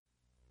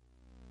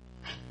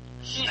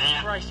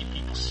Christ, you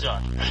people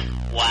suck.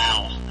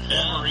 Wow.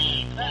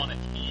 Wolverine on it.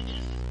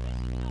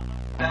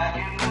 Back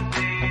in the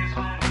days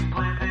when we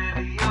played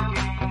video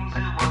games,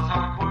 it was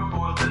hardcore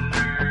for the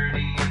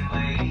nerdy and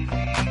lazy.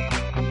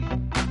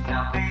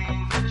 Now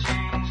things have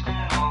changed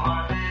and all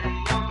our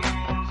video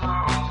games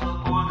are also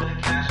for the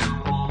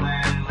casual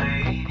and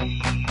lady.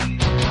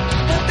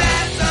 But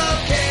that's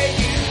okay,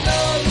 you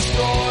know the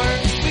score.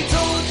 We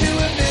told you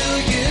a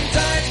million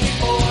times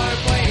before.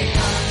 Playing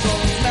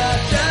consoles, not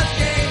just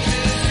games,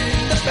 is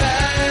in the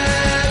past.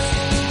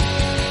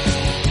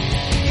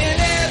 And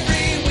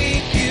every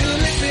week you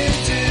listen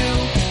to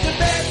the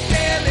best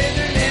damn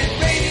internet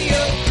radio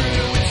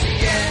crew. It's the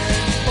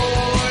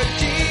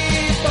N4G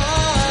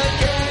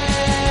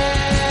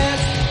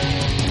podcast.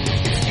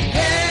 It's the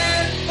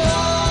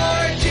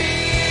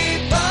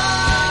N4G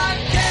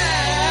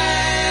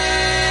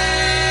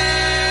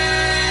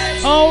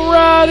podcast.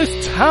 Alright,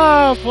 it's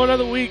time for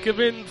another week of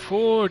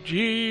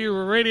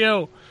N4G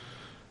Radio.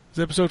 It's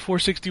episode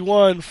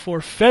 461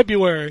 for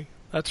February.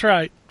 That's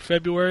right,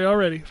 February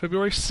already.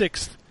 February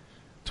 6th,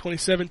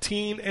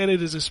 2017. And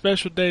it is a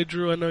special day,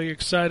 Drew. I know you're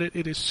excited.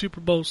 It is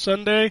Super Bowl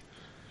Sunday.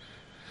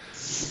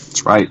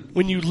 That's right.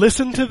 When you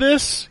listen to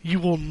this, you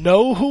will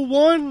know who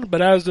won.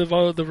 But as of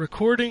the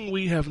recording,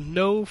 we have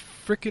no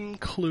frickin'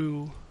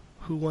 clue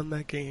who won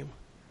that game.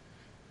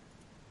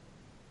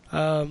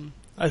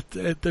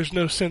 There's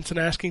no sense in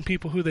asking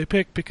people who they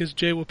pick because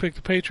Jay will pick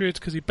the Patriots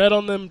because he bet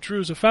on them.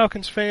 Drew's a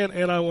Falcons fan,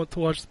 and I want to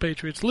watch the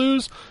Patriots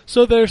lose.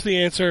 So there's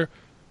the answer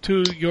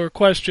to your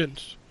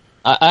questions.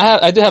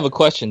 I do have a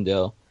question,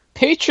 though.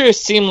 Patriots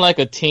seem like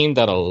a team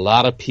that a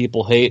lot of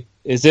people hate.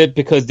 Is it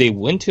because they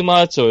win too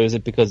much, or is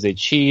it because they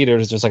cheat, or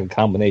is it just like a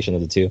combination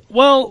of the two?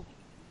 Well,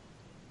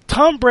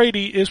 Tom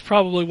Brady is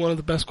probably one of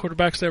the best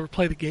quarterbacks to ever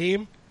play the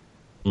game.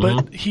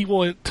 But he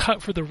will,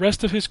 for the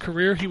rest of his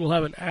career, he will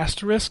have an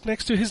asterisk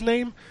next to his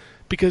name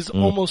because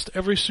almost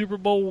every Super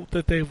Bowl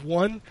that they've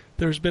won,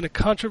 there's been a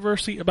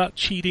controversy about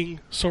cheating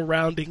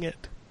surrounding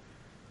it.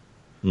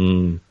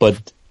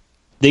 But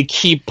they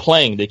keep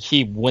playing, they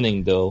keep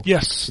winning, though.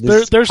 Yes,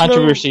 there's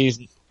controversies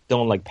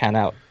don't pan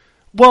out.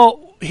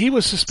 Well, he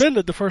was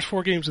suspended the first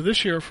 4 games of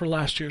this year for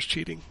last year's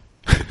cheating.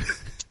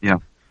 Yeah.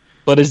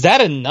 But is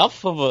that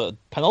enough of a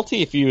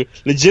penalty if you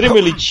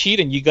legitimately cheat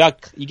and you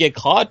get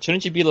caught?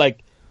 Shouldn't you be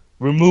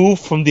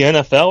removed from the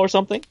NFL or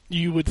something?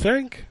 You would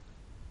think.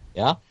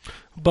 Yeah.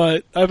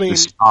 But, I mean...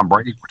 It's Tom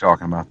Brady we're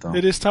talking about, though.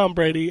 It is Tom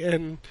Brady,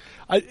 and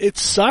it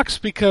sucks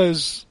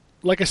because,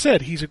 like I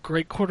said, he's a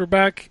great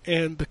quarterback,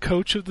 and the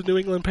coach of the New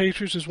England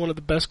Patriots is one of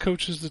the best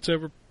coaches that's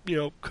ever,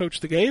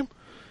 coached the game.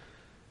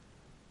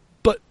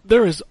 But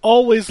there is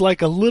always,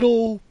 a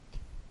little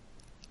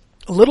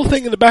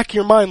thing in the back of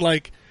your mind,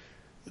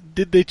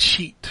 did they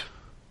cheat?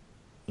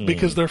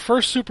 Because their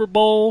first Super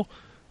Bowl...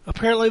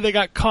 Apparently they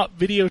got caught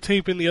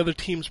videotaping the other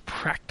team's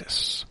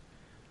practice.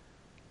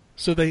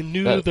 So they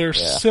knew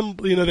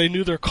they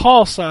knew their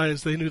call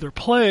signs, they knew their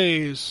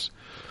plays.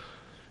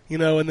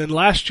 And then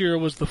last year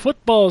was the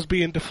footballs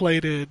being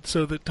deflated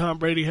so that Tom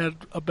Brady had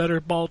a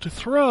better ball to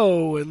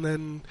throw, and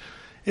then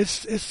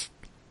it's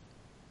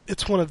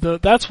one of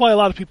that's why a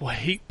lot of people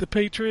hate the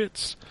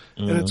Patriots,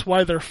 and it's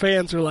why their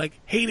fans are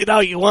hate it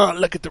all you want,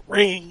 look at the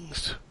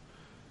rings.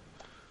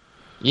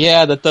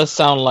 Yeah, that does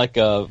sound like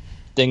a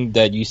thing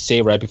that you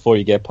say right before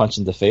you get punched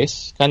in the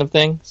face kind of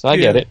thing. So I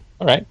get it.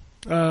 All right.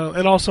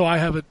 And also I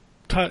have an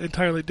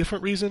entirely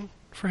different reason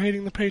for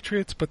hating the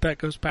Patriots, but that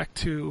goes back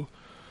to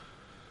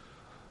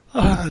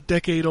a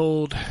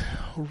decade-old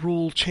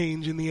rule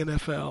change in the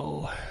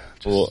NFL.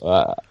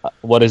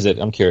 What is it?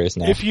 I'm curious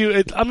now.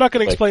 I'm not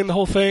going to explain the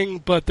whole thing,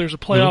 but there's a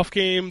playoff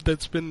game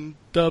that's been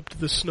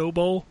dubbed the Snow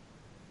Bowl.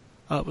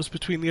 It was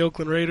between the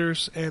Oakland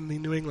Raiders and the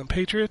New England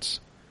Patriots.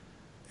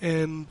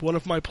 And one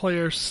of my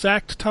players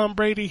sacked Tom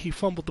Brady. He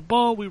fumbled the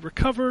ball. We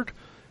recovered.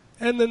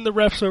 And then the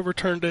refs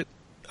overturned it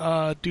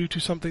due to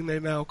something they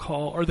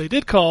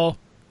did call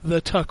the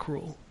tuck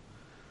rule.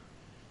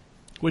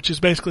 Which is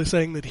basically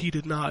saying that he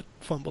did not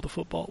fumble the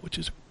football, which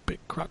is a big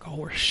crock of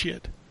horse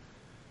shit.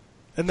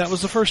 And that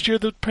was the first year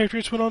the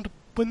Patriots went on to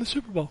win the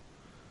Super Bowl.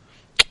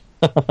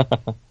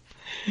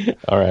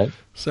 All right.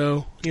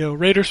 So,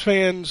 Raiders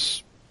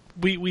fans,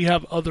 we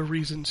have other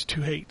reasons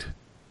to hate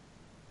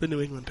the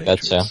New England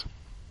Patriots. Gotcha.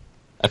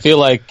 I feel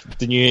like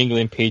the New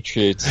England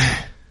Patriots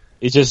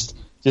is just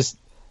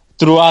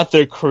throughout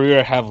their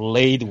career have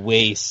laid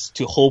waste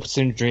to hopes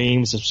and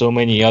dreams of so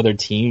many other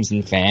teams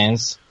and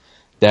fans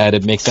that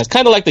it makes sense.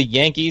 Kind of like the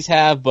Yankees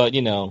have, but, I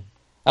don't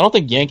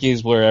think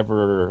Yankees were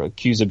ever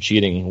accused of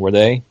cheating, were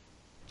they?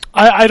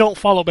 I don't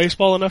follow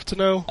baseball enough to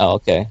know. Oh,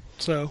 okay.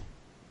 So,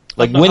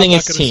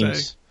 winningest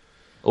teams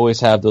always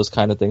have those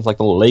kind of things, like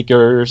the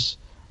Lakers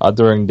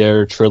during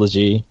their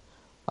trilogy.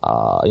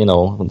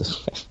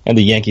 And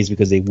the Yankees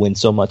because they win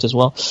so much as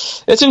well.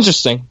 It's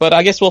interesting, but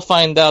I guess we'll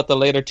find out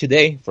later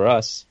today for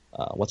us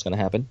what's going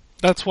to happen.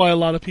 That's why a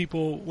lot of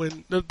people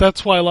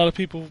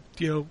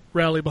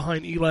rally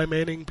behind Eli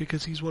Manning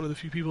because he's one of the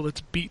few people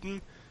that's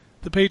beaten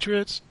the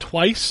Patriots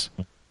twice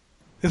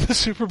in the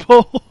Super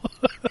Bowl.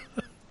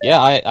 Yeah,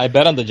 I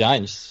bet on the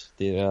Giants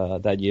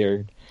that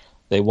year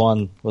they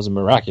won was a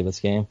miraculous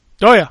game.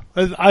 Oh yeah,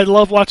 I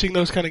love watching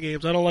those kind of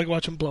games. I don't like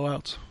watching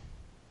blowouts.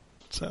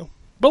 So,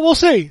 but we'll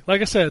see.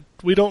 Like I said,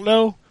 we don't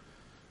know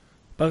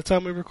by the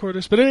time we record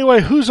this. But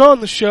anyway, who's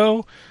on the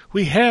show?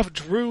 We have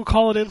Drew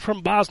calling in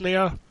from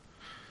Bosnia.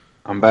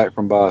 I'm back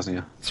from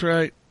Bosnia. That's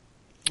right.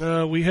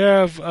 We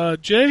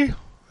have Jay,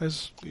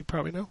 as you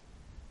probably know.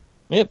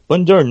 Yep,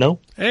 buongiorno.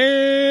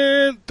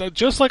 And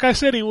just like I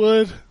said he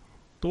would,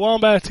 the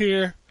Wombat's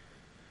here.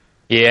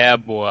 Yeah,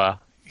 boy.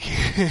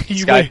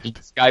 You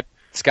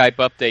Skype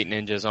update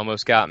ninjas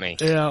almost got me.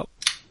 Yeah.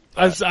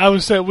 As I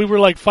was saying, we were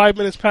like 5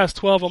 minutes past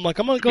 12. I'm like,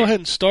 I'm going to go ahead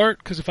and start,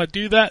 because if I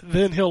do that,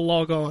 then he'll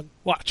log on.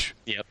 Watch.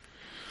 Yep.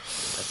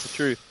 That's the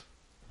truth.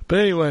 But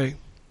anyway,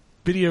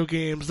 video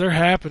games, they're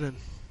happening.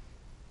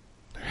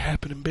 They're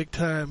happening big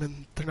time,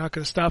 and they're not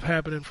going to stop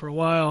happening for a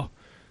while.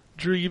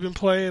 Drew, you been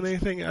playing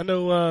anything? I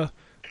know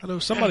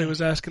somebody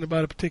was asking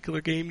about a particular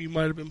game you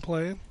might have been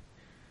playing.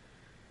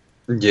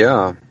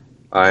 Yeah,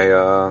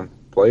 I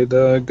played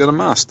a good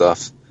amount of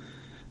stuff.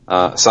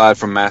 Aside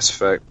from Mass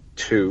Effect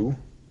 2,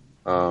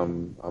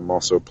 I'm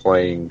also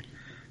playing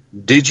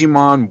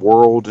Digimon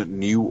World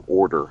New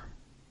Order.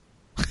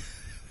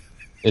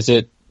 Does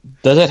it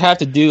have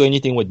to do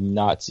anything with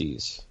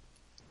Nazis?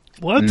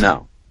 What?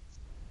 No.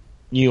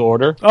 New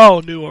Order? Oh,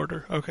 New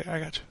Order. Okay, I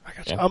got you.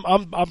 Yeah.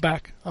 I'm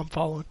back. I'm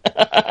following.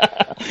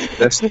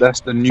 That's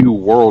the New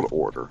World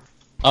Order.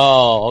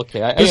 Oh,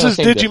 okay. This is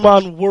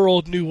Digimon difference.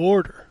 World New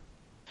Order.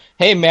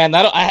 Hey man,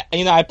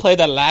 I played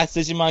that last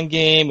Digimon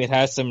game. It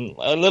has a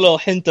little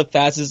hint of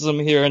fascism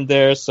here and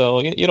there, so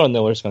you don't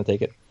know where it's going to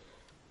take it.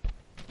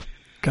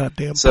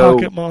 Goddamn So-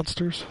 pocket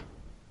monsters.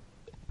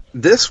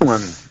 This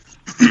one,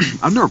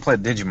 I've never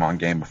played a Digimon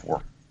game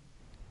before.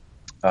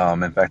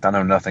 In fact, I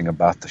know nothing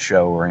about the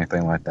show or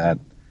anything like that.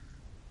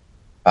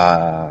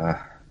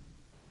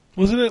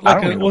 Wasn't it I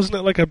like don't know.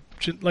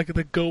 like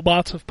the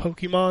GoBots of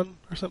Pokemon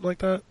or something like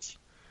that?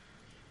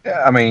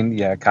 Yeah, I mean,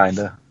 yeah,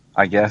 kinda.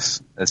 I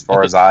guess as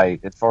far as I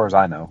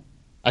know.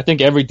 I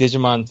think every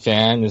Digimon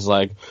fan is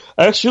like,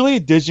 actually,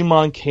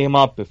 Digimon came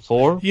out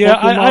before. Yeah,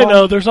 I Pokemon."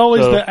 know. There's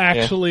always So, the yeah.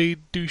 actually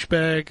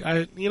douchebag.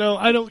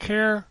 I don't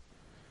care.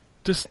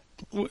 Just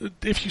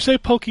if you say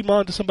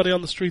Pokemon to somebody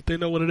on the street, they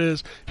know what it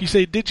is. If you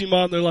say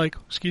Digimon, they're like,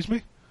 "Excuse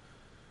me,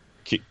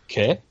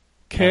 Okay.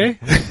 okay."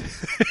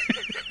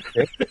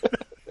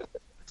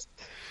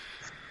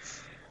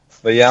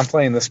 But yeah, I'm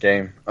playing this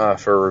game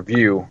for a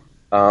review.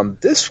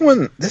 This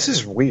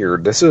is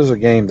weird. This is a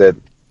game that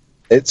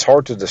it's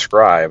hard to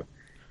describe.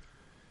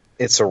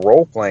 It's a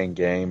role-playing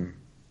game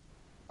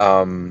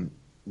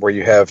where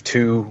you have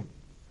two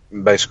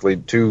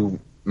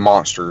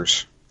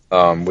monsters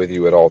with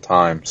you at all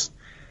times.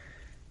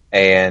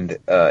 And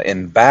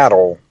in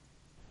battle,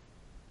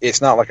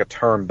 it's not like a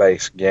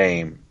turn-based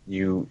game.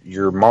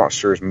 Your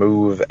monsters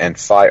move and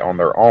fight on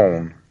their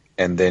own,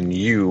 and then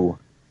you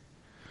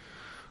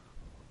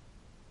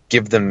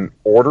give them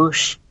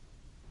orders.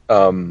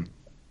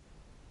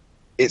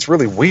 It's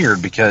really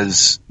weird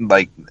because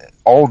like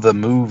all the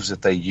moves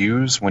that they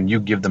use when you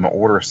give them an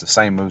order, it's the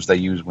same moves they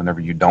use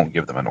whenever you don't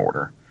give them an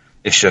order.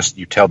 It's just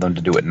you tell them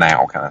to do it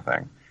now, kind of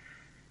thing.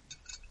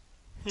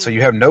 So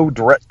you have no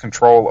direct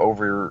control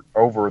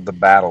over the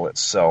battle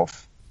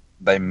itself.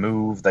 They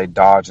move, they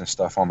dodge and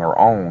stuff on their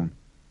own.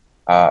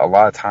 A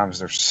lot of times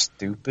they're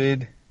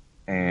stupid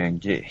and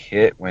get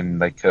hit when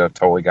they could have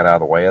totally got out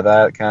of the way of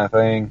that kind of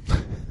thing.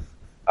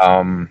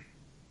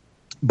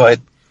 But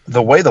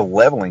the way the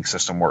leveling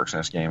system works in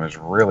this game is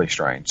really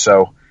strange.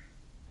 So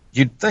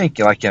you'd think,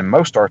 like in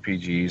most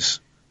RPGs,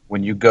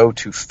 when you go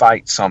to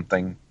fight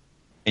something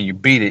and you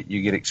beat it,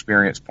 you get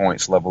experience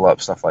points, level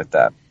up, stuff like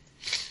that.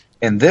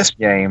 In this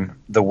game,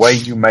 the way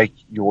you make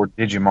your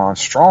Digimon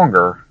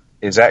stronger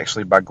is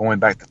actually by going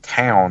back to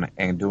town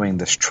and doing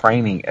this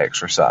training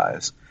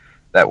exercise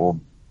that will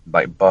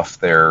like buff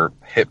their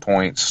hit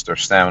points, their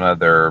stamina,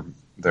 their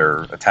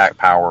attack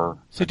power.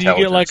 So do you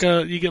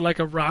get like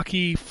a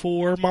Rocky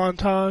 4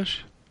 montage?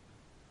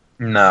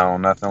 No,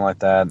 nothing like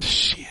that.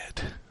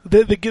 Shit.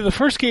 The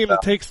first game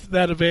that takes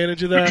that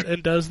advantage of that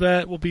and does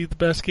that will be the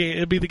best game.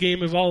 It'll be the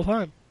game of all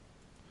time.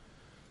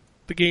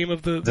 The game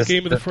of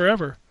the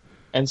forever.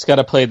 And it's got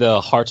to play the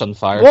Hearts on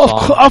Fire Well,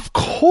 song. of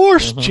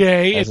course,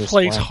 Jay. As It it's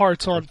plays playing.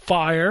 Hearts on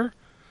Fire.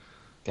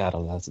 God, I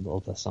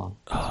love that song.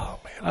 Oh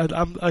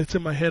man, it's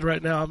in my head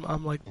right now.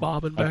 I'm like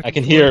bobbing back. I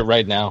can hear it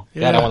right now.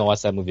 Yeah. God, I want to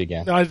watch that movie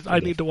again. No, I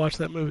need to watch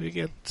that movie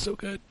again. It's so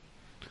good.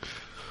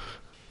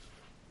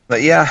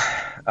 But yeah,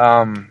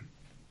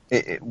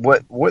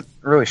 what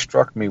really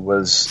struck me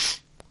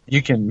was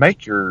you can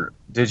make your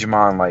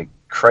Digimon like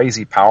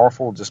crazy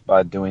powerful just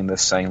by doing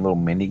this same little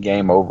mini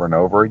game over and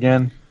over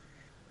again.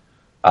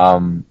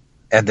 And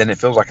then it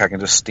feels like I can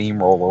just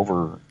steamroll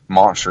over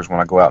monsters when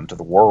I go out into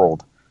the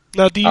world.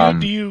 Now, do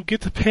you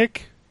get to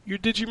pick your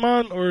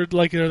Digimon, or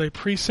like are they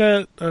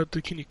preset?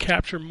 Can you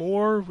capture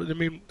more? I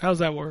mean, how's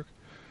that work?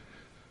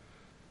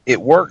 It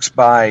works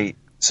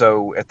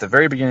so at the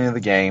very beginning of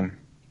the game,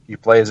 you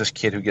play as this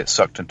kid who gets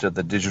sucked into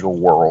the digital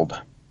world.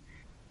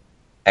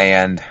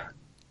 And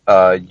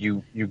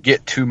you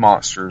get 2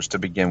 monsters to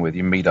begin with.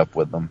 You meet up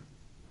with them.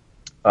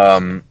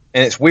 And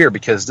it's weird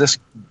because this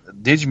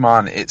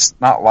Digimon, it's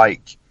not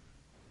like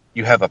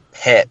you have a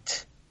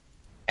pet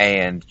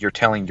and you're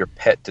telling your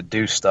pet to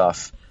do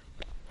stuff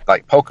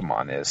like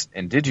Pokemon is.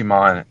 In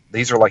Digimon,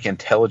 these are like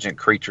intelligent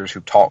creatures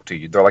who talk to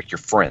you. They're like your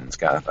friends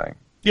kind of thing.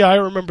 Yeah, I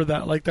remember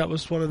that. Like, that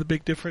was one of the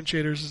big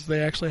differentiators, is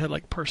they actually had,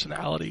 like,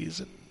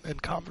 personalities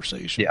and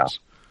conversations. Yeah.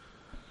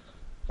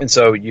 And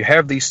so you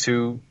have these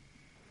 2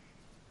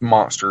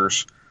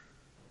 monsters,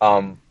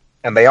 and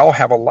they all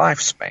have a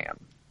lifespan.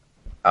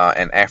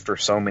 And after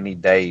so many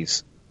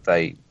days,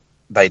 they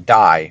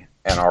die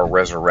and are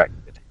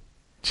resurrected.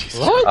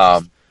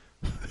 What?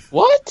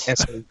 What?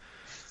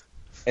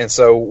 And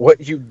so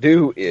what you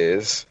do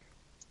is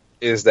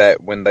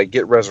that when they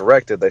get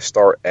resurrected, they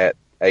start at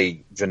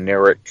a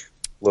generic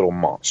little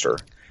monster.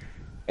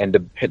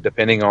 And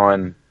depending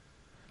on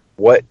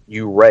what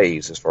you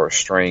raise as far as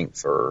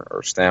strength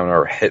or stamina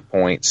or hit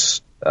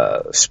points,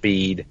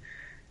 speed,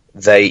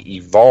 they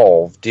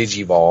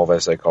digivolve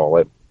as they call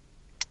it,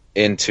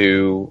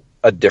 into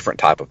a different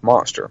type of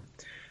monster.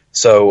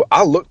 So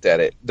I looked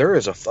at it. There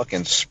is a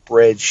fucking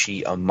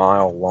spreadsheet a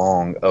mile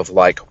long of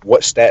like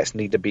what stats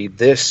need to be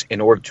this in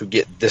order to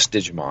get this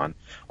Digimon,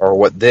 or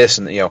what this,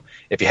 and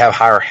if you have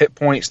higher hit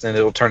points, then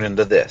it'll turn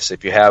into this.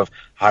 If you have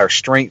higher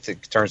strength,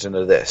 it turns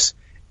into this.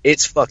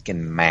 It's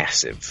fucking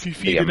massive. If you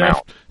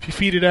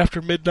feed it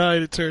after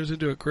midnight, it turns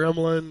into a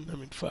gremlin. I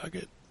mean, fuck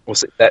it. Well,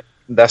 see,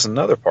 that's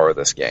another part of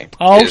this game.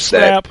 Oh,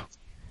 snap!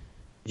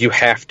 You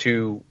have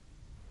to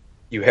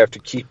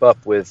keep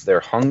up with their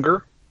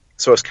hunger.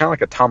 So it's kind of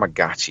like a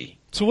Tamagotchi.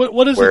 So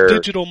what does a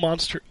digital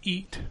monster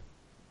eat?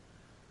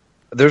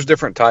 There's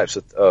different types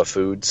of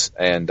foods,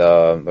 and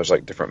there's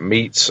like different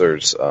meats.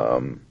 There's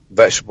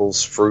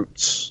vegetables,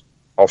 fruits,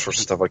 all sorts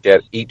of stuff like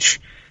that. Each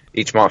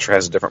monster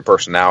has a different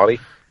personality.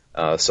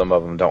 Some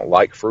of them don't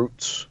like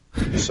fruits,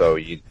 so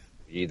you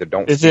either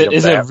don't. Is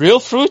it real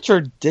fruits or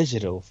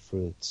digital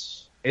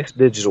fruits? It's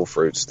digital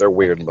fruits. They're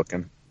weird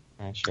looking.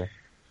 Sure.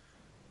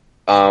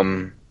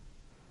 And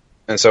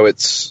so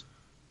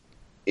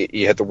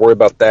you have to worry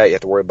about that. You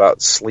have to worry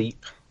about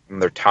sleep. When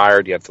they're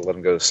tired, you have to let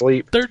them go to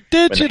sleep. They're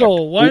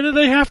digital. Why do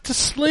they have to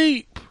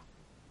sleep?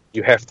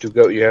 You have to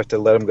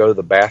let them go to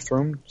the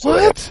bathroom. So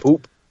they have to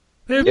poop.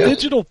 They have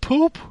digital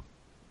poop?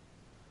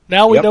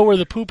 Now we know where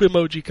the poop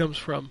emoji comes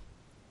from.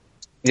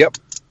 Yep.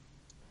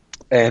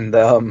 And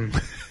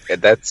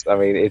it's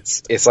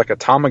like a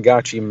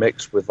Tamagotchi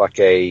mixed with like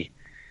a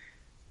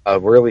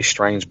really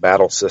strange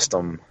battle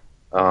system.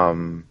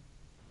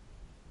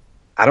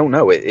 I don't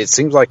know. It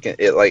seems like in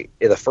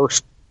the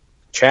first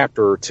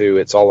chapter or 2,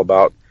 it's all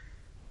about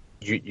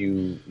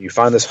you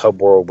find this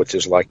hub world, which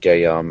is like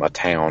a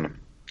town,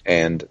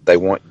 and they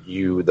want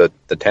you, the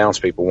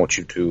townspeople want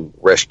you to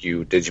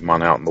rescue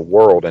Digimon out in the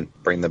world and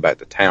bring them back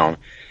to town.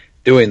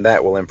 Doing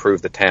that will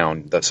improve the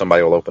town. That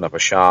somebody will open up a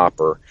shop,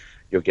 or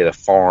you'll get a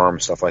farm,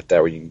 stuff like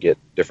that, where you can get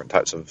different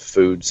types of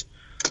foods.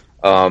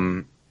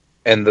 And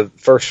the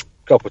first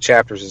couple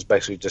chapters is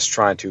basically just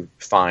trying to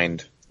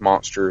find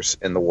monsters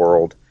in the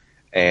world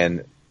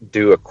and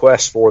do a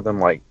quest for them,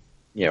 like,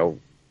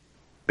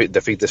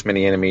 defeat this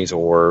many enemies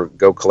or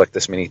go collect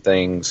this many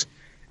things,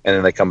 and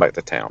then they come back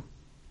to town.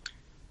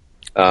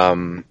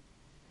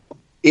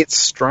 It's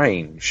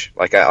strange.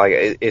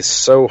 It's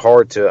so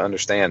hard to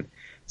understand.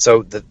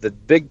 So the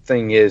big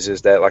thing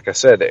is that, like I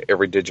said,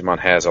 every Digimon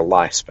has a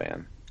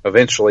lifespan.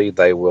 Eventually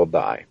they will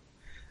die,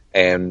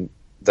 and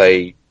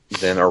they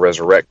then are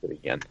resurrected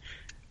again.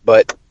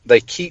 But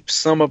they keep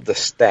some of the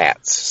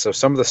stats. So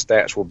some of the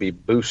stats will be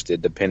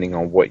boosted depending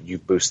on what you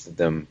boosted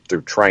them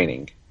through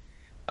training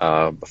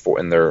before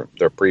in their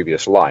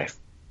previous life.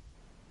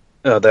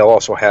 They'll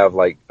also have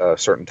like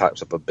certain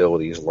types of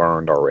abilities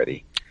learned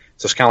already.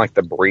 So it's kind of like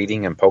the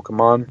breeding in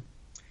Pokemon.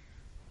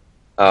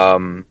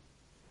 And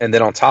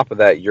then on top of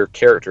that, your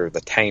character, the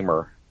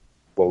tamer,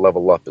 will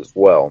level up as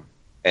well.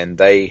 And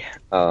they,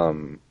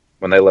 when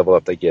they level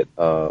up, they get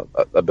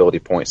ability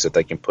points that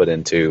they can put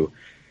into,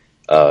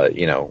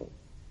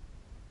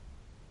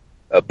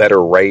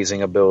 better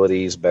raising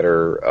abilities,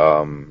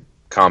 better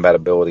combat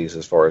abilities,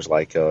 as far as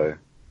like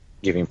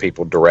giving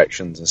people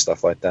directions and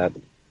stuff like that.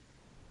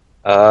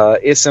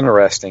 It's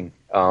interesting.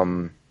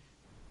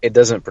 It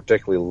doesn't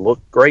particularly look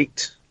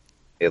great.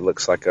 It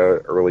looks like a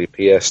early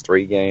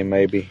PS3 game,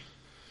 maybe.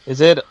 Is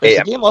the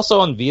game also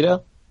on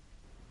Vita?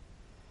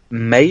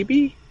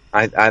 Maybe.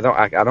 I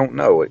don't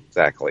know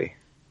exactly.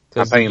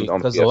 Because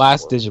the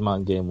last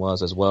Digimon game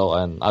was as well,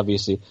 and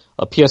obviously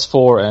a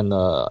PS4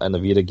 and the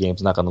Vita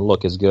game's not going to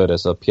look as good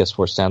as a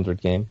PS4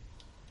 standard game.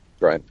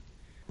 Right.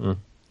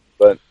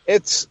 But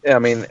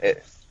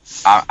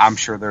I'm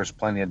sure there's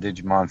plenty of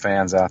Digimon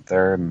fans out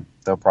there, and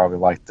they'll probably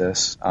like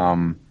this.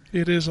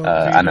 It is on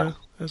Vita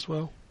as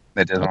well.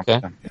 It is on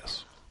Vita.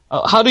 Yes.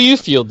 How do you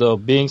feel, though,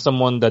 being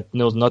someone that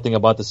knows nothing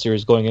about the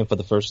series, going in for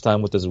the first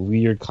time with these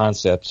weird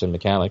concepts and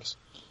mechanics?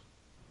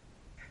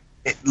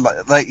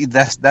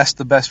 That's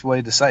the best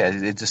way to say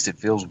it. It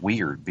feels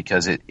weird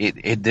because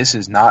this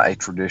is not a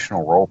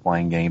traditional role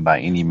playing game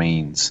by any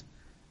means.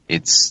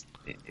 It's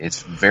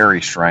it's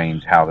very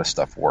strange how this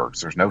stuff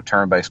works. There's no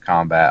turn-based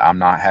combat. I'm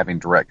not having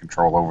direct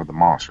control over the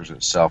monsters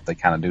itself. They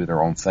kind of do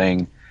their own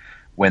thing.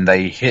 When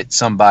they hit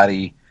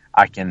somebody,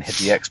 I can hit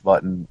the X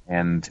button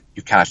and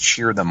you kind of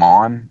cheer them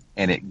on,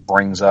 and it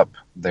brings up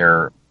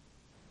their.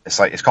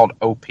 It's called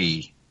OP.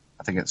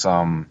 I think it's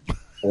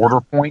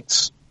order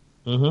points.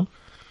 Mm-hmm.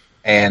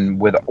 And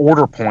with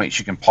order points,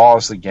 you can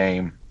pause the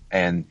game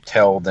and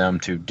tell them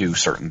to do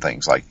certain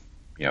things. Like,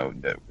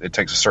 it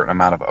takes a certain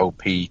amount of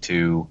OP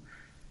to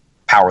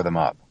power them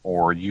up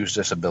or use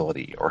this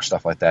ability or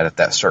stuff like that at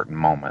that certain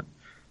moment.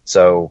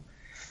 So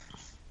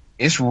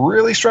it's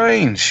really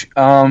strange.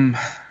 I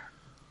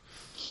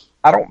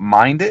don't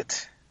mind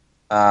it.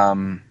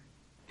 I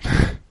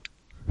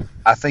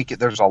think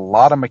there's a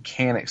lot of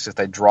mechanics that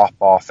they drop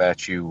off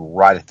at you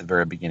right at the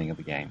very beginning of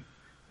the game.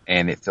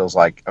 And it feels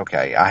like,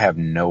 okay, I have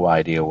no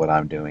idea what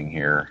I'm doing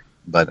here,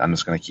 but I'm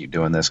just going to keep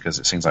doing this because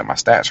it seems like my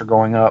stats are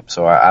going up.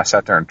 So I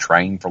sat there and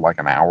trained for like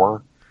an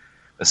hour.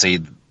 But see,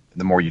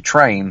 the more you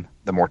train,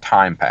 the more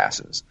time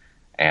passes.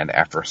 And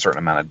after a certain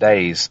amount of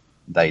days,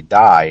 they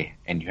die,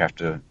 and you have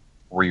to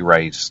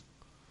re-raise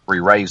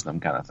them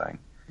kind of thing.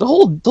 The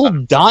whole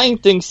dying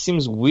thing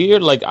seems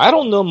weird. Like, I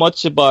don't know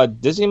much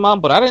about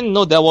Digimon, but I didn't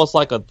know that was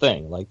like a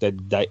thing. Like,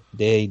 that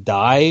they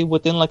die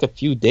within like a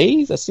few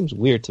days? That seems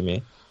weird to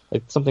me.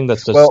 Like something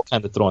that's just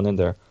kind of thrown in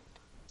there.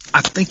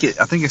 I think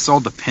it's all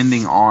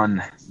depending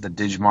on the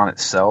Digimon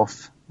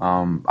itself.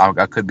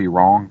 I could be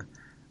wrong,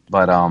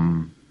 but I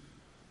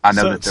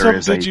know that there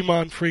is some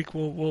Digimon freak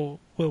will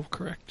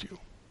correct you.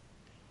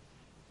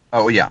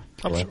 Oh yeah,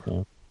 I'm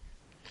sure.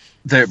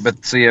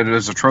 But see,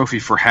 there's a trophy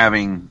for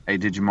having a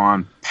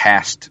Digimon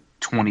past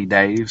 20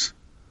 days.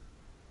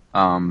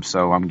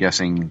 So I'm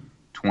guessing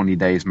 20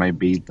 days may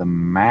be the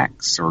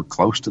max or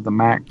close to the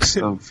max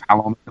of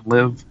how long they can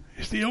live.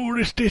 It's the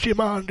oldest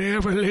Digimon to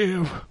ever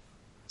live.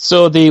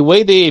 So the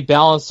way they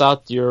balance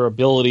out your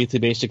ability to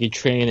basically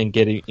train and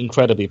get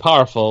incredibly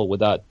powerful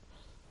without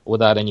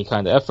any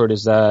kind of effort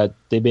is that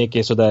they make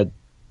it so that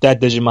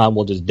Digimon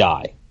will just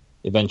die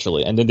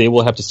eventually, and then they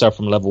will have to start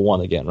from level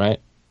 1 again, right?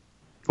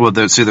 Well,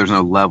 there's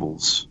no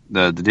levels.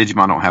 The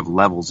Digimon don't have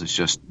levels. It's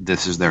just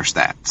this is their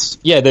stats.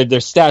 Yeah, their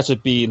stats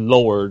would be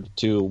lowered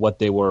to what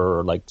they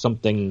were, like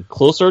something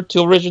closer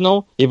to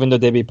original, even though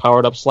they'd be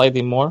powered up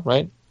slightly more,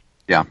 right?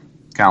 Yeah,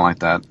 kind of like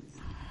that.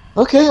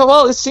 Okay,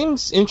 well, it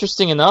seems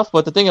interesting enough,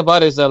 but the thing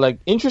about it is that, like,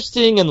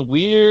 interesting and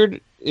weird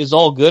is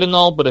all good and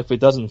all, but if it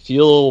doesn't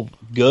feel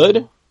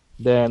good,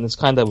 then it's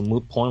kind of a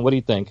moot point. What do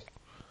you think?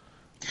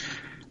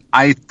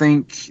 I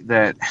think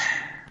that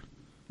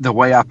the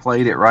way I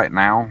played it right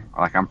now,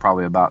 like I'm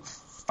probably about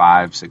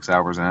 5-6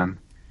 hours in,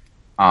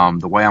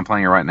 the way I'm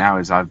playing it right now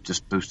is I've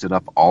just boosted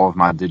up all of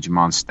my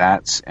Digimon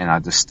stats, and I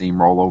just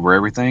steamroll over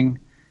everything,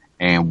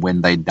 and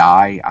when they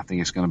die, I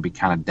think it's going to be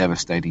kind of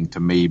devastating to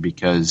me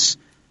because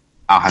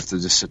I'll have to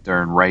just sit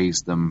there and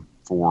raise them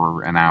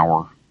for an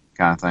hour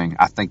kind of thing.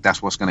 I think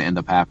that's what's going to end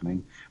up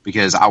happening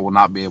because I will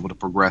not be able to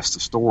progress the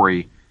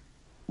story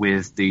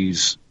with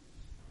these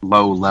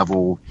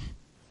low-level,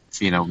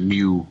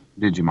 new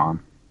Digimon.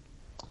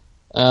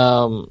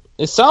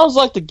 It sounds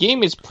like the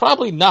game is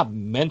probably not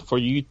meant for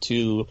you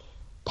to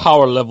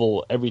power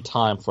level every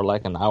time for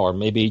like an hour.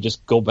 Maybe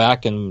just go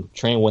back and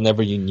train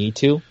whenever you need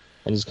to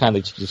and just kind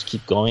of just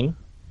keep going,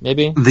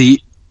 maybe?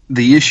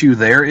 The issue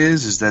there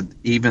is that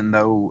even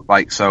though,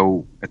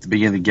 so at the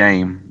beginning of the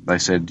game, they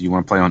said, do you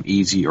want to play on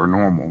easy or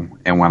normal?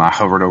 And when I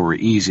hovered over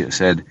easy, it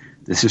said,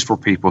 this is for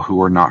people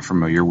who are not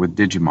familiar with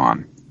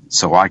Digimon.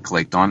 So I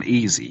clicked on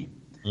easy.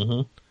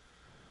 Mm-hmm.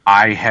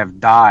 I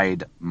have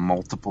died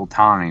multiple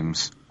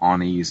times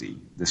on easy.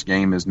 This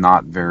game is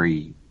not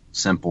very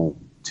simple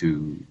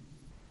to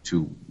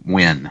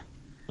win.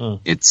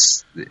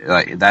 It's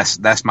like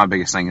that's my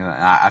biggest thing.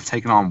 I've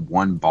taken on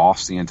one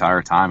boss the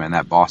entire time, and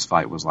that boss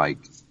fight was like,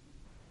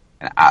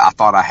 I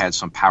thought I had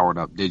some powered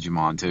up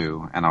Digimon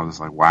too, and I was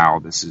like, wow,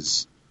 this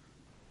is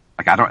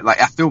like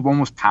I feel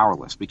almost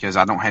powerless because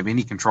I don't have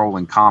any control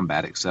in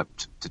combat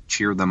except to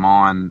cheer them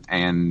on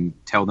and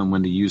tell them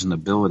when to use an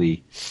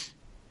ability.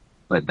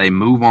 But they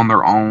move on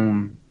their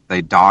own,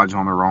 they dodge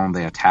on their own,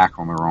 they attack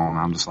on their own.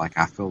 I'm just like,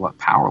 I feel like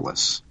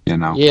powerless,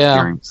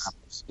 Yeah,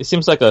 it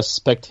seems like a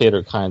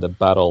spectator kind of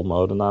battle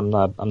mode, and I'm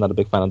not a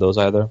big fan of those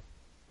either.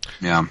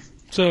 Yeah.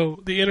 So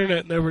the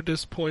internet never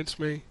disappoints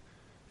me.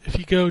 If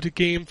you go to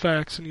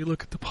GameFAQs and you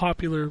look at the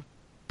popular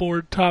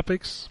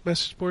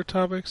message board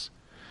topics,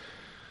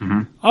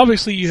 mm-hmm.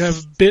 Obviously you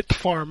have bit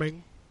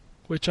farming,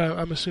 which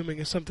I'm assuming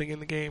is something in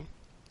the game.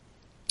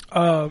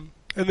 And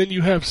then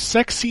you have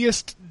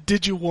sexiest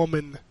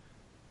Digiwoman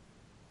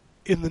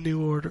in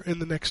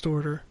the next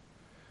order.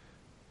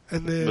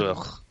 And then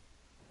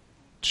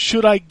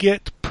should I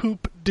get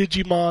poop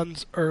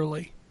Digimons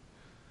early?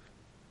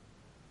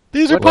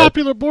 These are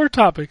popular board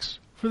topics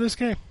for this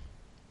game.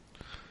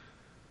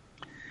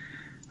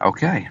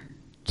 Okay.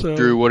 So,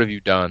 Drew, what have you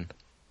done?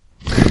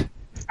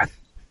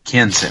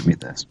 Ken sent me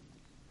this.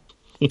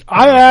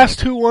 I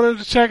asked who wanted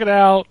to check it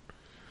out,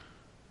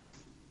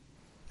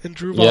 and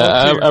Drew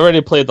volunteered. Yeah, I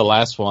already played the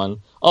last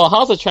one. Oh,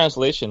 how's the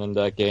translation in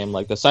that game?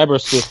 Like the Cyber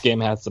Sleuth game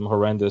had some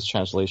horrendous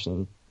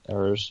translation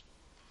errors.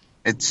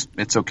 It's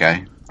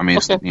okay. I mean,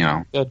 Okay. it's, you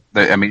know, Good.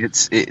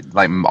 it's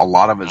like a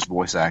lot of it's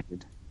voice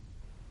acted.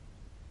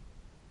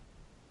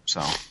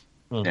 So,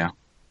 yeah,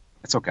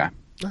 it's okay.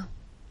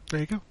 There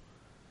you go.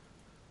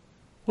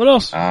 What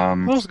else? What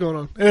Um, else is going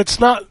on? And it's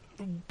not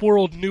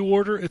World New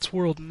Order, it's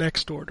World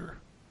Next Order.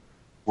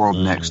 World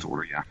Next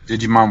Order, yeah.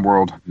 Digimon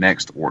World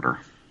Next Order.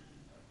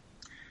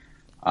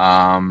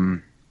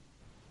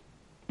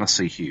 Let's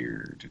see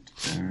here.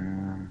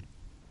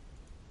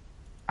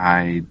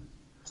 I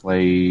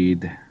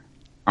played.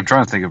 I'm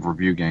trying to think of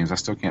review games. I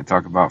still can't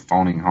talk about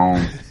Phoning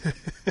Home.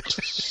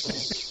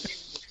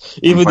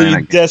 Even though playing you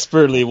that game.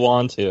 desperately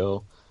want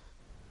to.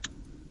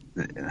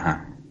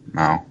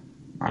 No,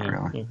 not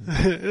really.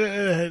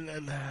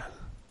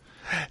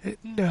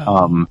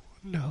 No.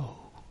 No.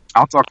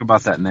 I'll talk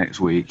about that next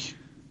week.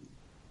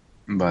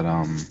 But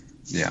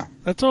yeah,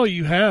 That's all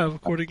you have,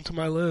 according to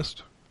my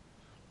list.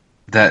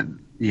 that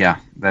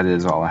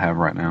is all I have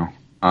right now.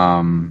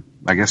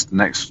 I guess the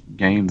next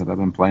game that I've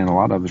been playing a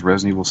lot of is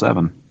Resident Evil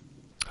 7.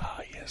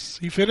 Ah, yes.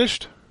 You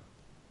finished?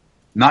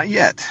 Not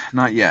yet.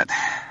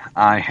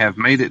 I have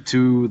made it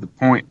to the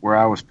point where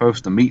I was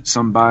supposed to meet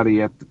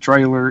somebody at the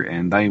trailer,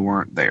 and they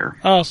weren't there.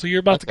 Oh, so you're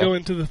about to Okay. go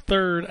into the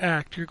third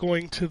act. You're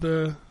going to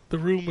the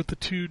room with the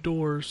two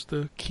doors,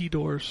 the key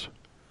doors.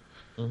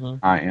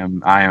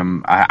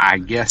 I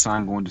guess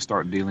I'm going to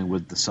start dealing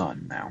with the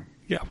son now.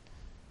 Yeah.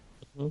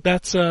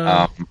 That's,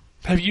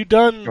 have you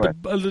done, Go ahead.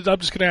 I'm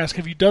just going to ask,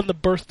 have you done the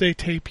birthday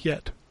tape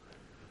yet?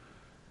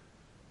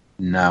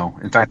 No.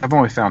 In fact, I've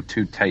only found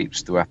 2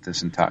 tapes throughout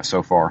this entire,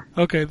 so far.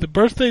 Okay, the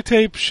birthday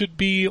tape should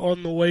be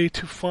on the way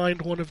to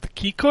find one of the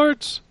key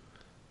cards.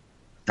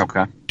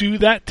 Okay. Do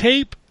that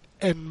tape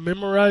and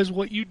memorize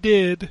what you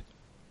did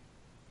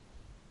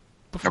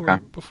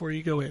before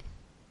you go in.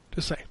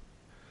 Just saying.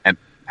 And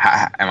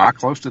am I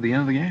close to the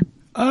end of the game?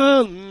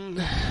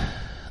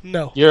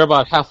 No. You're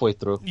about halfway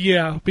through.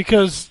 Yeah,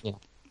 because Yeah.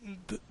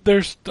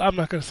 there's. I'm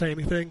not going to say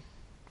anything.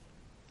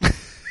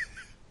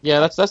 Yeah,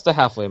 that's the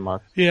halfway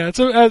mark. Yeah, it's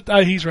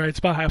he's right. It's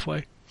about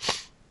halfway.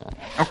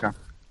 Okay.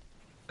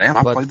 Damn,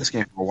 I've But- played this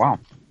game for a while.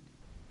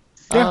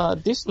 Yeah.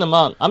 Decent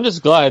amount. I'm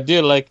just glad,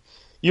 dude.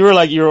 You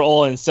were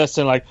all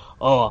incessant, like,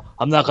 oh,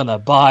 I'm not gonna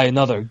buy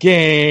another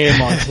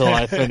game until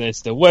I finish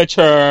The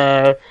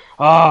Witcher.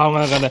 Oh, I'm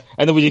not gonna.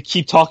 And then when you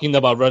keep talking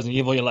about Resident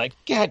Evil, you're like,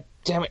 God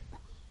damn it,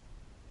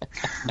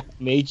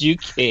 made you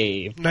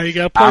cave. Now you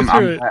got to play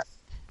through it.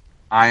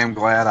 I am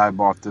glad I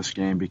bought this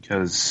game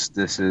because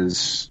this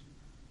is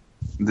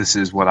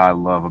what I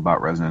love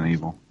about Resident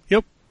Evil.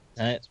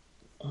 Right.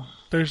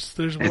 There's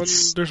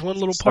It's one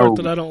little so- part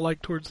that I don't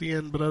like towards the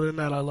end, but other than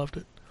that, I loved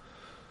it.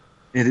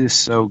 It is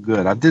so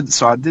good. I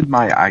did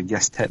my, I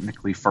guess,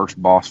 technically first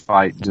boss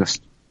fight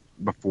just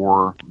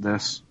before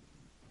this.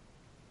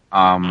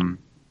 I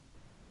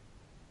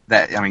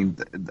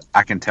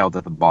can tell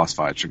that the boss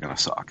fights are going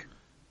to suck.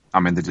 I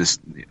mean,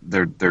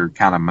 they're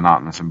kind of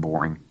monotonous and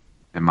boring,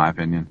 in my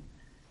opinion.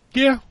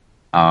 Yeah.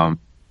 No,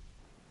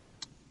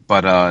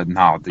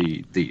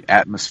 the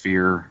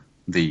atmosphere,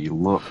 the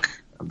look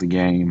of the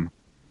game,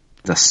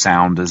 the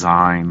sound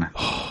design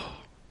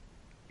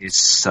is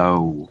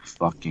so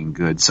fucking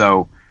good.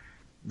 So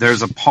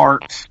there's a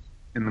part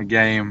in the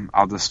game,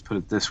 I'll just put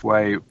it this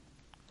way,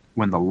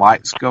 when the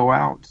lights go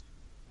out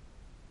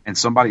and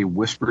somebody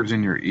whispers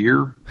in your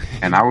ear,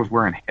 and I was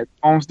wearing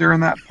headphones during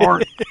that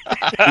part,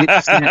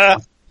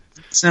 it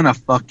sent a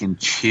fucking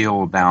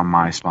chill down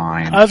my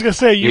spine. I was gonna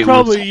say you It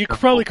probably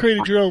was-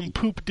 created your own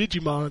poop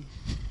Digimon.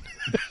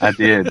 I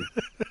did.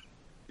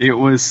 It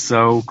was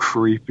so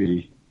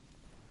creepy.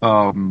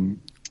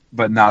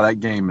 But no, that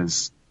game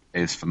is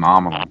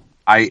phenomenal.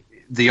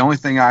 The only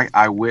thing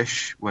I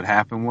wish would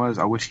happen was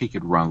I wish he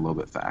could run a little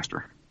bit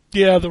faster.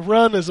 Yeah, the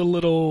run is a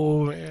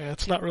little.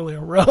 It's not really a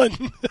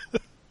run.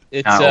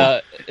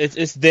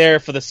 It's there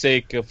for the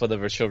sake of the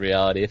virtual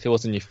reality. If it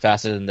wasn't any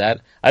faster than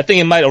that, I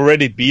think it might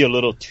already be a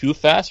little too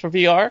fast for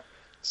VR.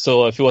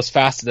 So if it was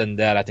faster than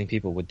that, I think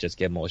people would just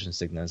get motion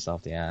sickness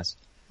off the ass.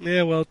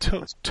 Yeah, well,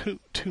 tune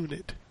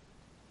it.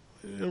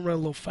 It'll run a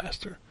little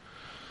faster.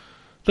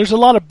 There's a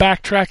lot of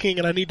backtracking,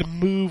 and I need to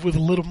move with a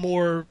little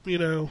more,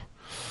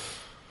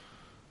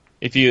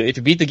 If you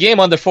beat the game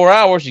under 4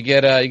 hours, you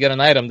get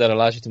an item that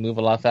allows you to move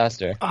a lot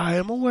faster. I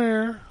am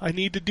aware. I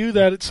need to do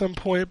that at some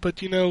point, but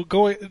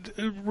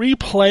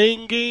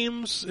replaying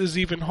games is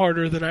even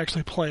harder than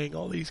actually playing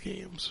all these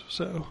games.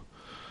 So,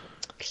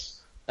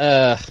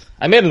 I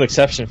made an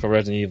exception for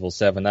Resident Evil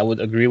 7. I would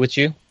agree with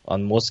you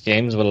on most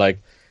games, but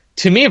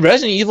to me,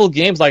 Resident Evil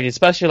games,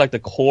 especially the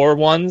core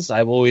ones,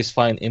 I've always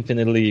find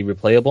infinitely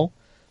replayable.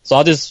 So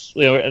I'll just,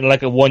 in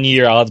 1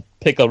 year, I'll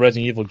pick a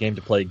Resident Evil game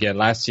to play again.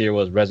 Last year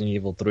was Resident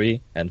Evil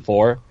 3 and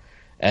 4.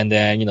 And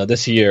then,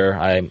 this year,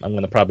 I'm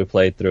going to probably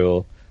play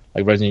through,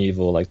 Resident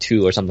Evil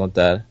 2 or something like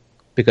that.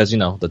 Because,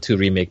 the 2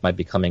 remake might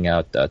be coming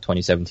out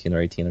 2017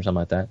 or 18 or something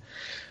like that.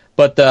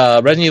 But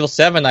Resident Evil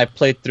 7, I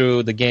played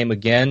through the game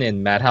again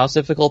in Madhouse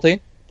difficulty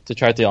to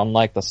try to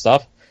unlock the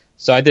stuff.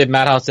 So I did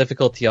Madhouse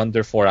difficulty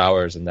under 4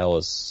 hours, and that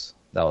was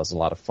a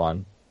lot of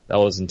fun. That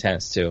was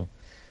intense too.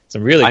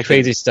 Some really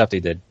crazy stuff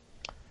they did.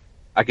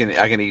 I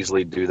can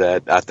easily do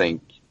that. I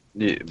think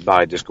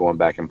by just going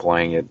back and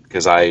playing it,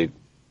 because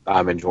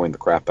I'm enjoying the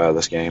crap out of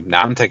this game.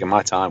 Now I'm taking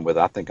my time with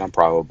it. I think I'm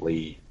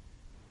probably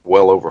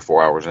well over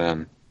 4 hours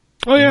in.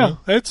 Oh yeah,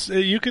 it's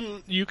you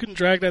can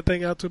drag that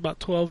thing out to about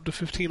 12 to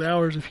 15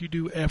 hours if you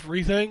do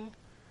everything.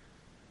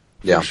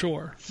 For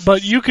sure.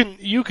 But you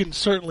can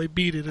certainly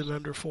beat it in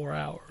under 4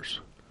 hours.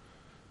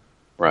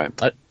 Right.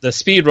 The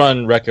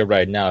speedrun record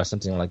right now is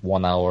something like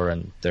 1 hour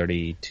and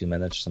 32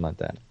 minutes, something like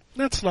that.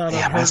 That's not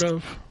unheard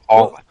of.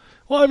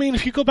 Well, I mean,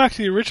 if you go back to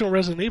the original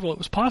Resident Evil, it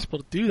was possible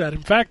to do that.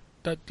 In fact,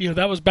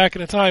 that was back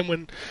in a time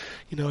when,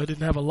 I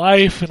didn't have a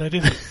life and I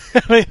didn't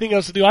have anything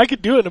else to do. I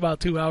could do it in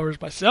about 2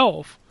 hours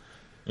myself.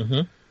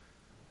 Mm-hmm.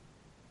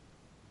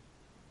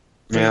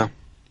 Yeah.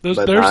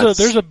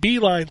 There's a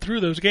beeline through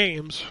those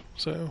games,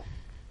 so.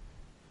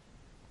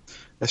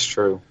 That's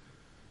true.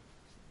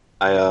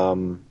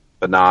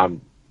 But no,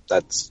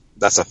 that's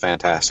a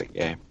fantastic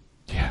game.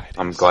 Yeah,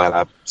 I'm glad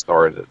I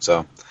started it.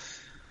 So,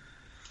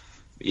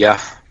 yeah,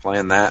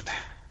 playing that.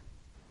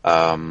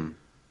 I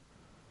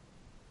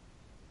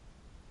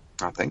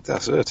think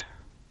that's it.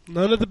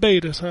 None of the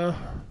betas, huh?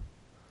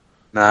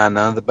 Nah,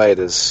 none of the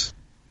betas.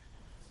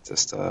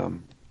 Just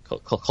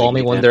call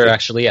me when they're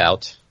actually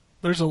out.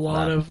 There's a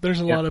lot of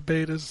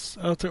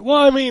betas out there. Well,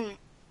 I mean,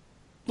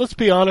 let's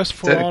be honest.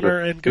 For Honor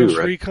and Ghost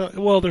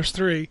Recon. Well, there's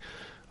 3.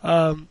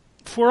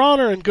 For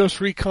Honor and Ghost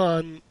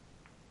Recon,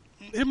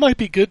 it might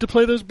be good to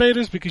play those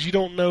betas because you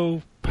don't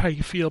know how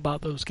you feel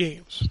about those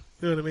games.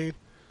 You know what I mean?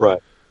 Right.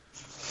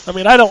 I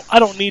mean, I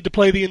don't need to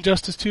play the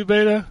Injustice 2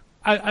 beta.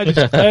 I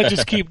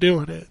just keep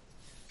doing it.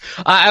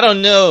 I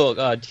don't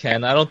know,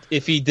 Ken.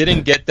 If he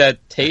didn't get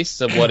that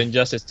taste of what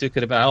Injustice 2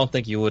 could have been, I don't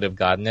think you would have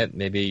gotten it.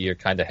 Maybe you're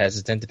kind of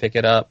hesitant to pick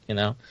it up,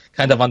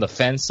 kind of on the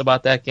fence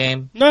about that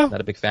game. No.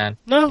 Not a big fan.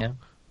 No. Yeah.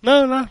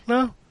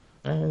 No.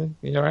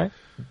 You all right?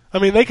 I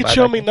mean, they could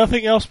show me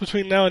nothing else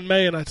between now and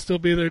May, and I'd still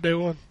be there day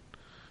one.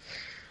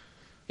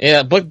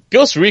 Yeah, but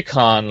Ghost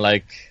Recon,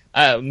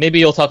 maybe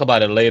you'll talk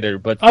about it later,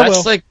 but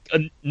that's like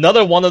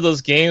another one of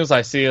those games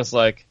I see as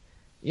like,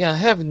 yeah, I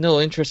have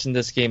no interest in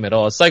this game at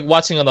all. It's like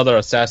watching another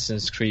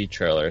Assassin's Creed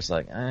trailer. It's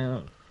like,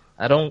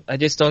 I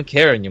just don't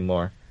care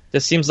anymore.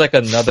 This seems like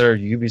another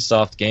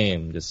Ubisoft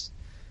game. Just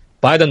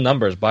buy the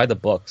numbers, buy the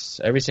books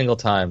every single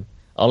time.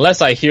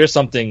 Unless I hear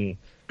something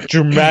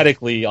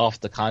dramatically off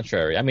the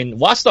contrary. I mean,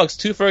 Watch Dogs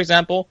 2, for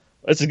example,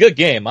 it's a good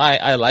game.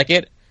 I like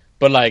it,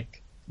 but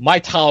my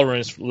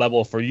tolerance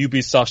level for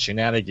Ubisoft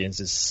shenanigans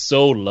is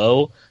so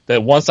low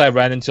that once I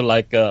ran into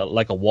like a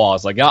wall,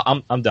 it's like,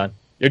 I'm done.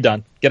 You're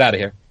done. Get out of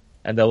here.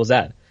 And that was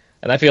that.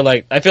 And I feel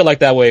like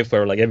that way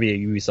for every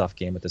Ubisoft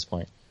game at this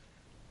point.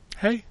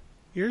 Hey,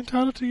 you're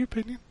entitled to your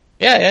opinion.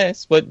 Yeah,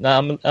 but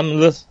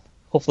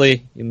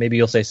hopefully maybe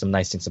you'll say some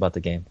nice things about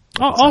the game.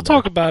 I'll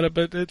talk about it,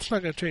 but it's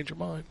not going to change your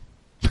mind.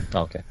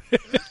 Okay.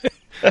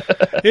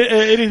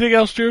 Anything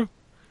else, Drew?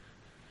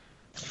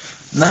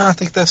 No, I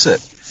think that's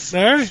it.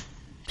 All right.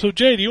 So,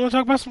 Jay, do you want to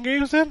talk about some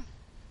games then?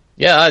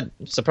 Yeah,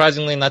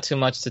 surprisingly not too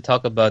much to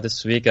talk about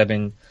this week. I've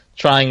been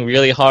trying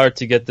really hard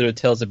to get through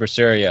Tales of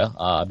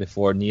Berseria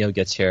before Neo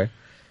gets here.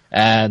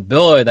 And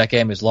boy, that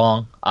game is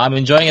long. I'm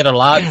enjoying it a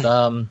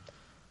lot.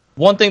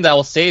 One thing that I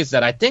will say is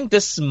that I think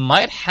this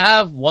might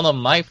have one of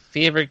my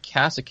favorite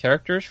cast of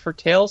characters for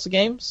Tales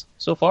games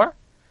so far.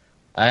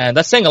 And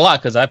that's saying a lot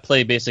because I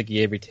play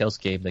basically every Tales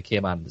game that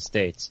came out in the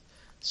States.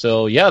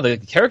 So yeah, the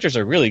characters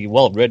are really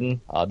well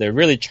written. They're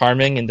really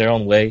charming in their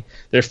own way.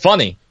 They're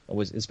funny,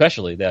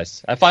 especially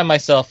this. I find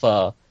myself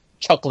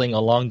chuckling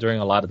along during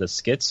a lot of the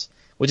skits,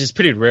 which is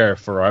pretty rare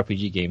for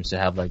RPG games to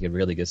have a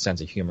really good sense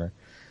of humor.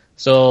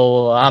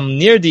 So I'm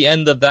near the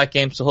end of that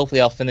game, so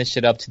hopefully I'll finish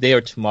it up today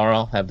or tomorrow.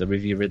 I'll have the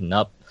review written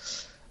up.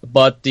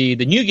 But the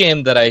new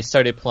game that I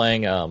started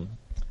playing,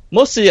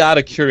 mostly out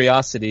of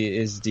curiosity,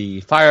 is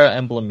the Fire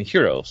Emblem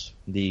Heroes,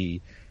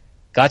 the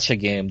gacha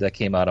game that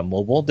came out on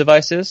mobile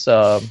devices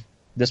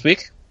this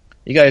week.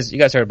 You guys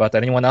heard about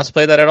that? Anyone else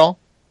play that at all?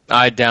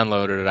 I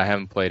downloaded it. I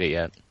haven't played it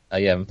yet.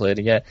 You haven't played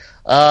it yet?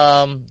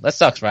 That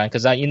sucks, Ryan,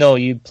 because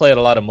you played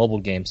a lot of mobile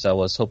games, so I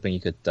was hoping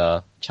you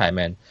could chime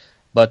in.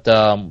 But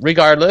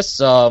regardless,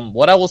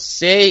 what I will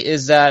say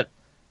is that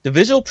the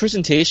visual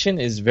presentation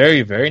is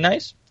very, very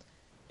nice.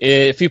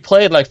 If you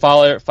played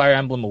Fire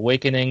Emblem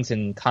Awakenings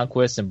and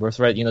Conquest and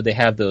Birthright, they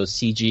have those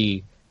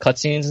CG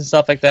cutscenes and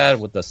stuff like that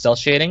with the cel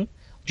shading.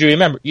 Do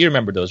you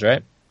remember those,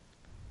 right?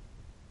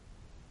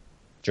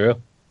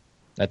 Drew?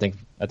 I think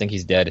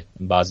he's dead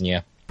in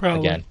Bosnia.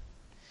 Probably. Again.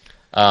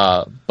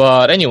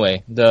 But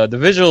anyway, the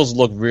visuals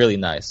look really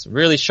nice,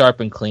 really sharp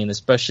and clean,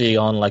 especially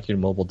on your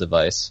mobile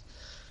device.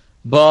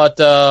 But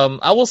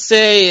I will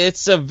say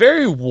it's a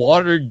very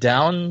watered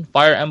down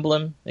Fire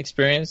Emblem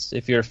experience.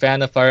 If you're a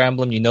fan of Fire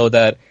Emblem, you know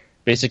that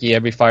basically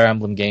every Fire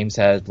Emblem games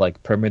has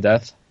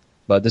permadeath,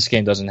 but this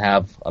game doesn't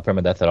have a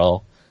permadeath at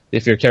all.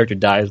 If your character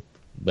dies,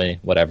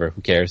 whatever,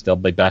 who cares? They'll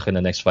be back in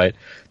the next fight.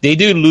 They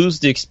do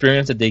lose the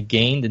experience that they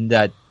gained in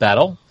that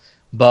battle,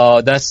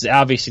 But that's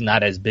obviously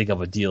not as big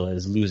of a deal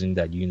as losing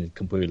that unit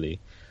completely.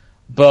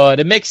 But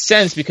it makes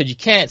sense because you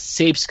can't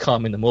save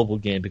scum in the mobile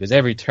game because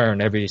every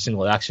turn, every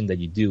single action that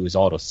you do is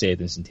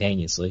auto-saved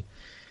instantaneously.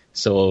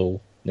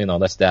 So,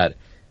 that's that.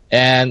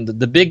 And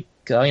the big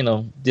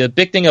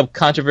thing of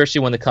controversy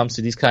when it comes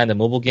to these kind of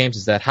mobile games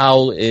is that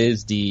how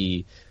is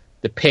the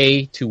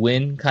pay to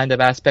win kind of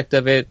aspect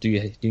of it? Do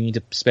you need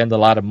to spend a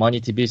lot of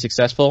money to be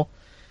successful?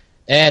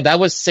 And I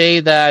would say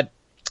that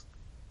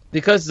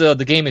because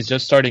the game is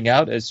just starting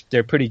out,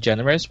 they're pretty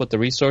generous with the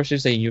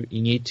resources that you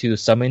need to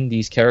summon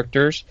these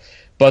characters.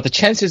 But the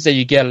chances that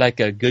you get like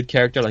a good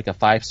character, like a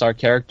 5-star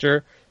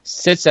character,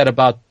 sits at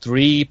about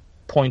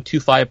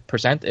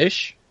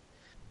 3.25%-ish.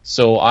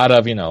 So out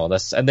of,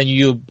 and then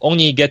you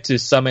only get to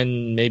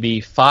summon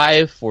maybe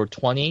 5 or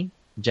 20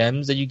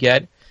 gems that you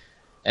get.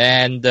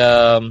 And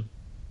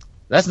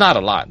that's not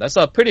a lot. That's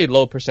a pretty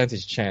low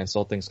percentage chance,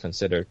 all things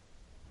considered.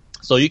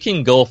 So you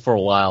can go for a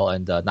while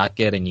and not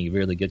get any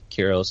really good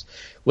heroes,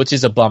 which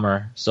is a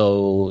bummer.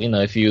 So,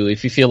 if you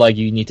feel like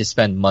you need to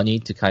spend money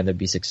to kind of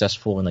be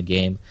successful in a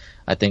game,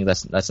 I think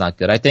that's not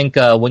good. I think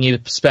when you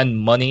spend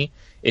money,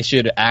 it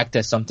should act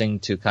as something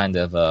to kind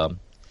of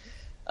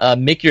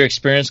make your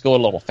experience go a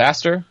little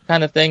faster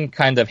kind of thing,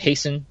 kind of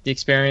hasten the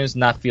experience,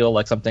 not feel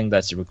like something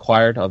that's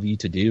required of you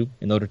to do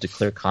in order to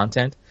clear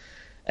content.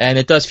 And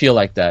it does feel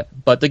like that.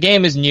 But the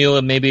game is new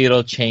and maybe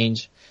it'll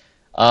change.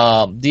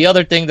 The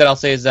other thing that I'll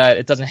say is that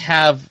it doesn't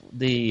have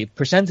the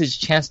percentage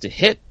chance to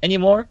hit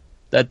anymore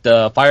that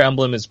Fire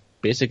Emblem is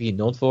basically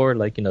known for.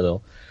 Like,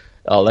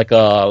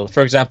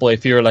 for example,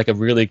 if you're like a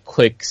really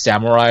quick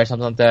samurai or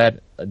something like that,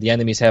 the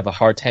enemies have a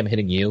hard time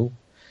hitting you.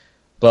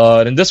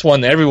 But in this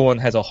one, everyone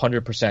has a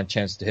 100%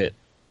 chance to hit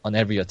on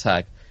every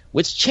attack,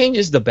 which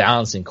changes the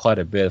balancing quite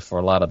a bit for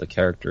a lot of the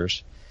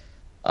characters.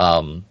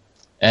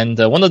 And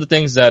one of the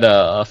things that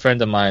a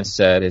friend of mine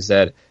said is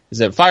that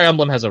Fire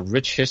Emblem has a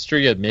rich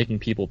history of making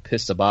people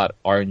pissed about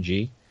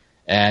RNG,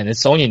 and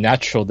it's only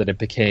natural that it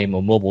became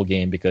a mobile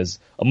game because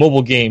a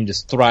mobile game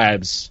just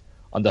thrives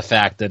on the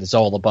fact that it's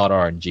all about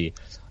RNG.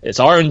 It's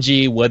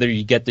RNG whether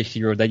you get the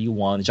hero that you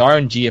want. It's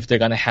RNG if they're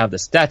gonna have the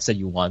stats that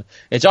you want.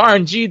 It's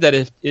RNG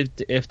that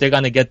if they're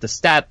gonna get the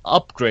stat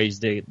upgrades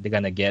they're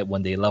gonna get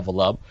when they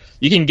level up.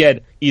 You can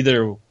get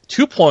either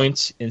 2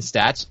 points in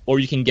stats, or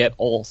you can get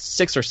all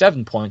 6 or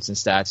 7 points in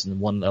stats in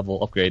one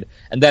level upgrade,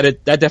 and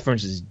that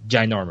difference is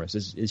ginormous.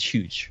 It's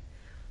huge.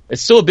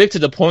 It's so big to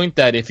the point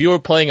that if you were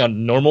playing a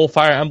normal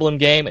Fire Emblem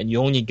game and you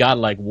only got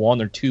like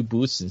 1 or 2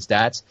 boosts in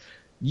stats,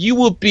 you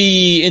would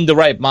be in the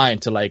right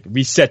mind to like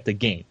reset the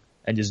game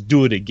and just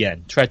do it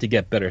again. Try to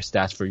get better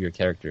stats for your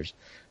characters,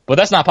 but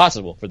that's not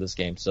possible for this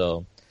game.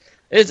 So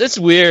it's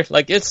weird.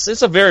 Like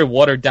it's a very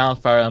watered down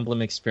Fire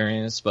Emblem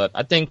experience, but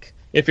I think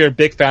if you're a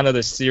big fan of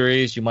the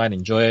series, you might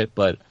enjoy it,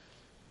 but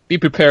be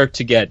prepared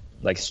to get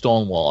like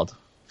stonewalled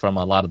from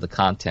a lot of the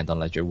content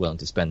unless you're willing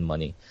to spend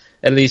money,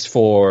 at least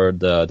for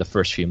the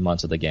first few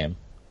months of the game.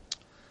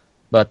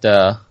 But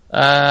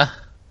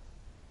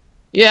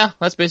yeah,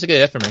 that's basically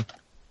it for me.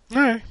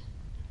 All right.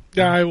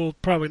 Yeah, I will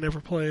probably never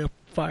play a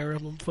Fire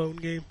Emblem phone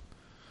game.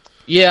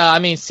 Yeah, I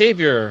mean,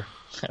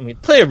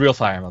 play a real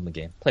Fire Emblem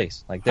game,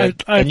 please. Like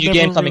a new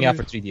game coming out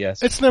for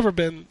 3DS. It's never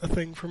been a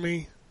thing for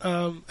me.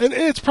 And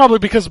it's probably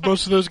because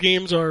most of those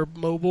games are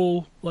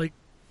mobile, like,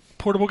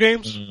 portable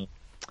games.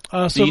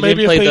 Mm-hmm. So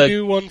maybe if they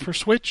do one for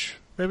Switch,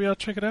 maybe I'll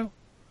check it out.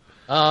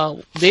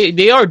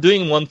 They are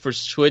doing one for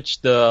Switch.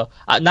 Not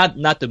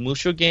the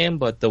Musou game,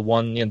 but the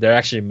one they're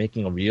actually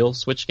making a real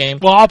Switch game.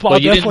 Well, I'll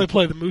definitely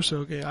play the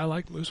Musou game. I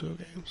like Musou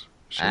games.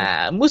 Sure.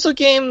 Musou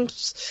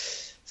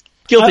games,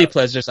 guilty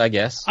pleasures, I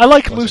guess. I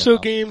like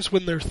Musou games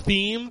when they're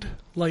themed,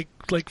 like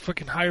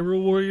fucking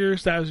Hyrule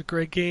Warriors. That was a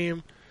great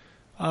game.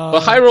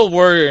 But Hyrule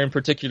Warrior in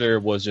particular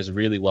was just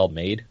really well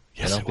made.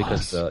 Yes, it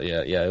because was.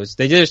 it was.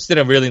 They just did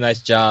a really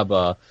nice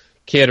job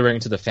catering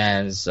to the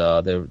fans.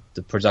 The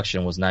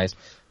production was nice.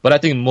 But I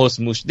think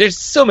there's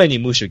so many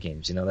Musou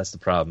games. That's the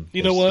problem.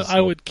 You know what? I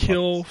would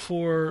kill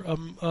for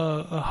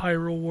a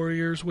Hyrule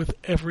Warriors with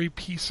every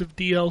piece of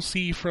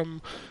DLC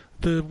from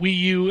the Wii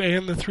U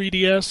and the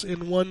 3DS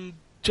in one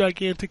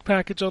gigantic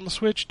package on the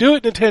Switch. Do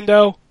it,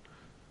 Nintendo!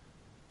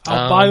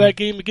 I'll buy that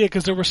game again,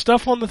 because there was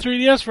stuff on the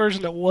 3DS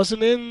version that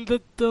wasn't in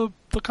the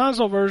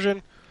console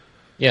version.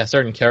 Yeah,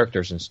 certain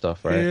characters and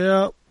stuff,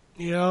 right?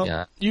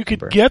 Yeah. You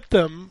could get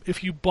them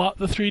if you bought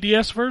the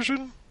 3DS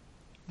version,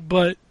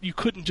 but you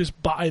couldn't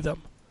just buy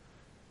them.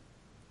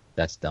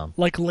 That's dumb.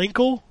 Like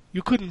Linkle,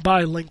 you couldn't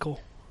buy Linkle.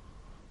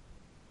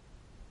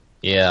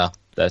 Yeah,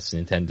 that's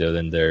Nintendo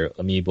and their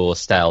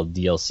amiibo-style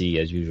DLC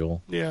as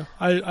usual. Yeah,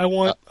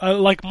 I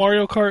like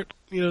Mario Kart,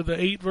 the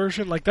 8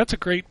 version. Like, that's a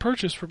great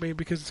purchase for me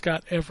because it's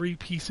got every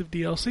piece of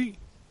DLC.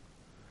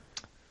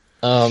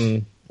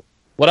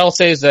 What I'll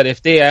say is that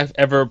if they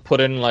ever put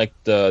in like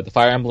the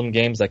Fire Emblem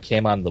games that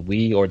came on the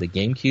Wii or the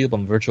GameCube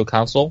on Virtual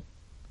Console,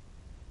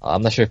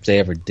 I'm not sure if they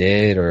ever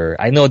did, or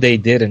I know they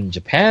did in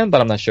Japan,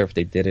 but I'm not sure if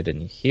they did it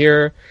in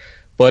here.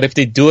 But if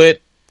they do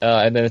it,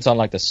 and then it's on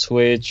like the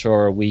Switch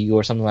or Wii U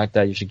or something like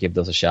that, you should give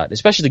those a shot.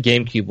 Especially the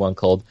GameCube one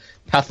called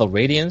Path of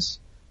Radiance,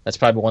 That's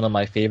probably one of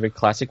my favorite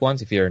classic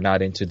ones. If you're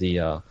not into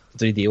the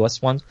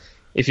 3DS ones,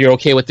 if you're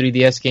okay with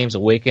 3DS games,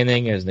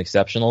 Awakening is an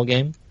exceptional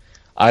game.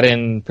 I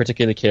didn't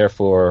particularly care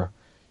for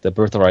the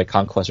Birthright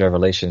Conquest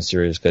Revelation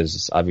series because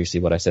it's obviously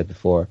what I said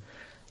before.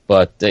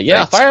 But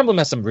yeah, Fire Emblem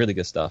has some really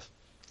good stuff.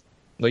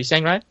 What are you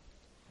saying, Ryan?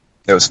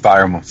 It was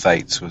Fire Emblem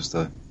Fates was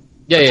the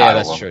Yeah, title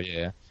that's of true. it.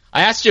 Yeah,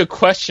 I asked you a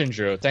question,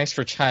 Drew. Thanks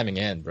for chiming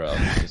in, bro.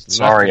 Just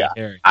Sorry, left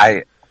me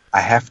hearing. I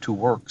have to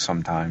work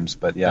sometimes,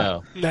 but yeah.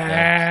 No,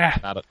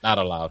 Nah. not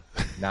allowed.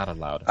 Not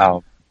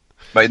allowed.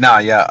 But no,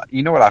 yeah.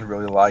 You know what I'd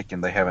really like,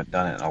 and they haven't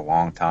done it in a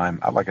long time?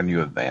 I'd like a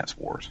new Advance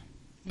Wars.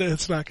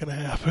 It's not going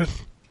to happen.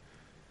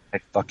 I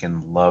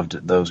fucking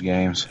loved those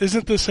games.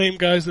 Isn't the same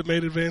guys that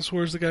made Advance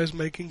Wars the guys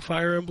making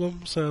Fire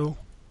Emblem? So,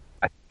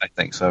 I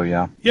think so,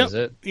 yeah. yep, Is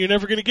it? you're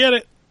never going to get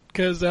it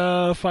because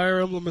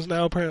Fire Emblem is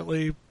now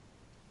apparently.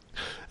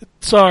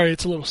 Sorry,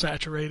 it's a little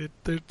saturated.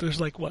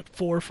 There's like what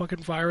 4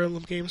 fucking Fire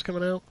Emblem games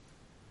coming out.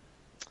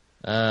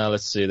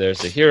 Let's see. There's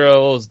the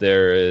Heroes.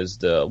 There is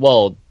the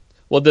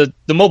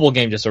the mobile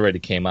game just already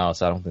came out,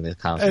 so I don't think it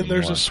counts And anymore.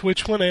 there's a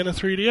Switch one and a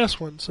 3DS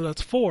one, so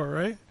that's 4,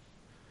 right?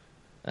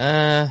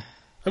 Uh,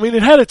 I mean,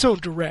 it had its own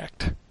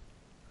direct.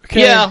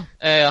 Okay. yeah,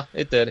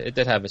 it did. It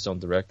did have its own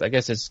direct. I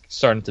guess it's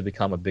starting to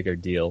become a bigger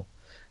deal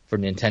for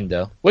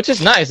Nintendo, which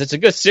is nice. It's a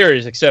good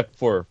series, except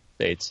for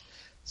Fates.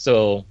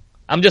 So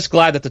I'm just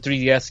glad that the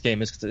 3DS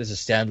game is a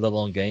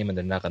standalone game, and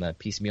they're not gonna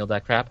piecemeal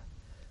that crap.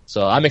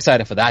 So I'm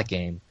excited for that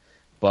game,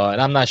 but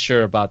I'm not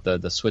sure about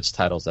the Switch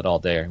titles at all.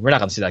 There, we're not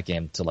gonna see that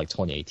game until like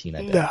 2018. I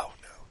think.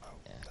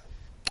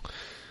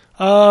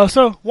 No.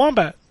 So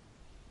Wombat,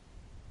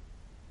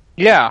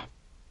 Yeah.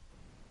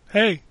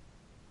 hey,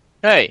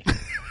 Hey.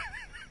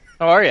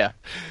 How are you?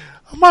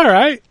 I'm all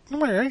right.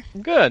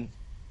 Good.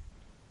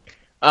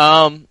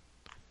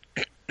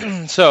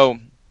 So,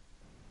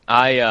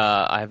 I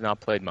have not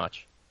played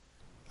much.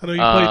 I know you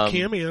played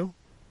Cameo.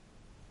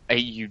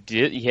 You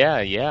did?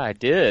 Yeah, I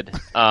did.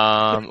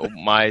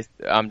 My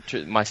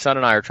son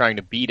and I are trying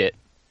to beat it,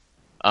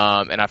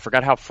 and I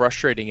forgot how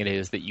frustrating it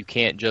is that you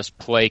can't just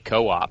play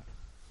co-op.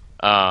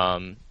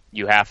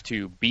 You have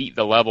to beat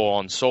the level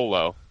on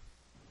solo.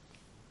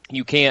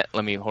 You can't.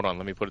 Let me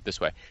put it this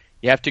way.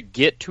 You have to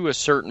get to a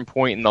certain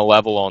point in the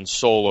level on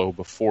solo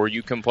before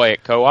you can play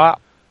it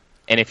co-op.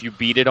 And if you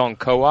beat it on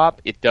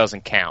co-op, it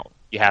doesn't count.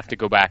 You have to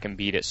go back and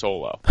beat it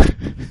solo.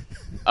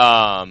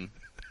 I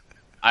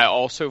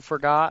also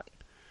forgot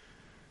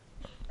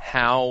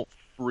how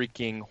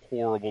freaking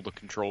horrible the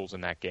controls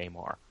in that game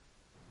are.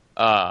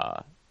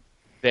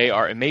 They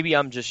are, and maybe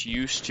I'm just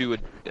used to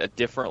a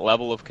different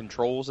level of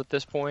controls at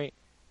this point.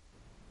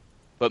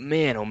 But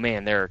man, oh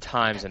man, there are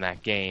times in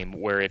that game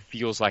where it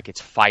feels like it's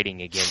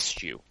fighting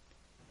against you.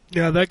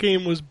 Yeah, that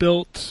game was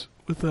built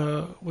with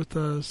the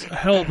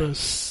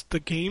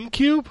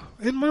GameCube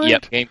in mind.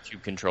 Yep,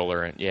 GameCube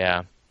controller,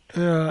 yeah.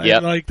 Yep.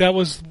 And like that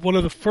was one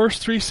of the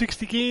first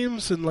 360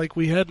 games, and like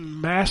we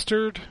hadn't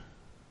mastered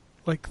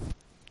like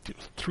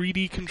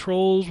 3D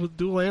controls with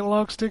dual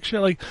analog stick shit.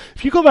 Like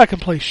if you go back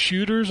and play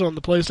shooters on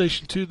the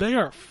PlayStation 2, they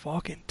are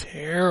fucking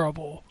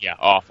terrible. Yeah,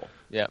 awful.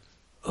 Yep.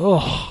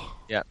 Ugh.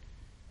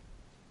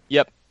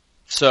 Yep.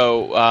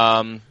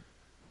 So,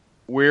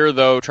 we're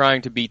though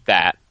trying to beat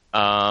that.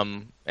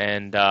 And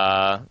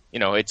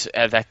it's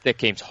that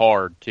game's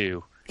hard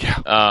too.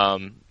 Yeah.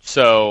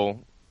 So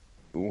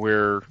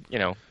we're,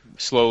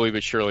 slowly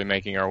but surely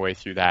making our way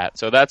through that.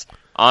 So that's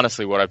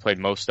honestly what I played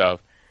most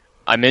of.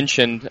 I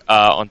mentioned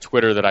on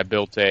Twitter that I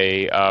built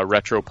a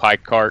retro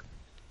pike cart.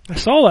 I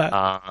saw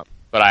that.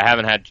 But I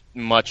haven't had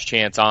much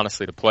chance,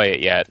 honestly, to play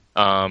it yet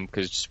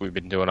because we've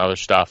been doing other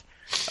stuff.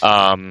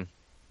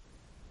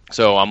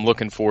 So I'm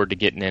looking forward to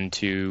getting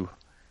into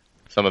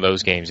some of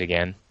those games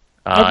again.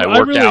 It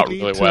worked out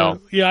really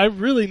well. Yeah, I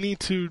really need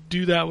to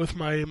do that with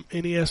my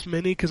NES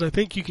Mini because I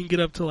think you can get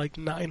up to like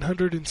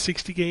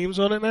 960 games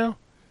on it now.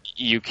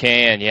 You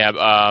can,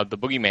 yeah. The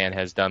Boogeyman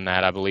has done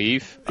that, I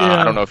believe. Yeah.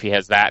 I don't know if he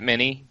has that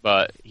many,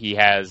 but he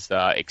has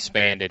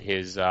expanded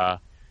his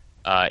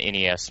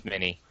NES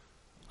Mini.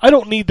 I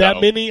don't need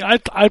that many.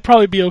 I'd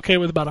probably be okay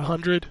with about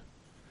 100.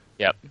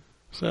 Yep.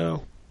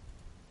 So.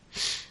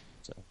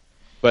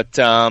 But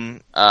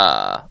and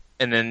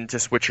then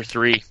just Witcher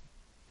 3.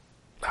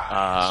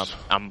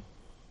 I'm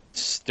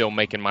still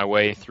making my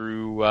way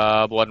through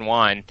Blood and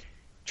Wine,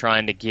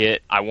 trying to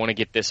I want to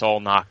get this all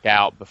knocked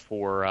out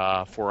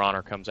before For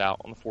Honor comes out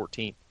on the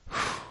 14th.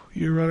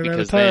 You're running out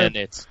of time.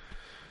 Because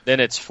then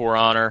it's For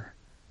Honor,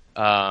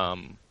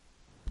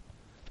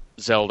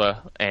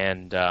 Zelda,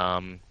 and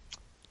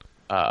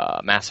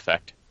Mass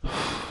Effect.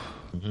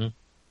 Mm-hmm.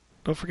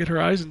 Don't forget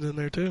Horizon's in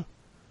there too.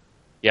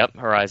 Yep,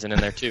 Horizon in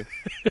there too.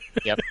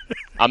 Yep.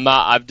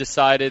 I've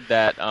decided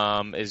that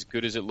as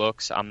good as it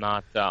looks, I'm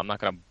not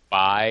gonna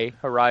buy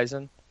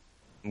Horizon.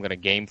 I'm gonna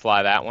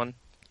GameFly that one,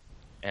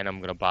 and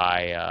I'm gonna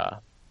buy.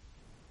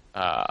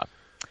 I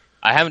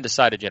haven't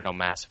decided yet on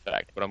Mass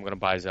Effect, but I'm gonna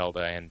buy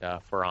Zelda and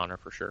For Honor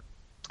for sure.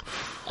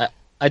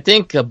 I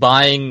think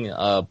buying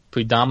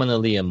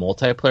predominantly a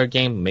multiplayer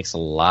game makes a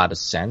lot of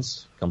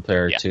sense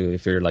compared to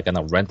if you're like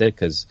gonna rent it,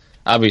 because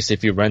obviously,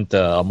 if you rent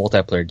a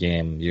multiplayer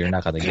game, you're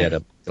not going to get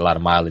a lot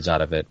of mileage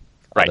out of it,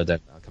 Right. other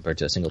than compared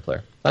to a single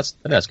player. That's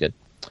good.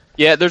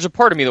 Yeah, there's a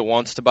part of me that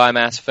wants to buy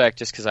Mass Effect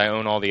just because I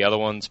own all the other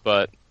ones,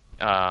 but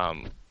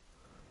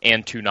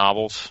and 2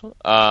 novels.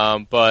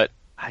 But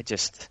I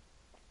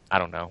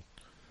don't know.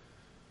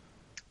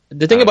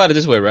 The thing about it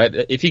this way, right?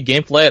 If you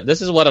gamefly it,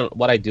 this is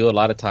what I do a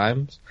lot of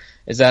times,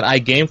 is that I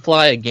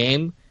gamefly a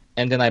game,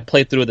 and then I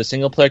play through the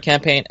single-player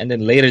campaign, and then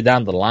later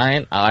down the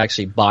line, I'll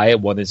actually buy it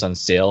when it's on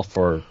sale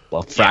for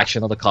a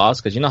fraction of the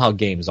cost, because you know how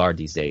games are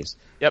these days.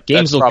 Yep,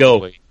 Games that's will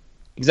probably, go...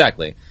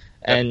 Exactly.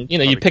 And,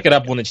 you pick it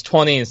up when it's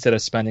 20 instead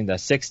of spending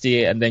that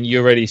 60, and then you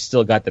already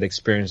still got that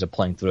experience of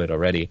playing through it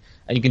already,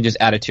 and you can just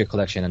add it to your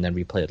collection and then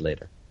replay it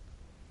later.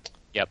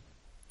 Yep.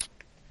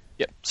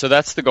 So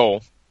that's the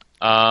goal.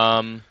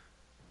 I'm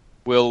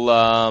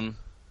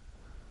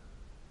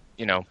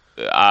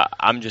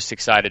just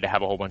excited to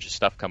have a whole bunch of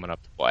stuff coming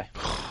up to play.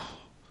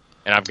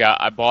 And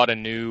I bought a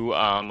new,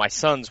 my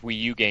son's Wii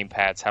U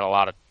gamepads had a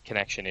lot of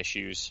connection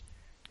issues.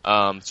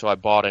 So I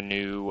bought a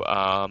new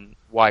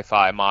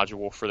Wi-Fi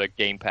module for the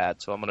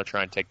gamepad. So I'm going to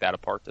try and take that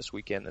apart this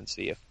weekend and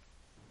see if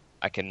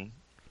I can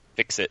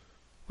fix it.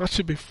 That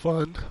should be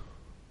fun.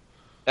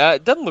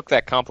 It doesn't look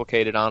that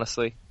complicated,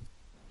 honestly.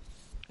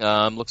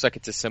 Looks like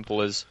it's as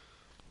simple as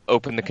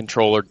open the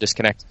controller,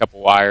 disconnect a couple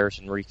wires,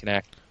 and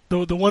reconnect.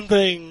 The one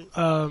thing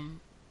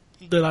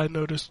that I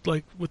noticed,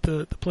 like with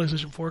the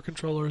PlayStation 4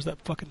 controller, is that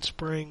fucking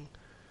spring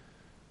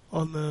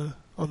on the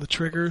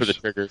triggers. For the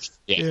triggers.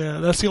 Yeah,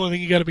 that's the only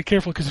thing you got to be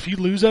careful, because if you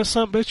lose that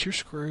son of a bitch, you're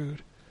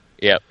screwed.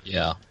 Yep.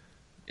 Yeah.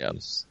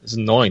 It's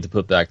annoying to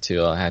put back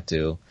too.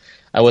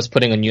 I was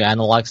putting a new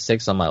analog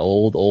sticks on my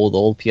old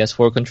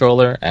PS4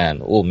 controller,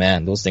 and oh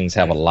man, those things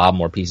have a lot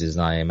more pieces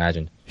than I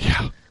imagined.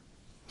 Yeah.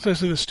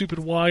 Especially the stupid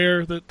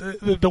wire.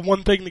 The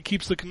one thing that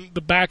keeps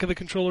the back of the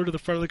controller to the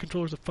front of the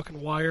controller is a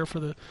fucking wire for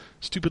the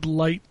stupid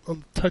light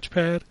on the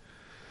touchpad.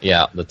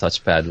 Yeah, the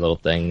touchpad little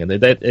thing, and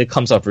it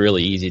comes off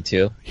really easy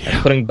too. Yeah.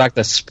 And putting back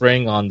the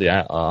spring on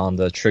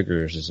the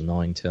triggers is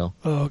annoying too.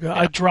 Oh god,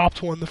 I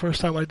dropped one the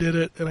first time I did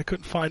it, and I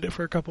couldn't find it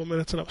for a couple of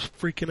minutes, and I was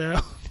freaking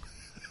out.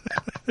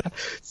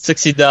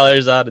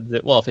 $60 out of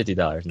it. Well,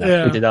 $50 now.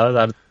 Yeah. $50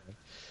 out of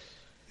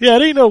Yeah,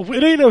 it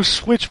ain't no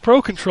Switch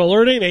Pro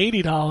controller. It ain't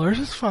 $80.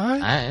 It's fine.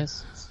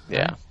 nice.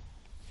 Yeah.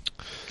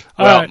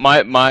 All Well,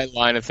 right. my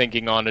line of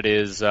thinking on it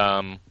is,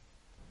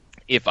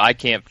 if I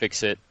can't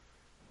fix it,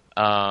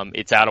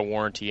 it's out of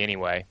warranty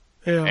anyway,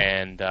 Yeah.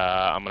 and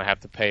I'm gonna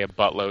have to pay a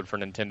buttload for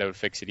Nintendo to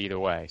fix it either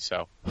way.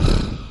 So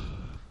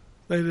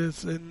It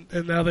is,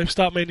 and now they've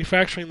stopped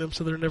manufacturing them,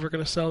 so they're never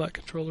going to sell that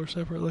controller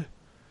separately.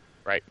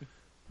 right.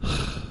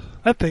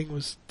 That thing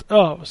was, it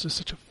was just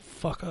such a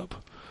fuck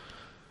up.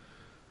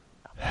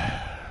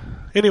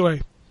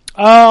 Anyway,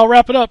 I'll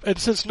wrap it up. And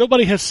since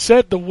nobody has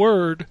said the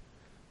word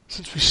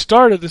since we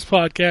started this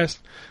podcast,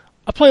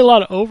 I play a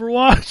lot of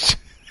Overwatch.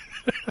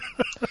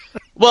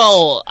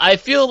 Well, I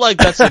feel like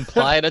that's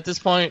implied at this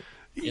point.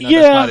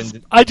 Yeah, that's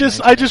not I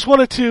just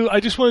wanted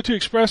to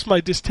express my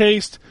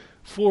distaste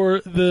for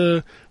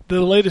the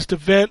latest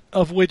event,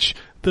 of which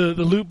the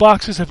loot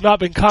boxes have not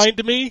been kind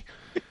to me.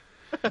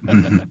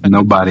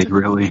 Nobody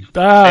really.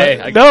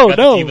 Hey, I got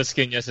the Diva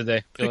skin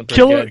yesterday. Feeling pretty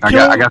Killer- good.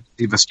 I got the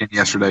Diva skin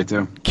yesterday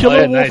too.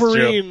 Killer nice, Joe.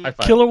 Wolverine. High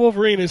five. Killer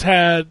Wolverine has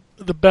had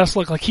the best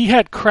luck. Like, he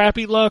had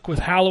crappy luck with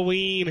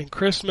Halloween and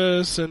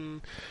Christmas,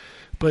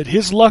 but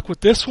his luck with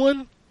this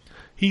one,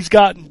 he's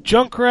gotten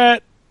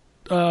Junkrat,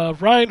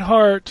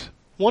 Reinhardt,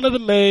 one of the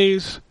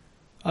Mays,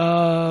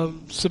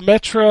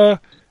 Symmetra,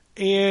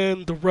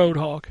 and the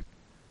Roadhog.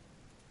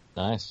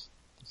 Nice.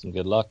 Some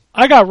good luck.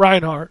 I got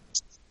Reinhardt.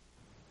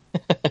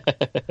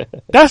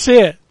 That's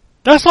it.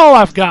 That's all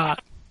I've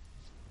got.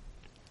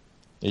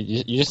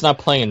 You're just not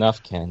playing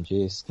enough, Ken.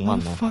 Jeez, come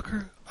on, man.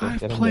 Motherfucker, I've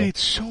get in played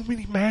so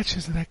many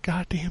matches in that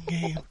goddamn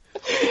game.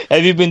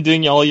 Have you been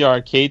doing all your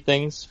arcade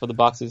things for the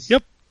boxes?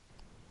 Yep.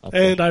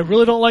 Okay. And I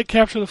really don't like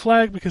Capture the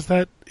Flag because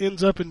that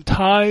ends up in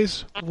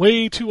ties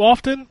way too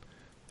often,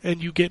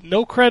 and you get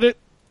no credit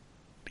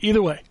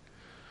either way.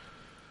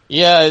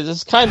 Yeah,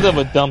 it's kind of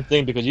a dumb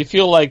thing because you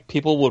feel like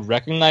people would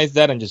recognize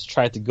that and just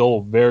try to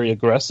go very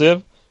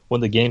aggressive when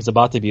the game's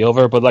about to be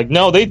over. But, like,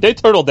 no, they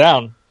turtle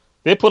down.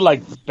 They put,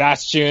 like,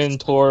 Bastion,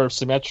 Tor,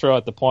 Symmetra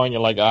at the point.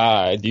 You're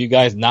like, do you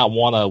guys not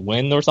want to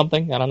win or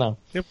something? I don't know.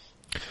 Yep.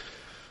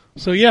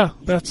 So, yeah,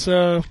 that's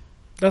not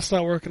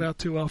working out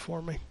too well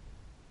for me.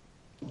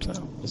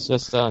 So It's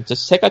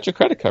just take out your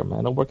credit card, man.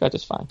 It'll work out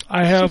just fine.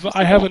 I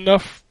have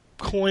enough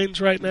coins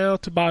right now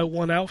to buy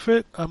one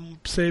outfit. I'm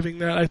saving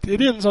that.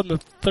 It ends on the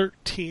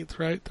 13th,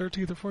 right?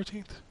 13th or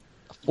 14th?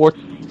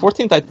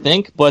 14th, I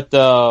think. But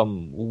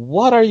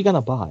what are you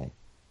gonna buy?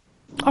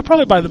 I'll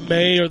probably buy the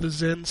May or the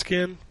Zen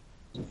skin.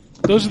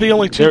 Those are the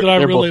only two that I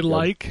They're really both good.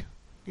 like.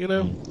 You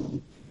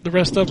know, the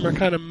rest of them are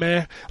kind of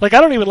meh. Like,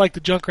 I don't even like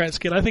the Junkrat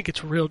skin. I think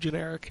it's real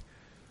generic.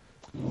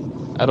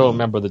 I don't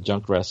remember the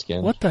Junkrat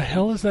skin. What the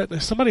hell is that?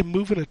 Is somebody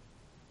moving a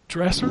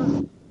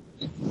dresser?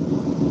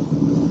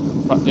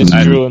 It's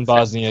Drew in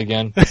Bosnia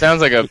again.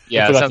 Sounds like He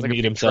forgot sounds to like a mute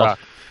big himself. truck.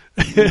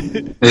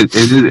 It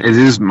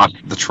is.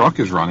 The truck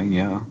is running.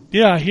 Yeah.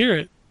 Yeah, I hear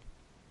it.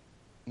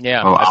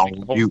 Yeah, Oh, I think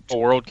I'll the mute.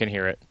 whole world can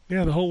hear it.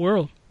 Yeah, the whole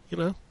world. You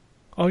know,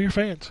 all your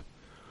fans.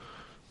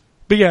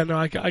 But yeah, no,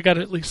 I got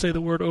to at least say the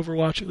word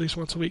Overwatch at least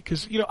once a week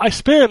because I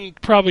spend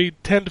probably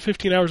 10 to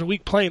 15 hours a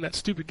week playing that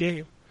stupid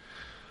game.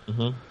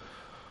 Mm-hmm.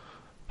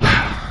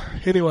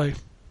 Anyway,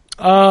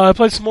 I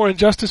played some more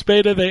Injustice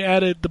beta. They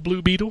added the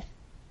Blue Beetle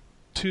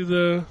to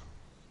the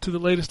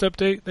latest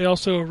update. They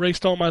also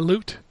erased all my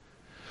loot,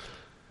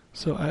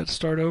 so I had to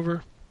start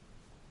over.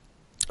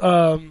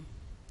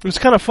 It was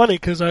kind of funny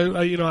because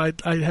I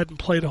hadn't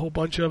played a whole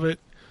bunch of it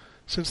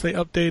since they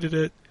updated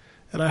it,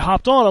 and I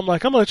hopped on. I'm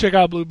like, I'm gonna check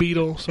out Blue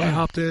Beetle, so I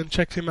hopped in,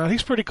 checked him out.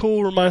 He's pretty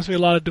cool. Reminds me a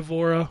lot of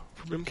Devora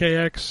from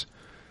MKX.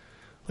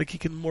 Like he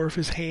can morph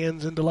his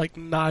hands into like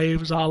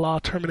knives, a la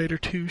Terminator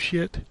 2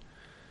 shit.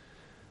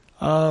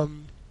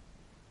 And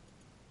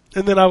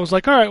then I was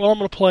like, all right, well I'm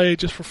gonna play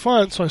just for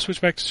fun, so I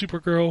switched back to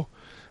Supergirl.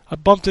 I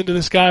bumped into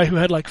this guy who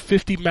had like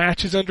 50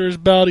 matches under his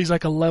belt. He's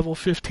like a level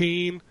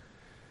 15.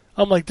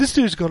 I'm like, this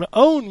dude's gonna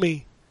own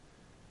me.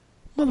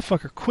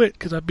 Motherfucker quit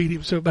because I beat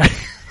him so bad.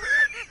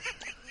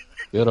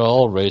 Good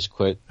old rage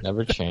quit,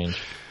 never change.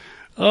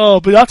 Oh,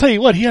 but I'll tell you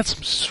what, he had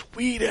some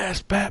sweet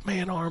ass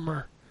Batman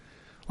armor.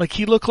 Like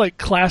he looked like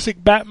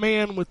classic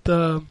Batman with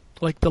the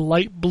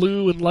light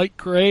blue and light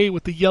gray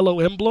with the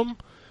yellow emblem,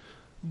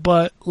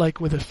 but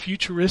like with a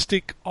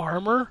futuristic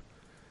armor.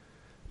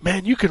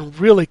 Man, you can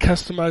really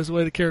customize the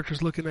way the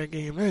characters look in that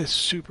game. That is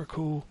super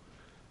cool.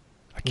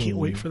 I can't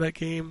wait for that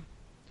game.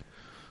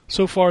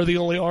 So far, the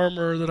only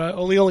armor that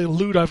only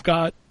loot I've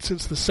got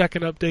since the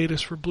second update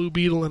is for Blue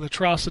Beetle and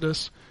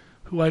Atrocitus,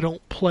 who I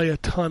don't play a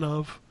ton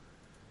of.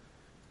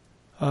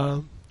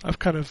 I've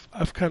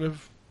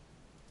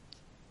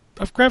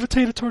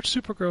gravitated towards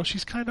Supergirl.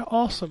 She's kind of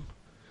awesome,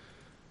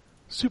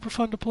 super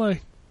fun to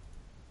play.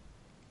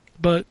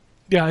 But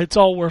yeah, it's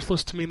all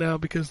worthless to me now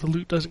because the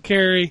loot doesn't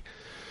carry.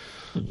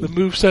 The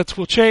movesets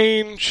will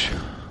change,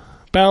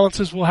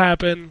 balances will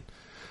happen.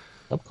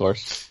 Of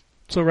course.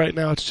 So right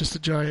now, it's just a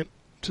giant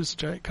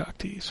cock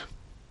tease.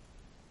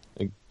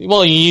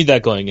 Well, you need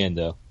that going in,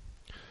 though.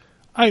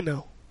 I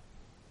know.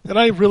 And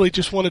I really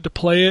just wanted to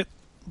play it,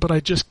 but I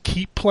just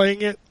keep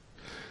playing it.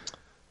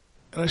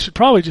 And I should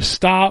probably just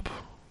stop,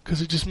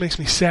 because it just makes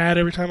me sad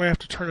every time I have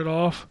to turn it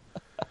off.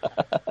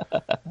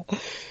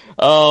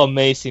 Oh,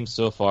 May seems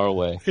so far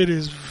away. It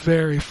is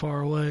very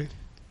far away.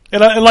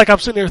 And I'm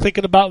sitting here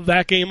thinking about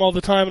that game all the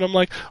time, and I'm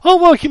like, oh,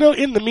 well,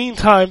 in the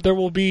meantime, there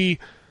will be...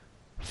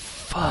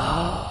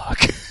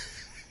 Fuck...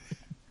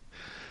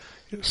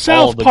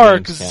 South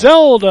Park,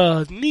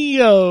 Zelda,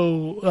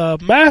 Neo,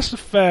 Mass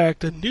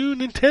Effect, a new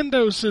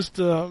Nintendo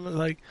system.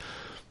 Like,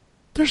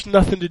 there's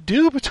nothing to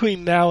do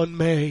between now and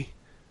May.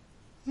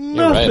 Nothing.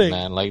 You're right,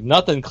 man. Like,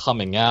 nothing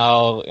coming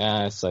out.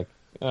 It's like,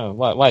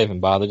 why even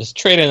bother? Just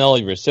trade in all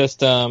of your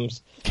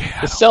systems.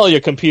 Yeah, just sell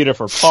your computer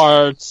for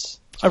parts.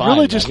 I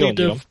really just need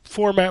to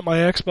format my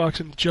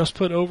Xbox and just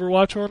put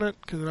Overwatch on it,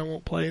 because then I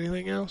won't play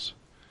anything else.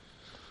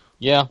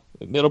 Yeah,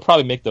 it'll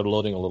probably make the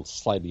loading a little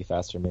slightly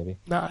faster, maybe.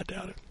 Nah, I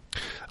doubt it.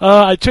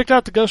 I checked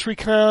out the Ghost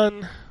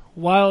Recon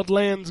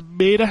Wildlands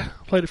beta.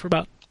 Played it for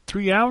about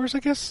 3 hours, I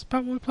guess,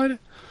 about when we played it.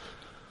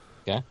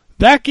 Okay.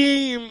 That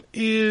game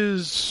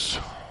is...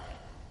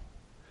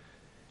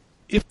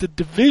 If The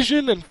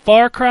Division and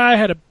Far Cry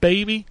had a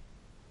baby,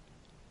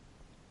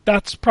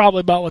 that's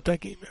probably about what that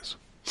game is.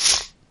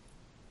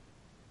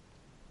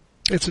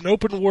 It's an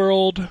open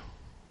world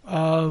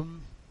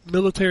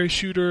military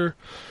shooter.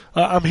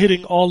 I'm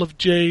hitting all of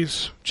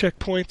Jay's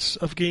checkpoints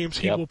of games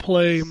he will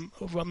play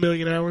a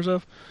million hours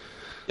of.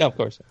 Yeah, of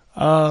course.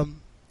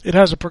 It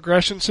has a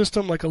progression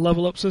system, like a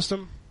level up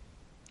system.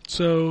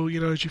 So,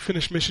 as you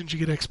finish missions, you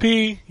get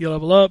XP, you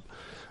level up.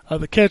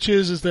 The catch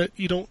is that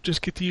you don't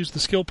just get to use the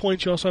skill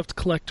points, you also have to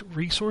collect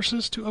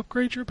resources to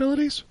upgrade your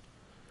abilities.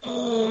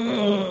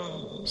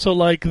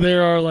 So,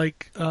 there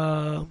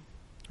are,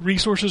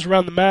 resources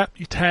around the map,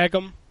 you tag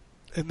them,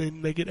 and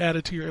then they get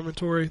added to your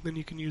inventory, then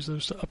you can use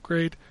those to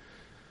upgrade.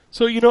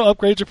 So,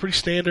 upgrades are pretty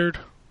standard.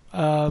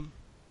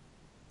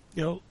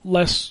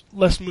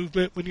 Less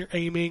movement when you're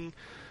aiming.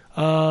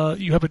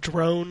 You have a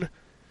drone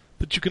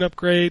that you can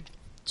upgrade,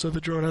 so the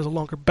drone has a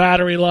longer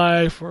battery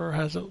life or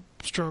has a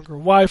stronger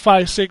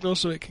Wi-Fi signal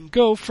so it can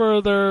go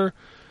further.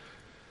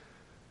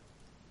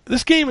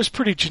 This game is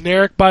pretty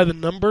generic by the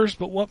numbers,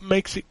 but what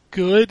makes it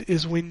good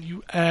is when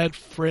you add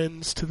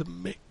friends to the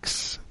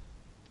mix.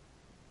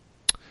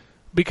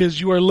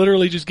 Because you are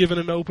literally just given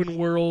an open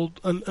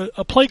world,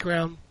 a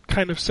playground,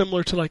 kind of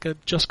similar to like a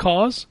Just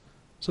Cause.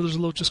 So there's a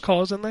little Just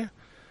Cause in there.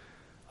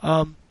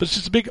 But it's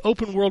just a big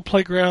open world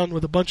playground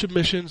with a bunch of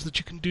missions that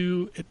you can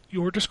do at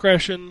your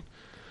discretion.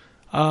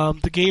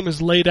 The game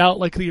is laid out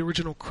like the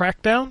original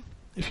Crackdown,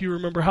 if you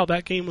remember how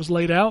that game was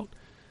laid out.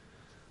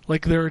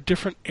 Like there are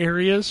different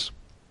areas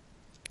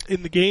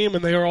in the game,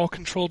 and they are all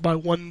controlled by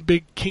one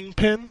big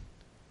kingpin.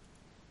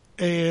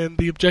 And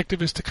the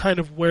objective is to kind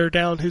of wear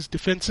down his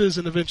defenses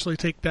and eventually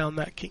take down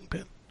that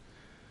kingpin.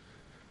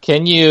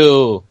 Can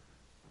you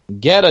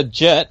get a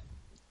jet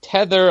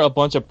tether a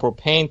bunch of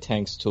propane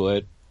tanks to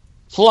it,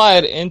 fly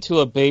it into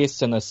a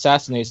base and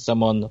assassinate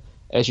someone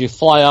as you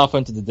fly off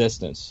into the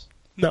distance.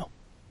 No,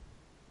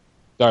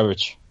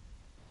 Garbage.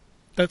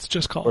 that's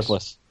Just Cause.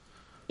 Worthless.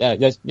 Yeah,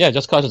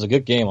 Just Cause is a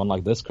good game,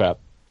 unlike this crap.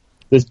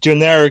 This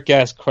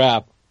generic-ass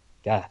crap.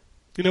 God.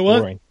 You know what?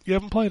 Boring. You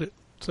haven't played it,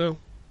 so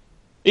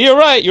You're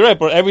right,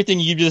 but everything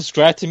you just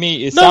described to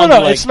me, it No, sounds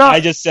like it's not- I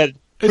just said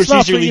it's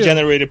not for procedurally you.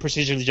 generated.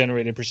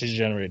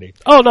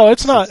 Oh no,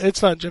 it's not.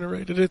 It's not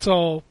generated. It's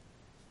all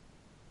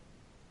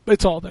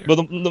there.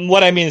 But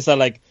what I mean is that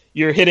like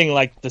you're hitting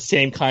like the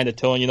same kind of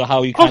tone. You know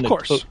how you kind Of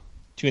course.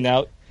 tune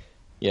out.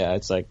 Yeah,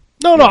 it's like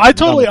No, yeah, I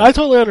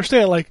totally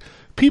understand. Like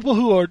people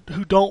who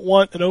don't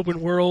want an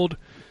open world,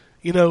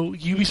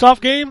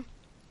 Ubisoft game.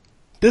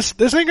 This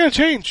ain't gonna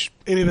change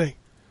anything.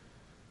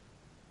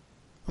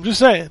 I'm just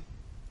saying.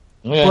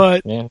 Yeah,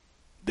 but yeah.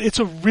 it's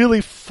a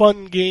really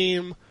fun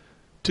game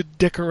to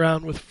dick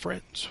around with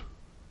friends.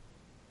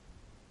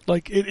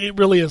 Like it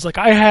really is. Like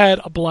I had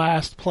a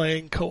blast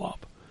playing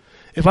co-op.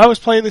 If I was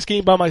playing this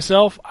game by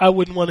myself, I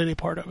wouldn't want any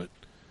part of it.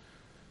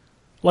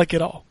 Like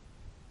at all.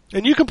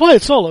 And you can play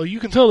it solo. You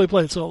can totally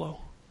play it solo.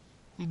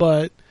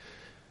 But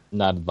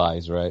Not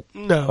advised, right?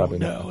 no, Probably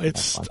no. not.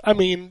 It's I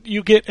mean,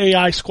 you get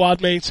AI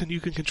squad mates and you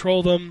can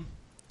control them.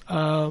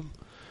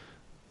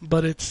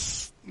 But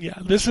it's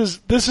this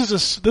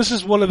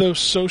is one of those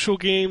social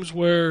games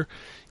where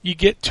you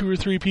get 2 or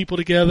 3 people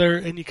together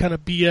and you kind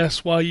of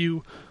BS while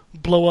you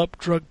blow up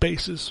drug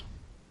bases.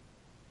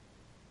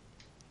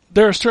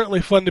 They're certainly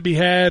fun to be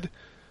had,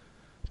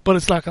 but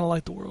it's not going to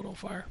light the world on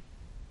fire.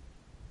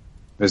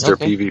 Is there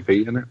Okay.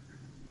 PvP in it?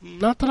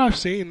 Not that I've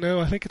seen, no.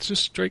 I think it's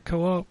just straight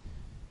co-op.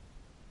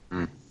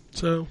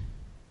 So,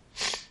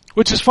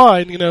 which is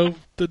fine,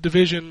 the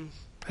Division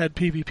had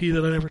PvP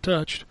that I never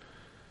touched.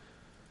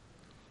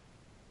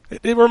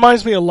 It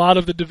reminds me a lot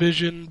of the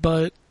Division,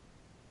 but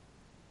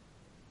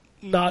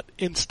not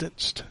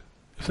instanced,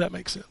 if that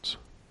makes sense.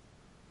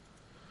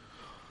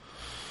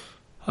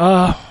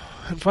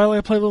 And finally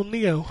I played a little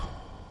Neo.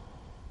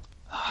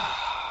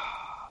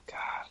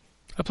 God.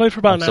 I played for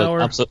about an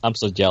hour. I'm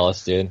so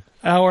jealous, dude.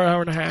 Hour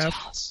and a half.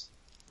 Jealous.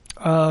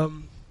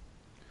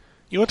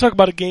 You want to talk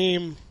about a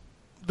game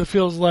that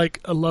feels like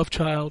a love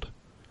child?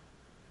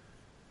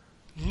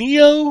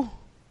 Neo,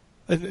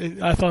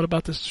 and I thought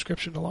about this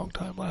description a long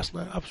time last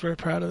night. I was very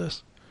proud of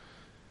this.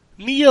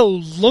 Neo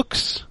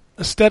looks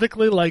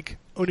aesthetically like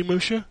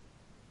Onimusha,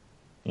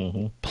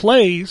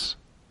 plays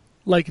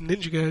like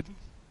Ninja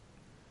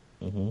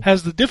Gaiden,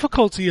 has the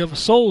difficulty of a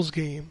Souls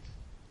game.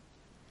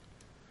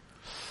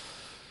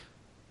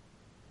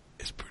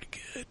 It's pretty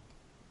good.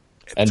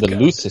 And It's the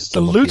got loot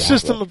system. The of loot Diablo.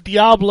 system of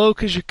Diablo,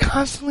 because you're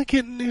constantly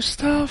getting new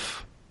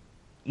stuff.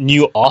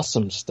 New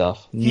awesome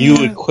stuff. New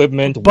Yeah,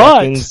 equipment, but-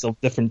 weapons of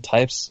different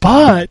types.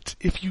 But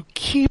if you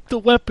keep the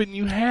weapon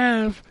you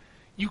have,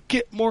 you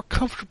get more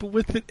comfortable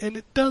with it, and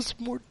it does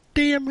more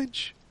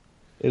damage.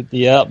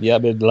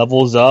 It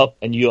levels up,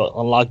 and you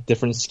unlock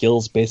different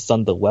skills based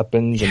on the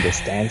weapons and the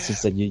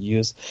stances that you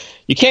use.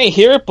 You can't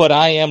hear it, but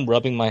I am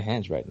rubbing my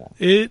hands right now.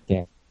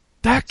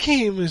 That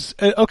game is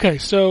okay.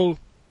 So,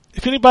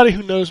 if anybody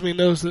who knows me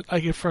knows that I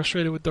get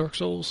frustrated with Dark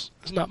Souls.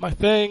 It's not my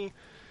thing,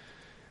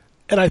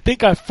 and I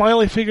think I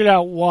finally figured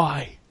out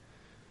why.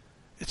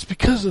 It's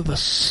because of the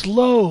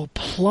slow,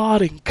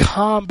 plodding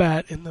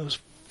combat in those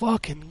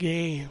fucking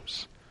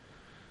games.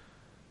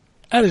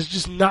 That is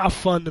just not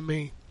fun to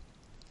me.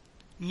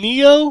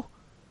 Neo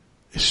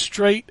is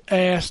straight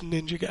ass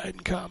Ninja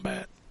Gaiden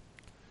combat.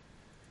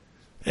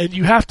 And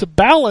you have to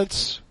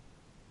balance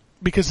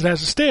because it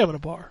has a stamina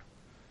bar.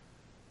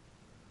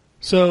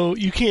 So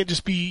you can't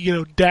just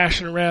be,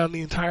 dashing around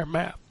the entire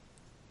map.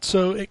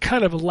 So it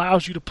kind of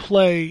allows you to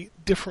play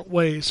different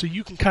ways. So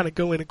you can kind of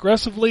go in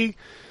aggressively,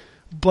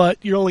 but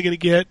you're only going to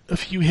get a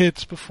few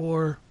hits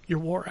before you're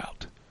wore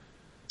out.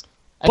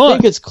 I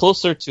think it's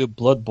closer to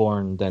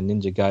Bloodborne than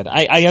Ninja Gaiden.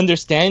 I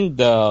understand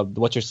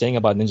what you're saying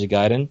about Ninja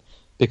Gaiden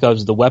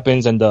because the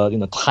weapons and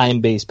the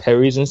time-based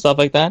parries and stuff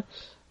like that.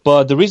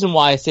 But the reason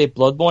why I say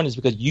Bloodborne is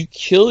because you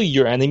kill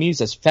your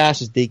enemies as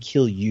fast as they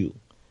kill you,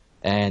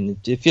 and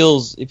it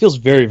feels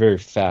very, very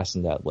fast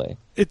in that way.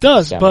 It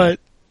does, Stamina.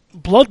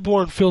 but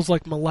Bloodborne feels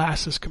like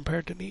molasses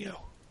compared to Neo.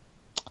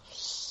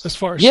 As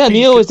far as Yeah, speed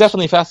Neo goes. is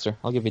definitely faster.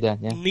 I'll give you that.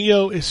 Yeah.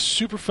 Neo is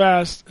super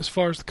fast as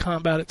far as the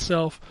combat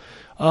itself.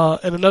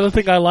 And another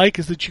thing I like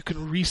is that you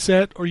can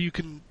reset or you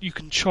can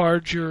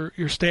charge your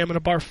stamina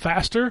bar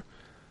faster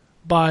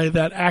by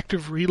that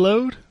active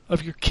reload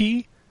of your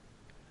key.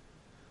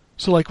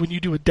 So like when you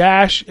do a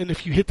dash and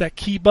if you hit that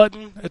key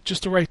button at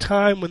just the right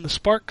time when the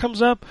spark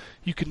comes up,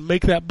 you can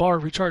make that bar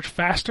recharge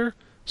faster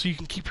so you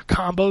can keep your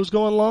combos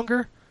going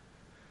longer.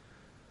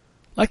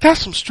 Like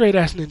that's some straight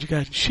ass Ninja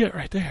Gaiden shit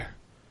right there.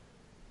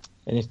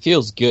 And it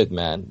feels good,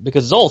 man,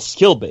 because it's all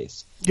skill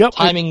based. Yep.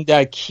 Timing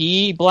that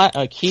key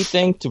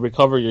thing to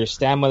recover your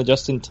stamina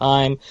just in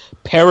time,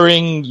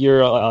 parrying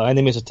your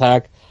enemy's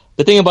attack.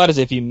 The thing about it is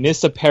if you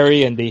miss a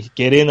parry and they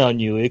get in on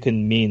you, it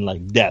can mean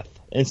like death,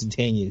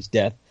 instantaneous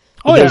death.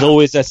 Oh, There's yeah.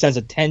 always that sense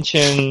of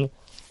tension,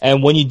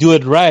 And when you do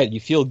it right, you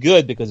feel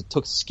good because it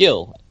took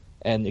skill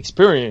and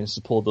experience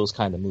to pull those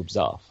kind of moves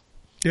off.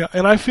 Yeah,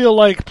 and I feel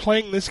like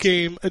playing this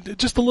game,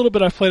 just a little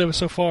bit I've played of it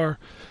so far,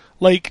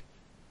 like,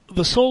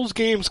 the Souls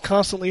games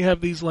constantly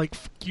have these, like,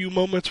 few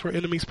moments where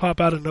enemies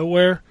pop out of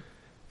nowhere,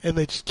 and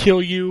they just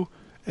kill you,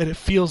 and it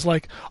feels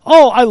like,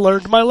 oh, I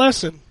learned my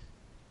lesson.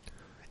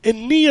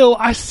 In Neo,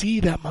 I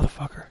see that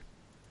motherfucker.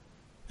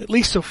 At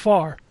least so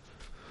far.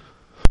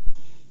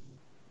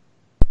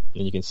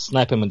 And you can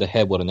snipe him in the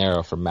head with an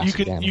arrow for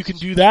massive damage. You can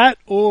do that,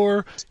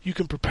 or you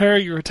can prepare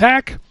your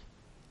attack,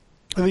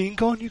 and then you can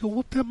go and you can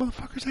whoop that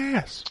motherfucker's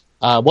ass.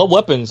 What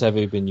weapons have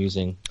you been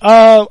using?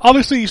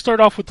 Obviously, you start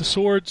off with the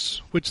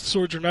swords, which the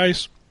swords are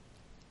nice.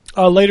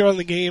 Later on in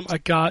the game, I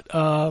got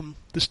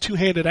this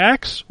two-handed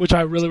axe, which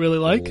I really, really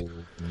like.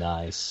 Ooh,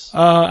 nice.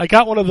 I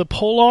got one of the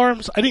pole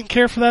arms. I didn't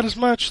care for that as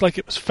much. Like,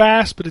 it was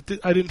fast, but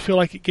I didn't feel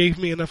like it gave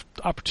me enough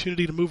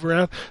opportunity to move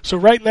around. So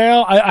right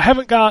now, I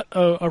haven't got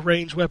a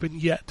ranged weapon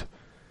yet.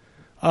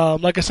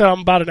 Like I said,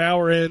 I'm about an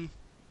hour in.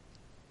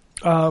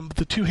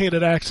 The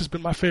two-handed axe has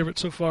been my favorite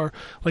so far.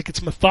 Like,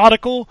 it's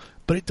methodical,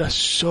 but it does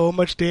so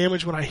much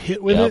damage when I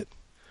hit with it.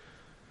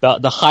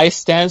 The high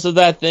stance of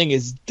that thing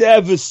is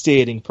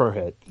devastating per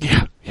hit.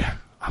 Yeah.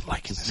 I'm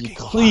liking this game. You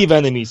cleave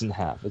enemies in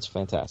half. It's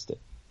fantastic.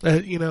 I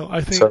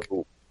think...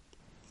 So,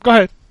 go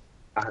ahead.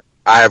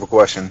 I have a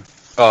question.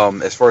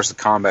 As far as the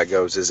combat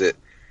goes, is it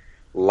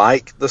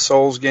like the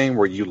Souls game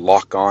where you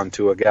lock on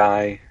to a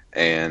guy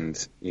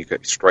and you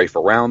could strafe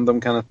around them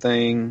kind of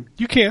thing?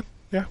 You can,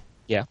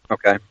 yeah.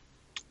 Okay.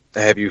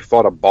 Have you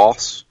fought a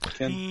boss,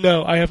 Ken?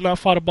 No, I have not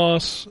fought a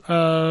boss.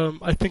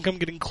 I think I'm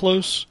getting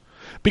close.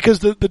 Because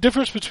the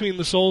difference between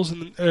the Souls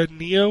and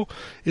Neo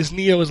is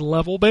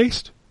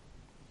level-based.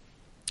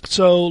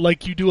 So,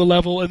 like, you do a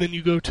level and then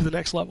you go to the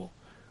next level.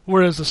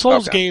 Whereas the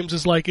Souls games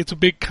is like, it's a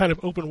big kind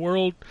of open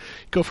world,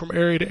 go from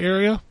area to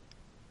area.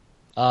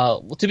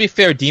 Well, to be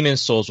fair, Demon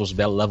Souls was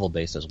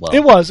level-based as well.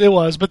 It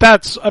was, but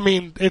that's, I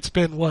mean, it's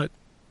been, what?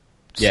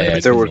 It's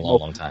been a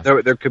long time.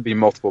 There could be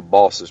multiple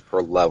bosses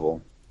per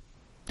level.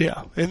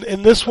 Yeah,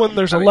 in this one,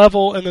 there's a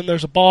level, and then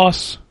there's a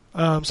boss.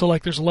 So,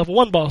 like, there's a level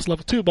 1 boss,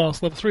 level 2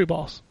 boss, level 3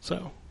 boss,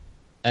 so...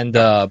 And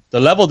the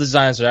level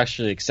designs are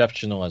actually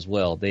exceptional as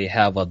well. They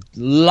have a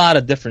lot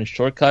of different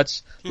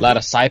shortcuts, a lot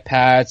of side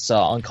paths,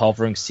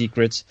 uncovering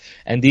secrets,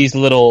 and these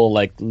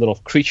little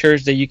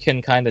creatures that you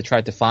can kind of try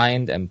to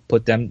find and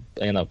put them,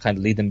 kind of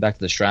lead them back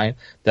to the shrine.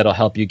 That'll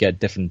help you get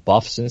different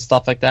buffs and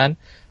stuff like that.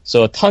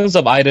 So tons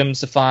of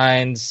items to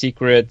find,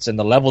 secrets, and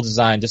the level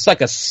design, just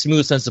like a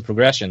smooth sense of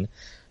progression.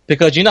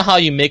 Because you know how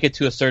you make it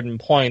to a certain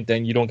point,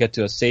 then you don't get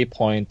to a save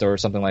point or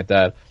something like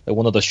that, like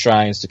one of the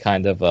shrines to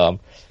kind of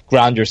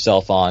ground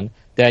yourself on,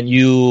 then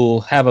you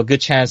have a good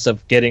chance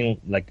of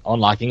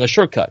unlocking a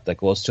shortcut that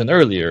goes to an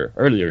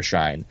earlier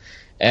shrine.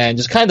 And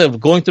just kind of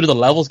going through the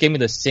levels gave me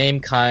the same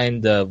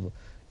kind of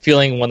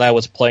feeling when I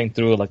was playing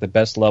through like the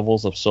best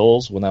levels of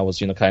Souls, when I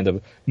was, kind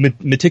of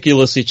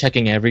meticulously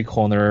checking every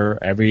corner,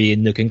 every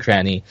nook and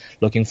cranny,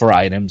 looking for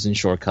items and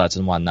shortcuts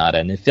and whatnot,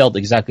 and it felt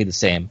exactly the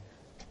same,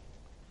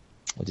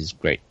 which is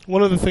great.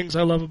 One of the things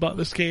I love about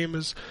this game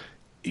is,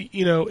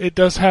 it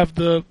does have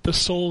the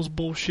Souls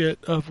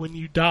bullshit of when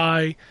you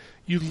die,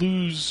 you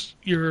lose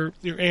your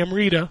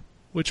Amrita,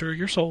 which are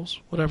your souls,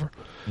 whatever,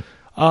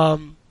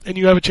 and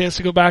you have a chance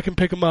to go back and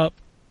pick them up.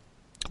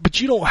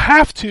 But you don't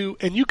have to,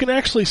 and you can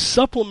actually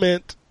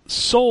supplement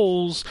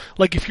souls.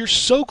 Like, if you're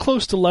so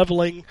close to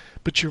leveling,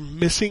 but you're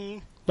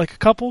missing, like, a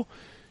couple,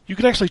 you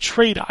can actually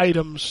trade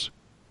items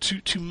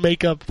to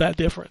make up that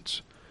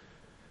difference.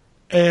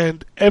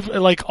 And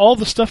all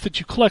the stuff that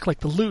you collect, like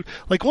the loot,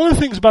 like one of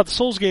the things about the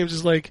Souls games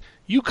is like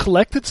you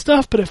collected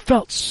stuff, but it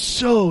felt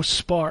so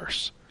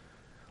sparse.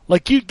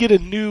 Like you'd get a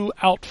new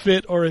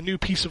outfit or a new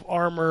piece of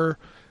armor,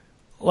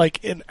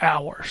 like in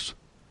hours.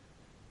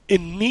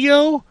 In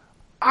Neo,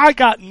 I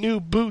got new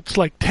boots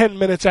like 10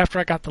 minutes after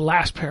I got the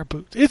last pair of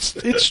boots.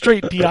 It's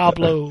straight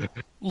Diablo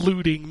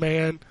looting,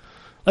 man.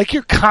 Like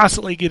you're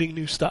constantly getting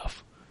new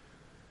stuff.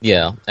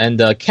 Yeah,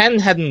 and Ken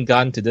hadn't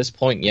gotten to this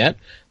point yet,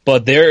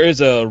 but there is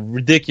a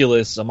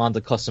ridiculous amount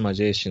of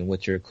customization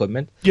with your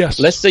equipment. Yes.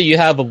 Let's say you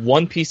have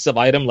one piece of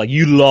item, like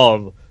you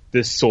love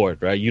this sword,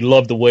 right? You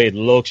love the way it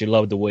looks, you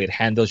love the way it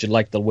handles, you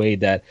like the way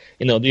that,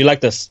 you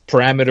like the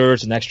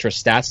parameters and extra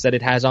stats that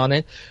it has on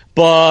it,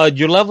 but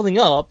you're leveling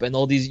up and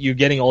you're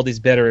getting all these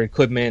better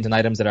equipment and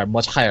items that are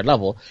much higher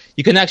level.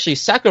 You can actually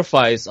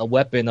sacrifice a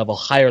weapon of a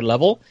higher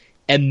level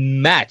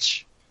and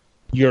match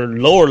your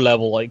lower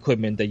level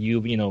equipment that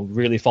you've,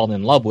 really fallen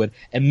in love with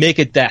and make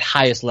it that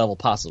highest level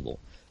possible.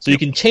 So you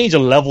can change a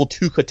level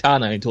 2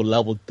 katana into a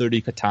level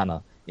 30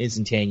 katana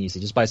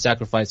instantaneously just by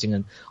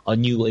sacrificing a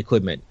new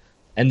equipment.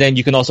 And then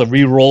you can also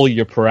re-roll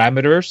your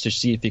parameters to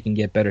see if you can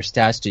get better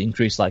stats to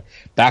increase like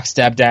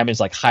backstab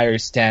damage, like higher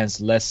stance,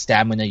 less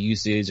stamina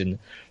usage, and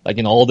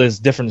all this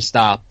different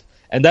stuff.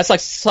 And that's like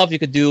stuff you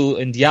could do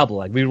in Diablo,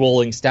 like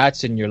re-rolling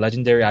stats in your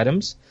legendary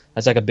items.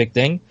 That's like a big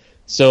thing.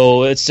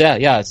 So it's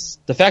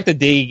the fact that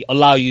they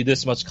allow you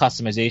this much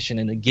customization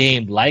in a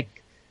game like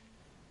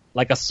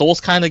a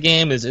Souls kind of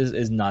game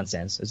is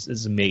nonsense.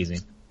 It's amazing.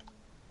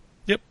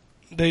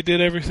 They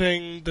did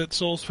everything that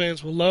Souls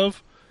fans will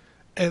love,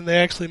 and they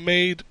actually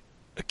made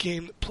a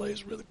game that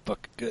plays really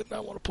fucking good, and I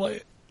want to play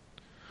it.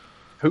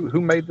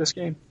 Who made this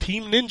game?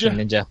 Team Ninja.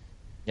 Ninja.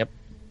 Yep.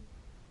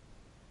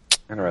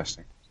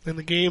 Interesting. And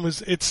the game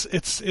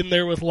it's in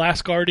there with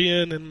Last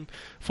Guardian and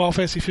Final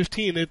Fantasy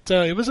 15.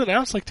 It was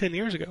announced like 10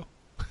 years ago.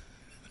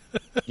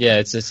 Yeah,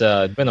 it's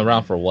been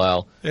around for a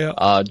while.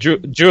 Yeah.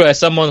 Drew, as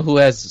someone who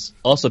has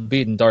also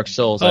beaten Dark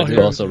Souls, I do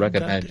here also we go.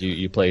 recommend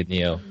you play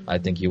Neo. I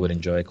think you would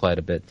enjoy it quite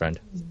a bit, friend.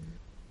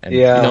 And,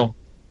 Yeah.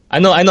 I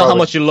know how Probably.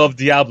 much you love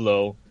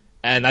Diablo,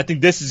 and I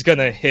think this is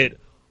gonna hit.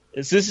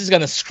 This is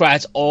gonna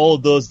scratch all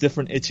those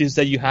different itches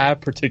that you have,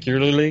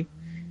 particularly.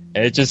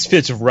 And it just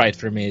fits right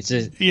for me. It's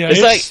just, Yeah,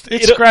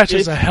 it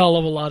scratches a hell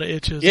of a lot of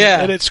itches.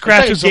 Yeah, and it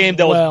scratches it's like a game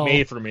them that well. was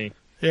made for me.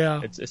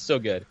 Yeah, It's so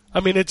good. I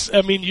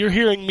mean, you're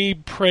hearing me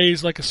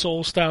praise like a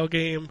Soul style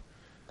game,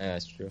 Yeah,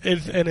 that's true.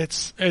 and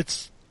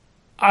it's.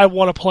 I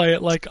want to play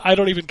it. Like I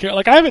don't even care.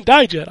 Like I haven't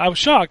died yet. I was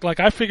shocked. Like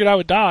I figured I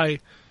would die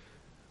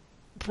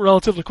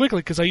relatively quickly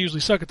because I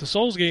usually suck at the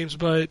Souls games.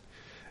 But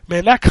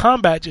man, that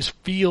combat just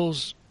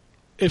feels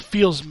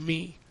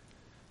me.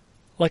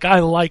 Like I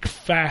like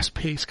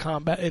fast-paced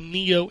combat, and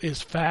Neo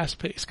is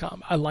fast-paced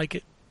combat. I like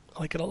it. I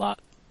like it a lot.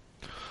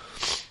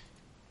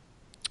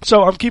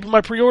 So I'm keeping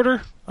my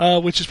pre-order,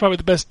 which is probably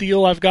the best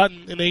deal I've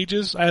gotten in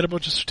ages. I had a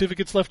bunch of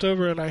certificates left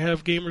over, and I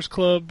have Gamers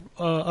Club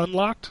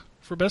unlocked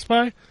for Best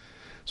Buy.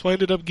 So I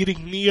ended up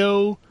getting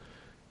Neo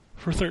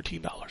for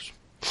 $13.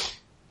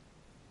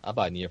 I'll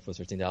buy Neo for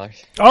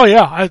 $13. Oh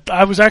yeah,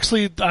 I was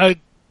actually I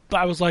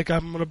was like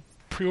I'm gonna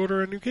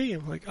pre-order a new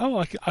game. Like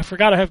I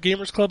forgot I have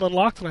Gamers Club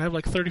unlocked, and I have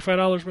like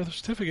 $35 worth of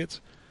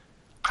certificates.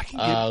 I can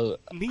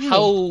get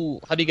Neo.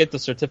 How do you get the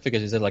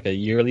certificate? Is it like a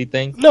yearly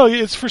thing? No,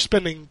 it's for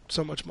spending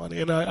so much money,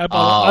 and I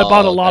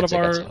bought a lot gotcha,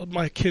 of gotcha.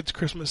 my kids'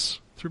 Christmas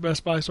through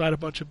Best Buy, so I had a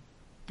bunch of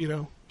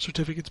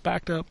certificates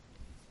backed up.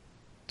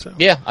 So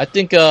Yeah, I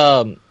think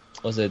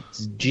was it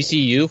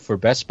GCU for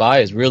Best Buy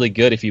is really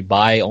good if you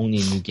buy only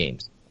new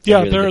games.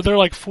 yeah, really they're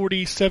like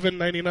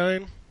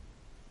 $47.99.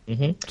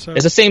 Mm-hmm. So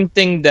It's the same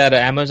thing that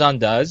Amazon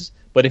does,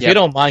 but if Yeah. you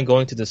don't mind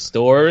going to the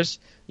stores,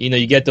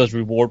 you get those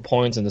reward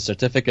points and the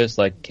certificates,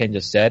 like Ken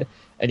just said.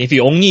 And if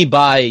you only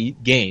buy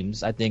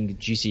games, I think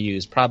GCU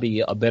is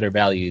probably a better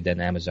value than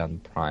Amazon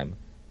Prime.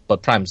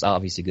 But Prime's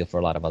obviously good for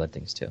a lot of other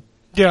things too.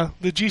 yeah,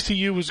 the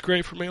GCU was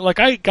great for me. Like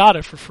I got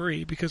it for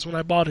free because when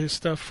I bought his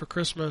stuff for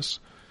Christmas,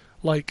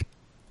 like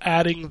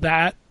adding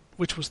that,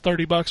 which was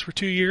 $30 for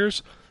 2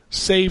 years,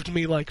 saved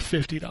me like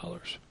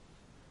 $50.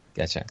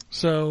 Gotcha.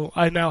 So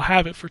I now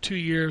have it for 2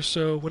 years.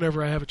 So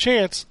whenever I have a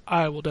chance,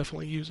 I will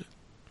definitely use it.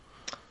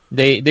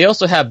 They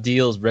also have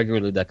deals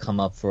regularly that come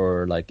up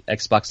for like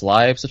Xbox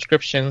Live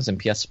subscriptions and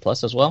PS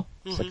Plus as well.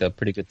 It's like a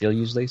pretty good deal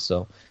usually.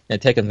 So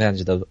take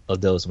advantage of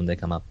those when they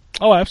come up.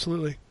 Oh,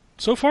 absolutely.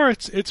 So far,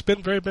 it's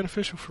been very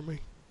beneficial for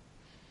me.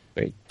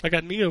 Great. I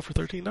got Neo for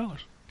 $13.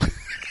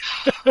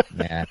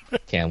 Man,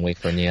 can't wait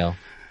for Neo.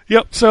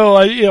 Yep. So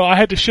I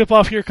had to ship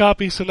off your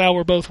copy, so now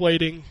we're both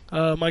waiting.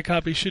 My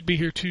copy should be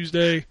here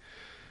Tuesday.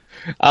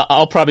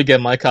 I'll probably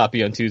get my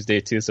copy on Tuesday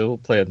too, so we'll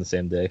play on the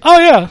same day. Oh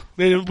yeah,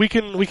 then we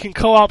can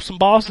co-op some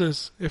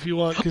bosses if you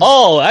want. 'Cause-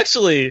 Oh,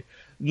 actually,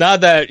 now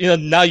that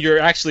now you're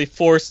actually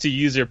forced to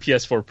use your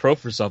PS4 Pro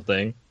for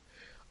something.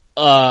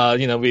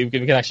 We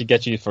can actually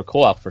get you for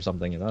co-op for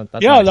something. That's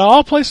yeah, nice. no,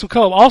 I'll play some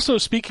co-op. Also,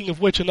 speaking of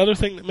which, another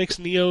thing that makes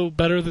Neo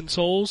better than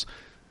Souls,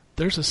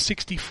 there's a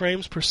 60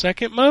 frames per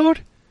second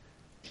mode.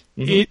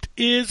 Mhm. It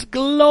is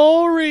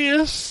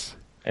glorious.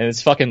 And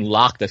it's fucking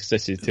locked at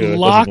 60 too. It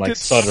Locked doesn't at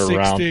stutter 60.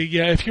 around.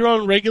 Yeah, if you're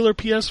on regular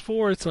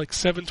PS4, it's like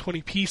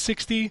 720p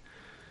 60.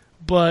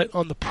 But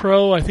on the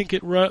Pro, I think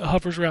it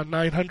hovers around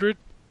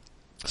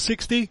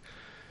 960.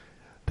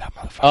 That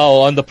motherfucker.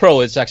 Oh, on the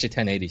Pro, it's actually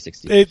 1080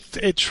 60.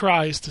 It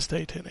tries to stay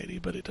 1080,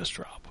 but it does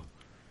drop.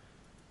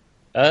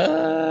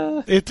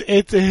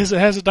 It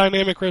has a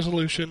dynamic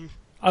resolution.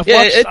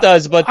 It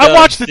does, but I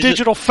watched the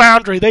Digital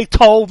Foundry. They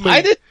told me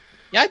I did.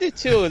 Yeah, I did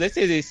too. They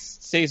say it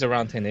stays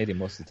around 1080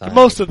 most of the time.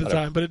 most of the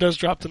time, but it does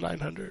drop to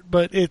 900.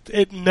 But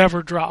it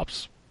never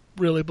drops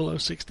really below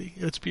 60.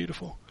 It's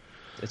beautiful.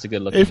 It's a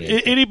good looking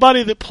game.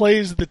 Anybody that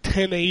plays the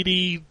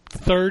 1080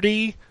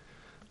 30,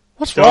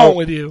 what's Don't. wrong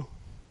with you?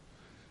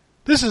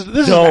 This is an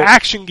Don't.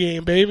 action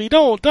game, baby.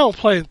 Don't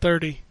play in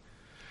 30.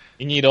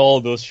 You need all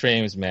those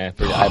frames, man,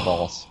 for your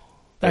eyeballs.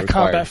 That They're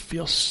combat required.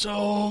 feels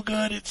so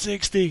good at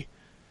 60.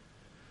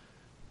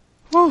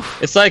 Whew.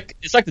 It's like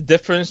the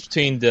difference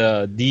between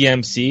the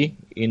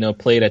DMC,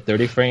 played at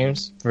 30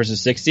 frames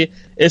versus 60.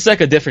 It's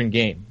like a different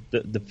game.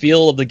 The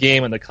feel of the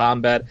game and the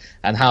combat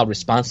and how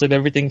responsive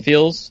everything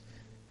feels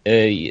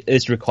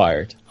is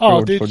required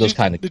for those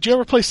kind of. Did you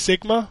ever play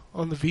Sigma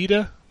on the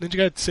Vita? Ninja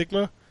Gaiden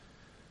Sigma?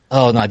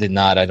 Oh no, I did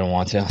not. I don't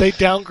want to. They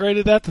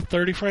downgraded that to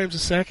 30 frames a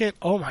second.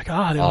 Oh my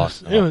god, no.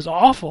 it was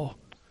awful.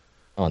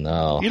 Oh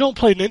no. You don't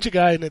play Ninja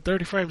Gaiden at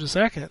 30 frames a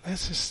second.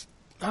 That's just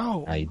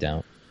no. No, you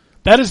don't.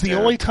 That is the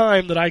only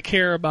time that I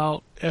care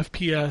about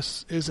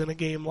FPS is in a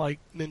game like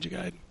Ninja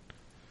Gaiden.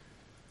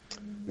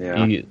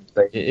 Yeah, It makes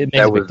that a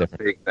big was a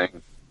difference. big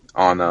thing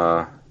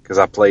on because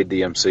I played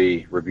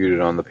DMC, reviewed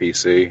it on the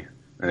PC,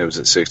 and it was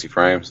at 60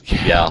 frames.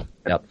 Yeah.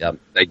 Yep.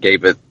 They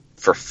gave it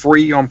for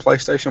free on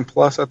PlayStation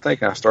Plus, I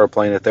think, and I started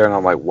playing it there, and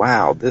I'm like,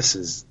 wow, this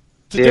is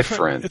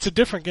different. It's a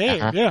different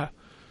game, yeah.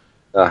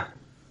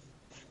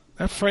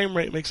 That frame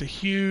rate makes a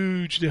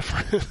huge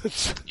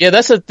difference. Yeah,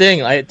 that's the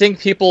thing. I think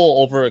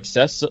people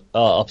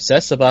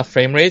obsess about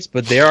frame rates,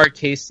 but there are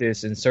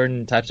cases in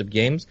certain types of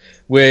games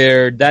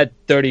where that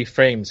 30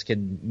 frames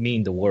can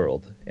mean the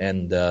world,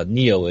 and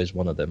Neo is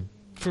one of them.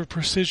 For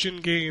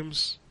precision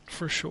games,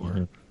 for sure.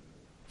 Mm-hmm.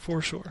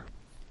 For sure.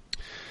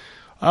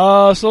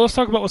 So let's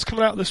talk about what's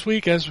coming out this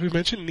week. As we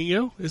mentioned,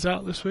 Neo is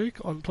out this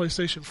week on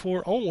PlayStation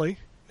 4 only.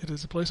 It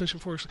is a PlayStation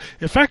 4.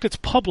 In fact, it's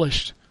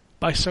published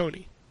by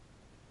Sony.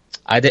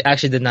 I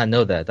actually did not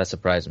know that. That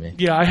surprised me.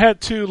 Yeah, I had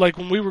to, like,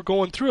 when we were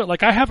going through it,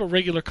 like, I have a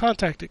regular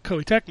contact at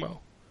Koei Tecmo.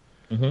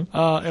 Mm-hmm.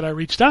 And I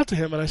reached out to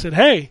him and I said,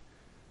 hey,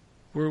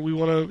 we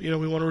want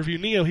to review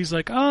Neo. He's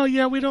like, oh,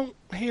 yeah, we don't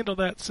handle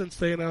that since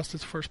they announced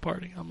its first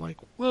party. I'm like,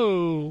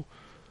 whoa.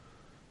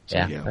 So,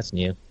 yeah, that's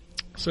new.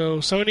 So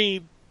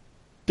Sony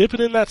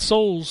dipping in that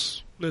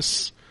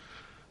Souls-ness.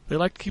 They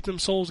like to keep them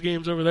Souls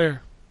games over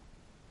there.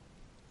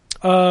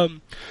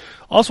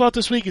 Also out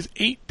this week is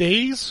 8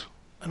 Days.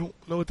 I don't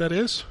know what that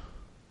is.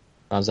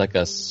 Sounds like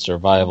a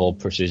survival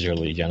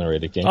procedurally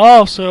generated game.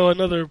 Oh, so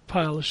another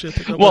pile of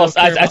shit. Well,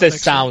 as it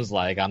sounds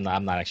like. I'm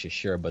not actually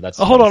sure, but that's.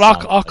 Oh, hold on,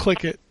 I'll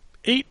click it.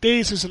 8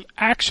 Days is an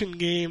action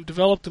game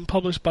developed and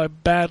published by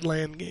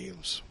Badland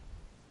Games.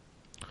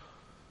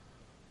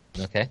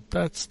 Okay.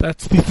 That's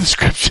the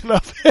description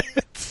of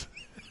it.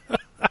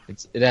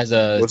 It has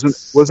a.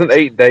 Wasn't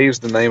 8 Days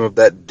the name of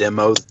that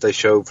demo that they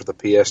showed for the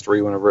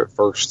PS3 whenever it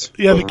first?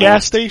 Yeah, the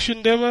gas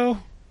station demo.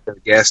 The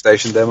gas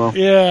station demo.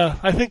 Yeah,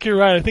 I think you're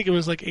right. I think it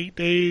was like 8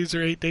 Days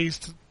or 8 Days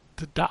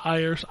to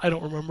Die, or I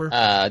don't remember.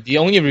 The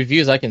only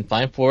reviews I can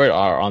find for it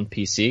are on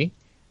PC,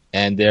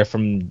 and they're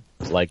from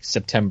like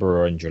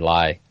September or in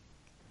July.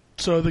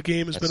 So the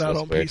game has been out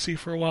on weird. PC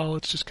for a while.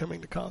 It's just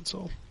coming to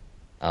console.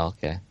 Oh,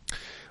 okay.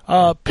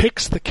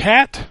 Pix the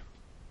Cat,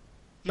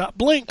 not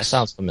Blinks. That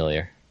sounds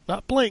familiar.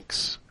 Not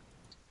Blinks.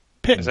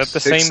 Pix. Is that the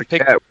same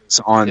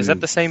Is that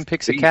the same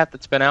Pixie Cat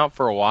that's been out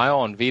for a while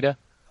on Vita?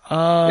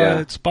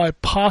 It's by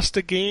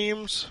Pasta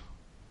Games.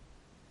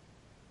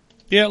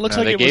 Yeah, it looks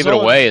like they gave it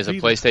away as a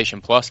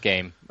PlayStation Plus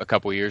game a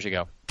couple years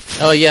ago.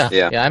 Oh yeah,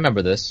 I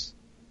remember this.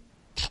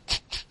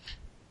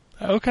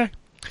 Okay.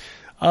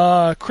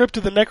 Crypt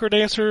of the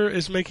Necrodancer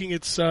is making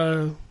its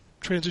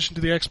transition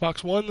to the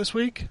Xbox One this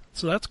week,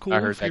 so that's cool. I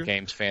heard that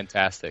game's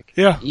fantastic.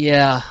 Yeah.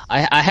 Yeah,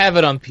 I have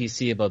it on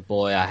PC, but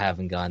boy, I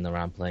haven't gotten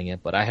around playing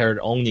it. But I heard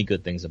only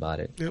good things about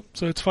it. Yep.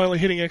 So it's finally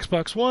hitting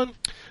Xbox One.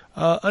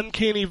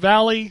 Uncanny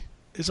Valley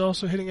is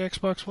also hitting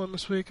Xbox One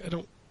this week. I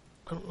don't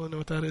really know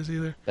what that is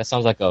either. That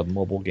sounds like a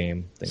mobile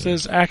game thing. It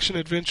says action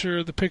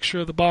adventure. The picture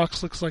of the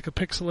box looks like a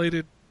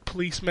pixelated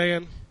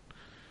policeman.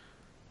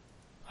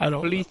 I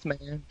don't know.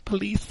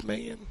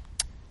 Policeman.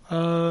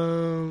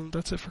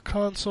 That's it for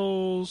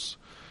consoles.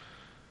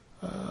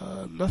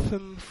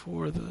 Nothing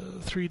for the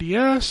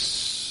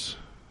 3DS.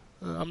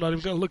 I'm not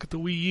even going to look at the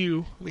Wii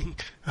U.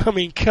 I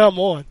mean, come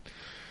on.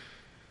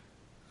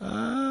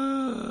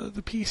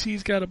 The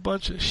PC's got a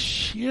bunch of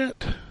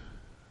shit,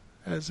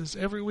 as is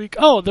every week.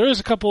 Oh, there is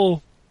a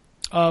couple.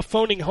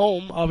 Phoning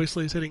Home,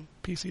 obviously, is hitting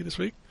PC this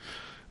week.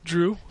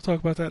 Drew, we'll talk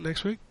about that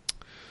next week.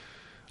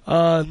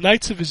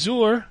 Knights of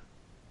Azure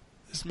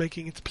is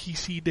making its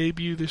PC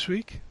debut this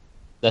week.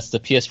 That's the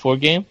PS4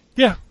 game?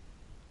 Yeah.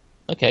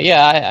 Okay,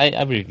 yeah,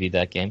 I reviewed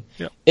that game.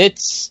 Yep.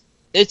 It's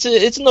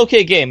an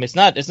okay game. It's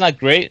not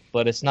great,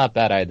 but it's not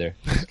bad either.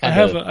 I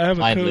have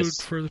a code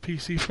for the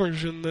PC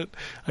version that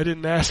I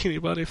didn't ask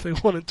anybody if they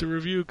wanted to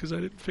review because I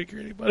didn't figure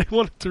anybody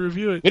wanted to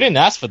review it. We didn't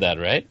ask for that,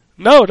 right?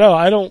 No,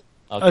 I don't.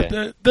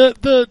 Okay.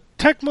 The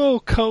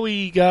Tecmo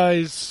Koei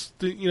guys,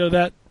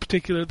 that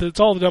particular, it's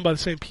all done by the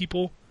same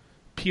people,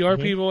 PR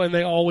people, and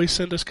they always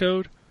send us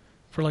code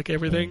for like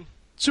everything.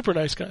 Super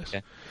nice guys.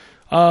 Okay.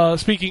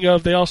 Speaking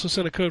of, they also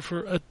sent a code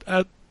for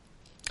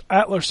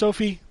Atlar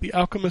Sophie, the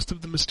Alchemist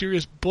of the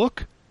Mysterious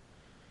Book.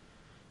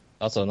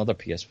 Also another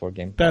PS4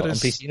 game. That on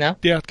is PC now?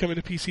 Yeah, it's coming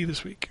to PC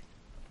this week.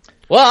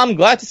 Well, I'm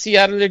glad to see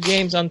Atlar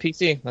games on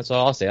PC. That's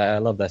all I'll say. I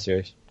love that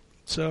series.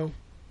 So,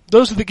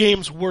 those are the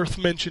games worth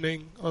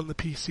mentioning on the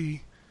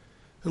PC,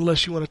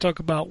 unless you want to talk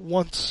about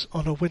Once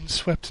on a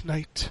Windswept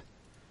Night.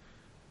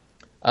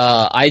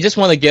 I just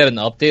want to get an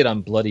update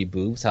on Bloody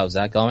Boobs. How's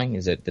that going?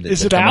 Did it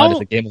come out as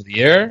the game of the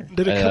year?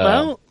 Did it come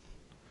out?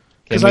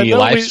 Can we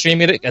live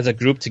stream it as a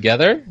group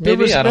together?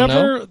 Maybe? I don't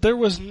know. There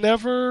was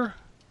never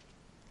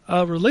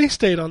a release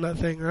date on that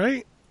thing,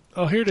 right?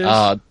 Oh, here it is.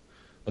 Okay,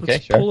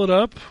 Let's sure. pull it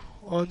up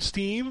on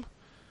Steam.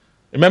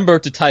 Remember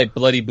to type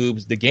Bloody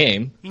Boobs the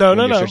game. No.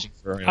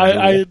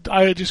 I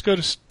I just go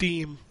to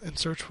Steam and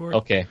search for it.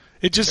 Okay.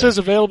 It just says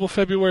available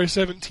February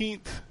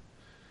 17th.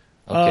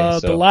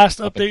 Okay, the last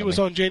update was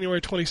on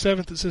January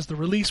 27th. It says the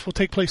release will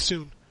take place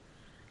soon.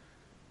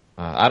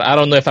 I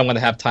don't know if I'm going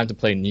to have time to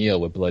play Neo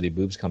with Bloody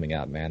Boobs coming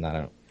out, man. I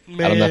don't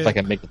know if I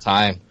can make the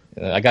time.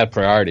 I got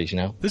priorities,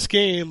 This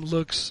game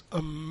looks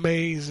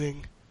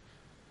amazing.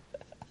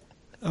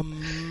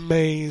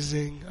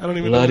 Amazing. I don't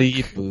even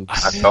Bloody know.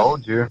 boobs. I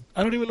told you.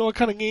 I don't even know what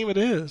kind of game it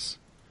is.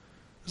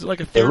 Is it like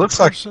a It looks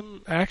like-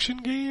 third-person action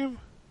game?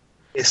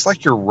 It's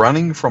like you're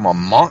running from a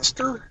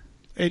monster,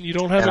 And you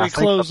don't have And I any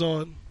think- clothes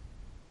on.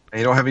 and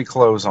you don't have any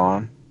clothes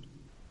on.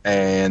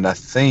 And I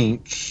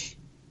think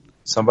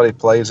somebody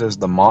plays as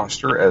the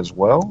monster as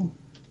well.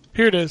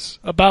 Here it is,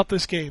 about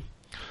this game.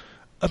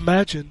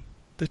 Imagine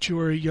that you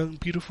are a young,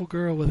 beautiful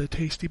girl with a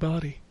tasty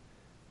body.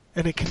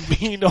 And it can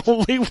mean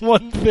only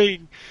one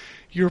thing.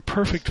 You're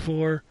perfect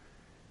for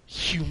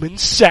human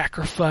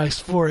sacrifice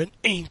for an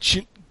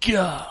ancient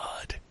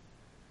god.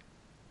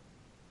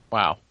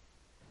 Wow.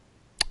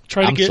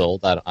 Try to I'm get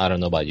sold. I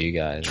don't know about you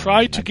guys.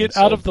 Try I'm to get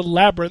sold. out of the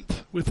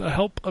labyrinth with the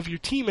help of your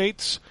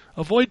teammates.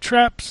 Avoid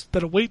traps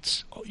that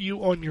awaits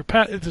you on your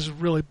path. This is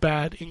really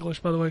bad English,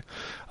 by the way.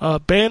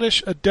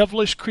 Banish a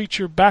devilish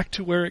creature back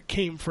to where it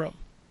came from.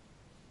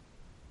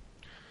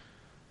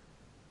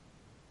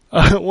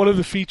 One of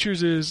the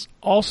features is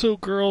also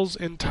girls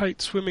in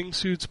tight swimming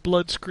suits,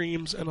 blood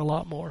screams, and a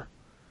lot more.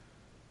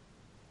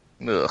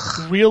 Ugh.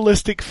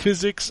 Realistic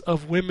physics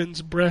of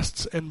women's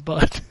breasts and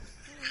butt.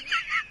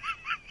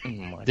 Oh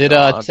my Did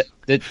God.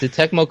 did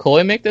Tecmo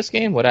Koei make this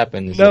game? What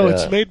happened? Is No, it,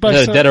 it's made by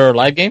is it some- a Dead or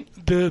Alive game.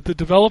 The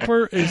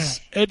developer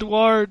is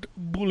Eduard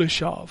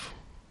Bulashov.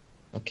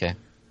 Okay.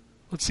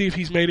 Let's see if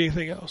he's made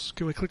anything else.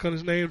 Can we click on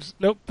his names?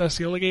 Nope, that's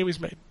the only game he's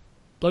made.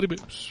 Bloody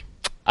boobs.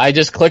 I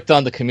just clicked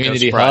on the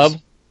community surprise.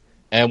 hub,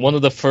 and one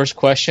of the first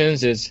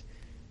questions is,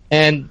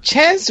 and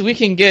chance we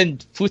can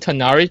get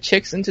Futanari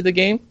chicks into the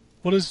game?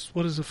 What is a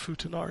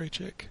futanari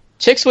chick?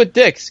 Chicks with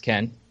dicks,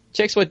 Ken.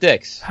 Chicks with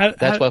dicks. How-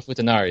 That's how- what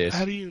Futanari is.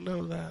 How do you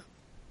know that?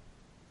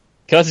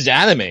 Because it's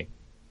anime.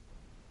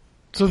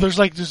 So there's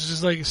like this is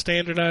just like a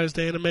standardized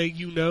anime,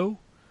 you know?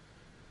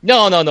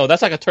 No.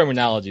 That's like a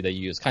terminology they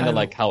use, kind I of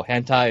like how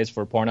hentai is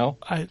for porno.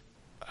 I didn't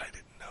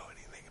know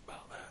anything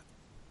about that.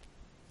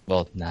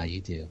 Well, now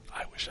you do.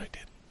 I wish I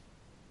did.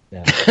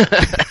 Yeah.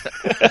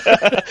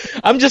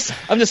 I'm just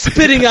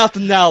spitting out the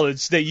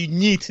knowledge that you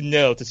need to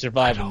know to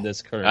survive in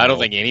this current. I don't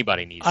world. think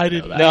anybody needs I to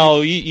didn't know that.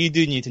 No, you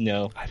do need to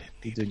know. I didn't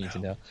You need do to need to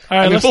know. know. All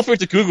right, I mean, let's feel free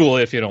to Google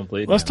it if you don't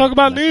believe me. let's talk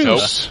about Nope.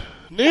 news.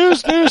 News.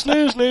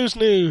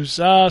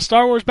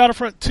 Star Wars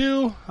Battlefront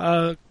 2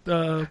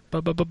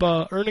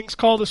 earnings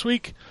call this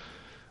week,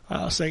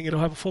 saying it'll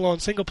have a full-on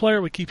single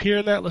player. We keep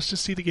hearing that. Let's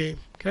just see the game.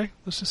 Okay,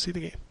 let's just see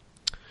the game.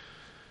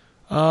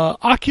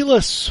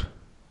 Oculus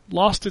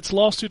lost its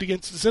lawsuit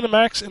against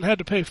ZeniMax and had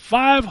to pay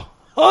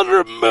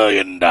 $500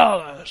 million.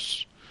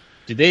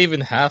 Do they even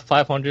have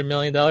 $500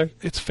 million?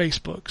 It's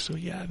Facebook, so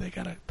yeah, they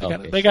got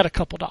Okay. a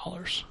couple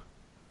dollars.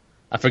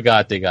 I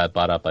forgot they got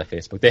bought up by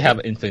Facebook. They have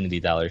infinity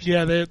dollars.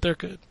 Yeah, they're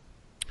good.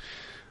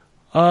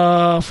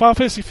 Final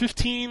Fantasy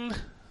 15,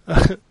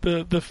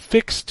 the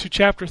fix to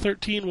Chapter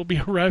 13 will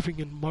be arriving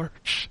in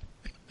March.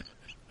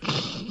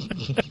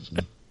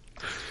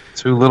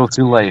 Too little,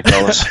 too late,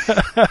 fellas.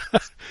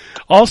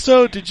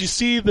 Also, did you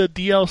see the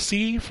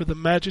DLC for the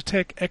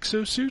Magitech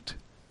exosuit?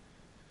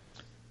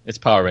 It's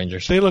Power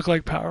Rangers. They look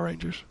like Power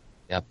Rangers.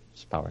 Yep,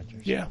 it's Power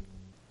Rangers. Yeah.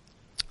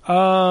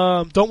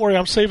 Don't worry,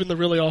 I'm saving the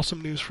really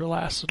awesome news for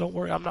last, so don't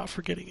worry, I'm not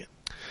forgetting it.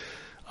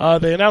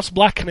 They announced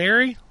Black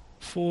Canary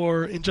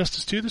for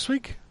Injustice 2 this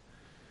week.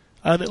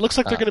 And it looks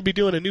like they're going to be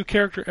doing a new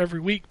character every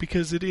week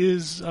because it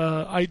is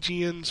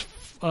IGN's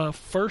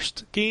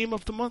first game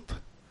of the month.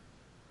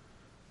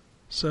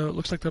 So it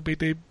looks like they'll be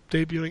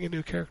debuting a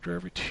new character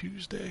every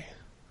Tuesday.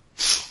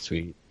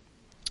 Sweet.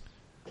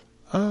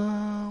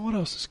 What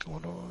else is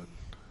going on?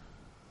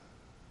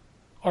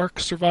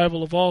 Ark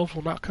Survival Evolved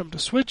will not come to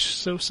Switch,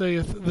 so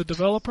saith the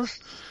developer.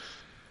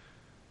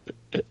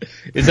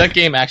 Is that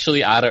game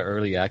actually out of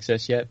early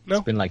access yet? No.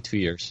 It's been like 2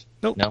 years.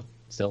 Nope. No.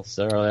 Still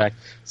early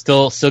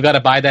Still got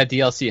to buy that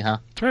DLC, huh?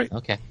 That's right.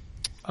 Okay.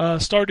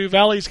 Stardew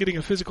Valley is getting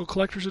a physical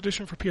collector's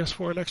edition for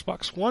PS4 and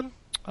Xbox One.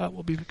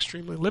 Will be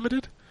extremely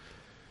limited.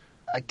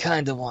 I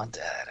kind of want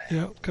that.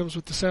 Yeah, comes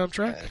with the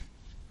soundtrack.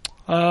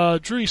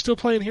 Drew, you still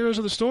playing Heroes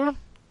of the Storm?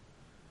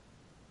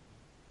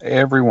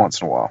 Every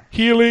once in a while.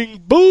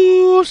 Healing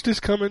Boost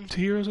is coming to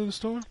Heroes of the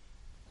Storm.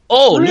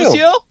 Oh, Really?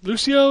 Lucio?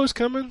 Lucio is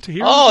coming to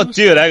Heroes Oh, of the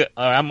Storm. dude,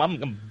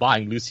 I'm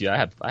buying Lucio.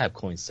 I have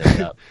coins set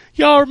up.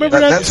 Y'all remember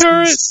that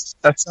turret?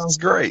 That sounds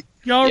great.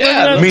 Y'all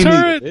Yeah, remember me that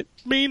neither. turret?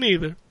 Me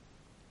neither.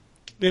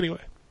 Anyway.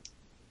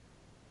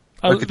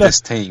 Look at this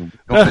team.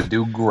 You're going to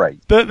do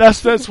great.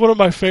 That's one of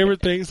my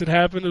favorite things that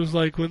happened. It was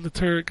like when the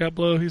turret got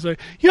blown, he's like,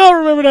 y'all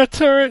remember that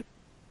turret?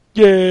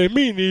 Yeah,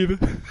 me neither.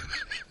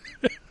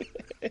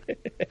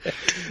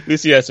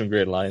 Lucio has some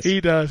great lines.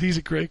 He does. He's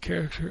a great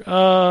character.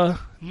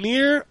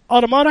 Nier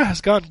Automata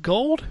has gone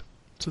gold,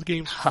 so the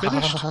game's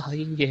finished. Oh,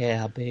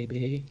 yeah,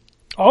 baby.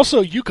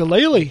 Also,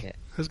 Yooka-Laylee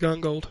has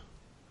gone gold.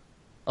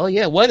 Oh,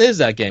 yeah. When is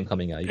that game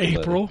coming out?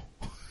 April.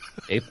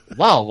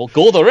 Wow, well,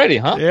 gold already,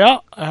 huh?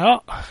 Yeah.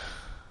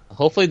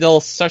 Hopefully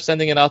they'll start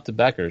sending it out to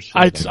backers.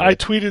 I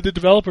tweeted the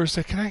developer,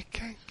 said, can I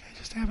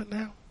just have it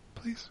now,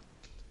 please?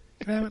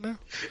 Can I have it now?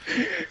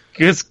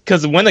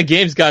 Because when a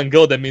game's gotten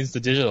gold, that means the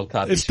digital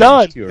copy. It's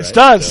done. Too, right? It's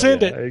done. So,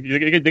 Send yeah.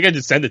 it. They can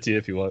just send it to you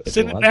if you want.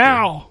 Send it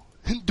now.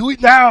 Do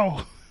it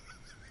now!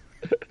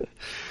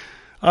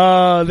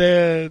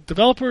 The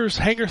developers,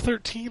 Hangar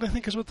 13, I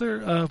think is what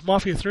they're,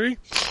 Mafia 3,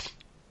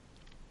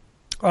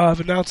 have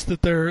announced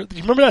that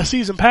you remember that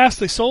season pass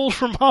they sold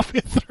for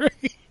Mafia 3?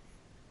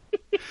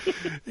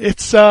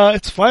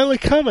 It's finally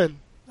coming.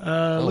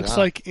 Looks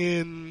like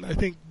in, I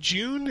think,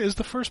 June is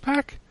the first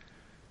pack,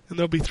 and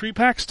there'll be 3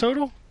 packs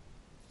total.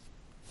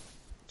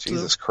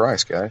 Jesus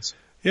Christ, guys.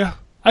 Yeah,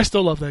 I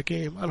still love that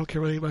game. I don't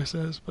care what anybody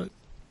says, but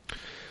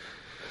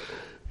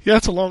yeah,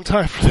 it's a long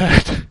time for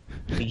that.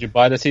 Did you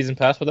buy the season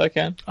pass for that,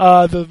 Ken?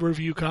 The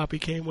review copy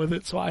came with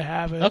it, so I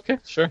have it. Okay,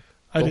 sure.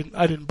 I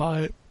didn't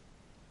buy it.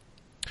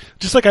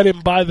 Just like I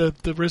didn't buy the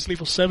Resident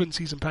Evil 7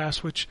 season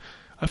pass, which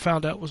I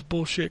found out was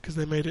bullshit because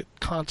they made it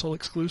console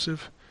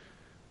exclusive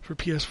for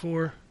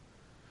PS4.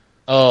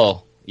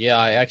 Oh, yeah,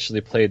 I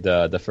actually played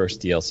the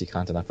first DLC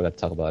content. I forgot to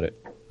talk about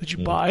it. Did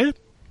you buy it?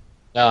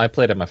 No, I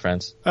played it with my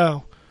friends.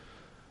 Oh.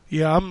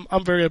 Yeah,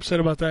 I'm very upset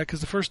about that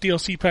because the first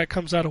DLC pack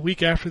comes out a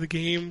week after the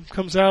game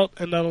comes out,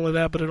 and not only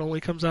that, but it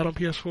only comes out on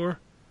PS4.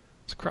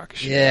 It's a crock of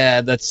shit. Yeah,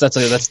 that's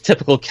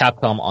typical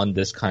Capcom on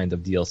this kind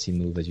of DLC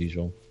move as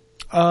usual.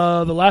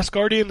 The Last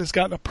Guardian has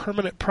gotten a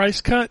permanent price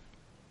cut.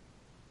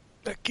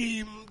 That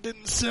game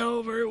didn't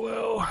sell very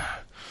well.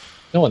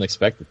 No one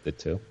expected it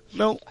to.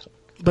 No,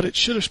 but it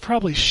should have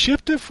probably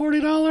shipped at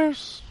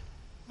 $40.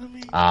 I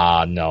mean,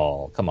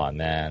 no, come on,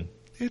 man.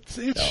 It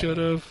should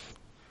have.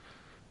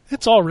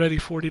 It's already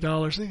 $40.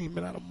 It ain't even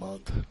been out a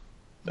month.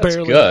 That's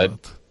Barely good. a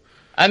month.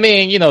 I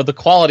mean, the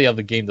quality of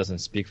the game doesn't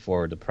speak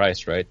for the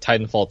price, right?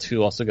 Titanfall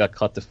 2 also got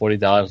cut to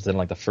 $40 within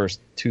like the first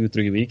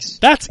 2-3 weeks.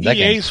 That's That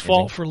EA's game's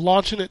fault for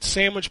launching it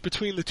sandwiched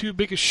between the 2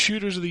 biggest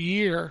shooters of the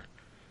year.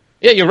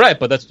 Yeah, you're right,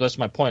 but that's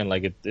my point.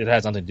 Like, it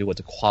has nothing to do with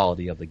the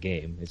quality of the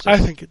game. It's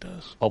just I think it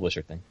does. a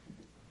publisher thing.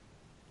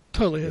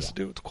 Totally has to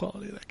do with the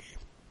quality of that game.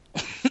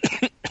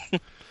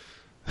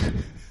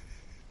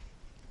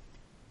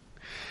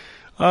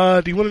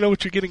 Do you want to know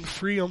what you're getting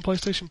free on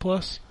PlayStation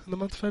Plus in the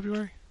month of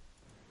February?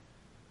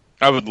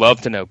 I would love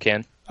to know,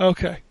 Ken.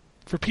 Okay.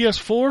 For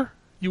PS4,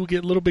 you will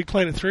get Little Big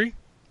Planet 3.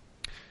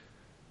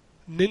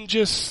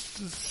 Ninja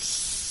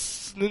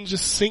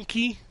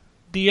Sinky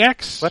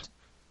DX. What?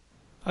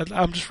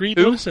 I'm just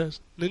reading Who? what it says.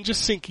 Ninja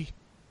Sinky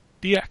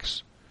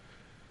DX.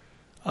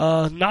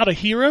 Not a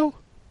Hero.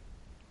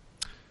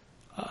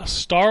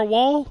 Star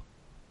Wall.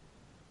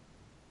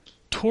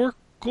 Torque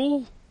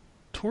L.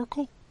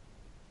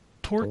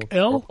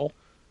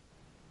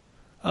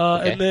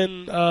 Okay. And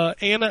then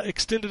Anna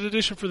Extended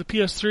Edition for the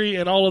PS3,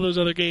 and all of those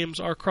other games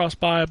are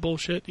cross-buy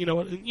bullshit. You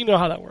know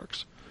how that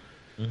works.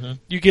 Mm-hmm.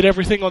 You get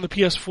everything on the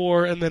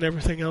PS4, and then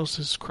everything else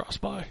is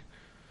cross-buy.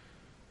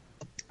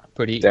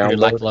 Pretty Download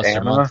lackluster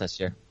Anna. month this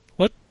year.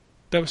 What?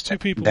 That was 2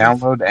 people.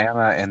 Download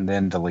Anna and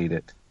then delete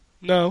it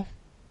No.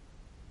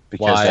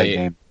 because Why? that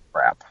game's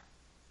crap.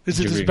 Is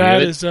Did it you as review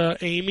bad it? as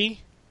Amy?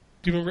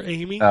 Do you remember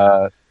Amy?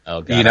 Oh,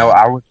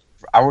 God.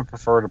 I would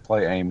prefer to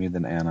play Amy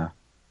than Anna.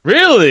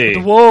 Really?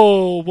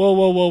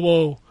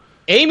 Whoa.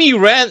 Amy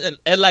ran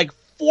at like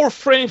 4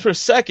 frames per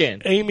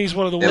second. Amy's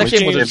one of the That worst That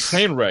game was a games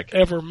train wreck.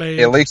 ever made.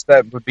 At least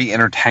that would be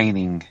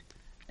entertaining.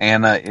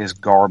 Anna is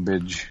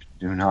garbage.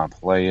 Do not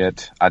play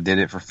it. I did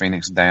it for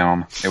Phoenix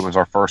Down. It was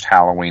our first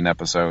Halloween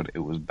episode. It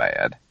was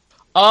bad.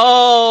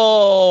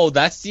 Oh,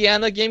 that's the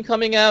Anna game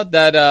coming out?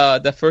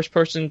 That first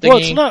person thingy? Well,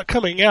 it's not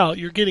coming out.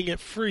 You're getting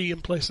it free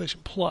in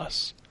PlayStation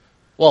Plus.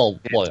 Well,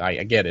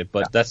 I get it,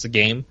 but that's the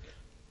game.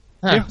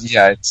 Huh.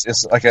 Yeah,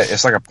 it's like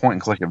a point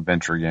and click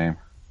adventure game.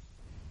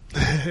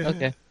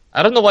 Okay.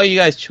 I don't know why you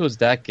guys chose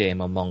that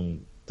game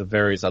among the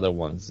various other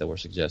ones that were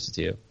suggested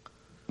to you.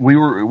 We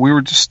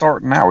were just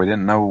starting out. We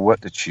didn't know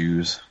what to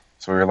choose.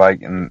 So we were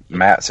like, and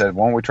Matt said,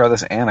 "Why don't we try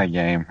this Anna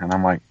game?" And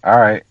I'm like, "All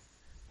right."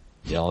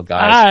 Y'all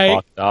guys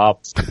fucked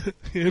up.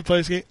 You play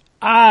this game?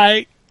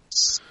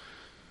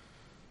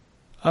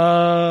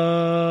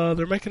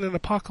 They're making an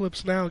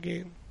Apocalypse Now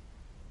game.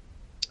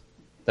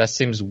 That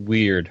seems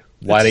weird.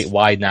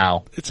 Why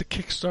now? It's a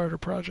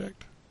Kickstarter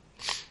project.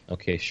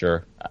 Okay,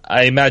 sure.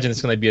 I imagine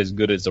it's going to be as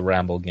good as the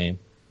Rambo game.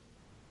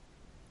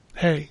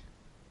 Hey,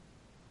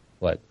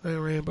 What? that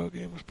Rambo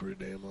game was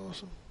pretty damn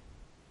awesome.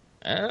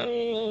 I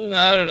don't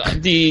know.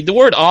 The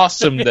word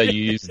awesome that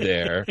you used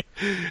there.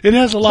 It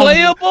has a lot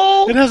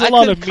Playable? It has a I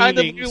lot could of kind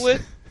meanings. agree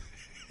with.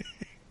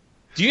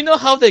 Do you know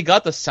how they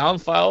got the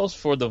sound files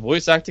for the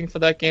voice acting for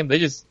that game? They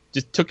just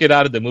took it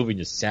out of the movie and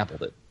just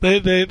sampled it.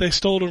 They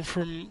stole them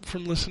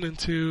from listening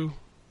to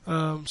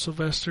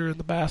Sylvester in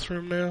the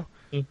bathroom now.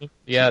 Mm-hmm.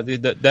 Yeah,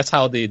 that's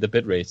how the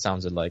bitrate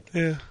sounded like.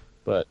 Yeah.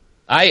 But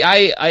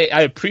I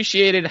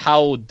appreciated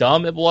how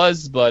dumb it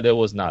was, but it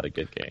was not a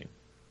good game.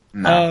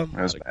 No, it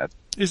was bad.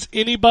 Is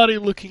anybody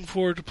looking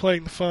forward to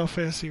playing the Final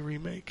Fantasy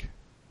remake?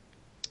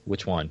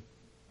 Which one?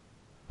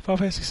 Final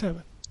Fantasy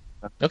 7.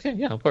 Okay,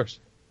 yeah, of course.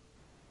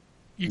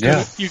 You're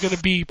Yeah. gonna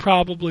be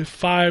probably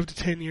 5 to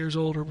 10 years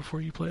older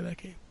before you play that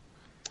game.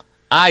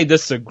 I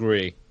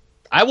disagree.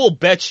 I will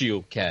bet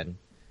you, Ken,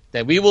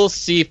 that we will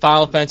see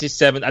Final Fantasy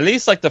VII, at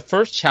least like the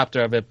first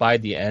chapter of it, by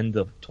the end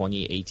of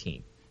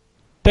 2018.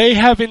 They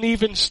haven't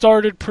even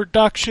started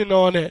production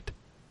on it.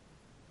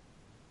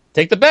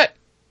 Take the bet.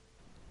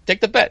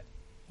 Take the bet.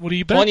 What do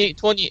you bet?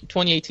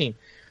 2018.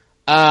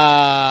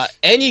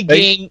 Any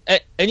game,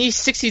 any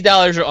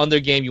 $60 or under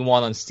game you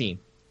want on Steam.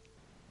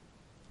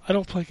 I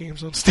don't play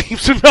games on Steam,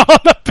 so no, I'm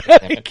not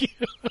betting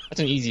you.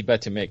 That's an easy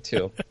bet to make,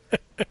 too.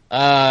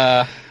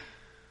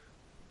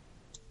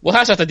 We'll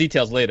hash out the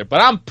details later,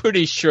 but I'm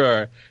pretty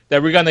sure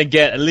that we're going to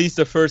get at least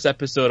the first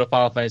episode of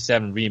Final Fantasy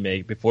VII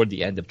Remake before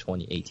the end of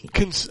 2018.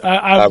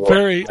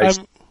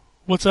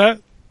 What's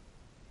that?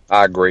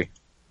 I agree.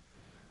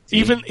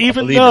 Even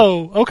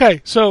though,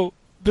 okay, so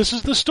this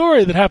is the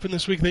story that happened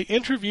this week. They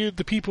interviewed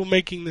the people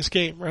making this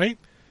game, right?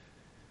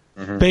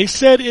 Mm-hmm. They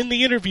said in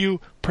the interview,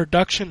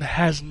 production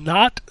has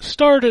not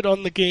started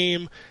on the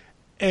game,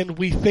 and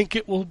we think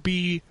it will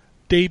be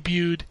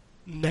debuted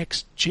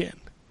next gen.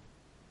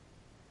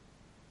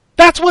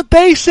 That's what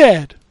they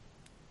said.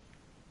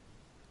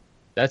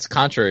 That's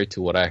contrary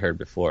to what I heard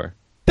before.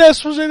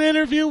 This was an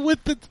interview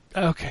with the...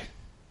 Okay.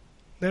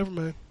 Never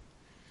mind.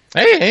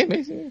 Hey,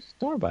 don't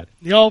worry about it.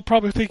 Y'all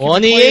probably think...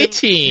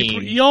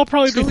 2018. Y'all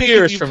probably 2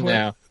 years from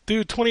now.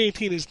 Dude,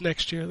 2018 is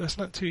next year. That's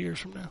not 2 years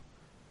from now.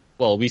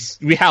 Well,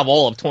 we have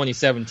all of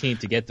 2017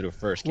 to get through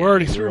first. We're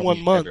already through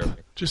 1 month.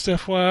 February. Just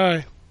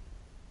FYI.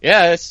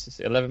 Yeah, it's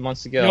 11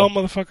 months to go. Y'all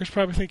motherfuckers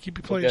probably think you'd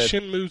be playing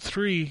Shenmue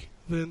 3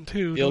 then,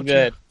 too. Feel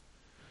good.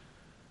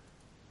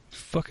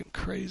 Fucking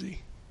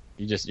crazy.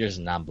 You're just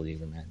a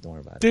non-believer, man. Don't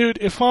worry about it. Dude,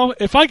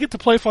 if I get to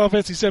play Final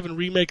Fantasy VII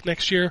Remake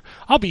next year,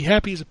 I'll be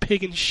happy as a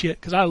pig in shit,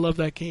 because I love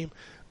that game.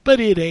 But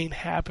it ain't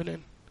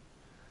happening.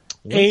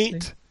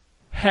 Ain't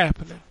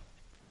happening.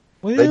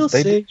 They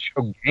did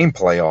show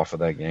gameplay off of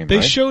that game, They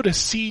right? showed a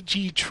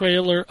CG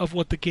trailer of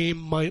what the game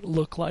might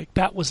look like.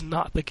 That was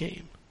not the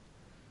game.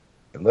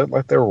 It looked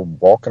like they were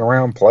walking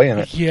around playing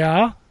it.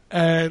 Yeah,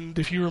 and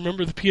if you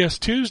remember the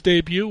PS2's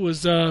debut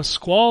was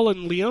Squall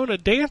and Leona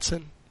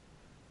dancing.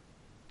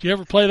 Did you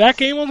ever play that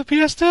game on the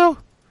PS2?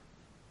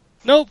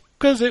 Nope,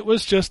 because it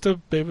was just a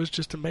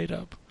made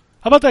up.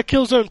 How about that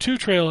Killzone 2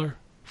 trailer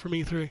from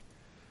E3?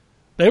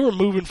 They were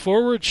moving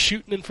forward,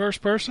 shooting in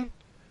first person.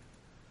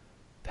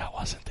 That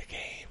wasn't the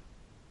game.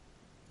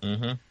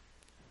 Mm-hmm.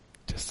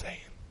 Just saying.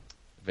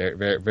 Very,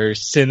 very, very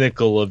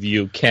cynical of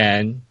you,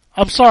 Ken.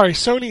 I'm sorry,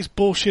 Sony's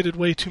bullshitted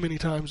way too many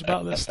times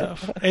about this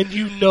stuff, and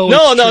you know.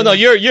 No.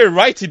 You're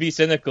right to be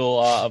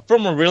cynical.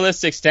 From a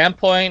realistic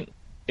standpoint,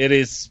 it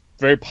is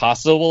very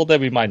possible that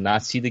we might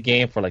not see the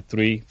game for like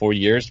 3-4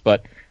 years,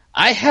 but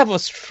I have a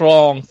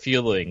strong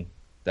feeling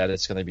that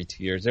it's going to be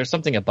 2 years. There's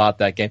something about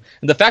that game,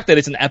 and the fact that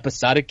it's an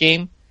episodic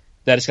game,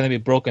 that it's going to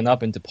be broken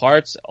up into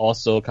parts,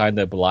 also kind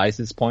of belies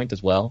this point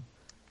as well.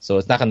 So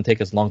it's not going to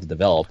take as long to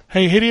develop.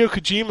 Hey, Hideo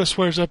Kojima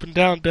swears up and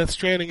down Death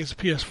Stranding is a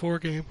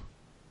PS4 game.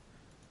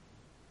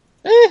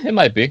 It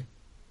might be.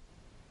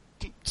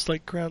 It's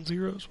like Ground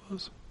Zeroes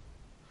was.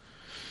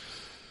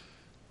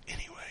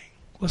 Anyway,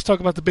 let's talk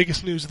about the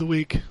biggest news of the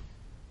week.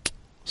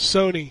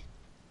 Sony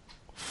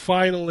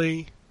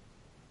finally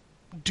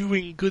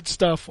doing good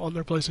stuff on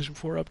their PlayStation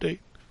 4 update.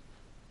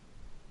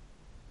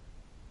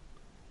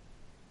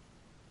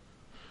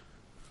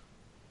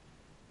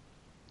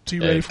 So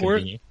you ready for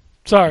it?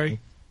 Sorry.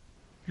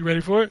 You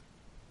ready for it?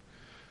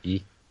 Yeah.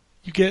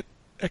 You get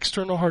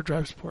external hard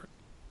drive support.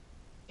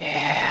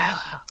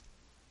 Yeah.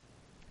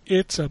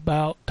 It's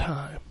about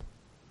time.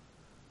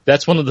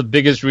 That's one of the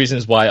biggest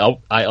reasons why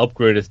I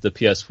upgraded to the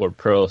PS4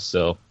 Pro,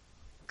 so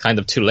kind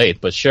of too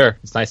late, but sure,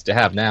 it's nice to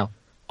have now.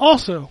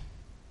 Also,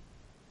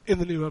 in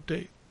the new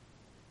update,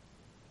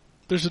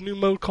 there's a new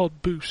mode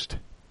called Boost.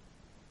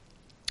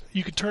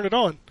 You can turn it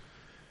on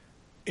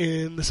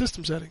in the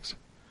system settings.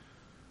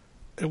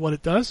 And what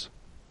it does,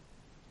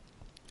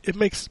 it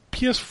makes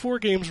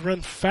PS4 games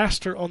run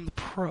faster on the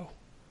Pro.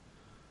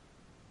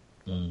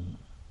 And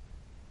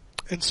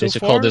so they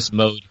should call this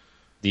mode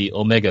the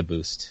Omega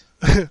Boost.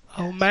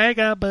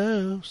 Omega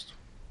Boost.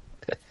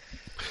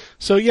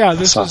 So yeah,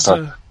 this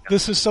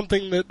is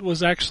something that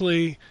was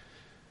actually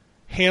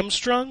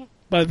hamstrung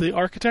by the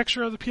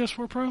architecture of the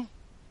PS4 Pro.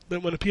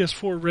 That when a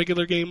PS4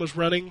 regular game was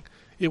running,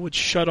 it would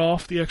shut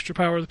off the extra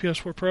power of the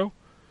PS4 Pro.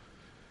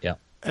 Yeah.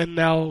 And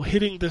now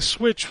hitting this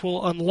switch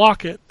will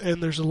unlock it.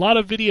 And there's a lot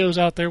of videos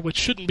out there which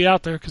shouldn't be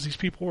out there because these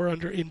people were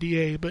under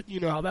NDA, but you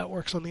know how that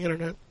works on the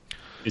internet.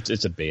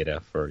 It's a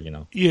beta for,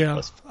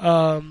 Yeah.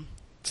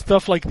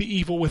 Stuff like The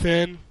Evil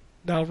Within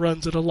now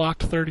runs at a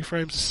locked 30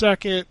 frames a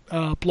second.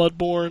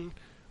 Bloodborne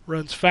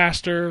runs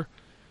faster.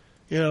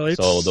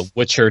 It's... So The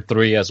Witcher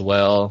 3 as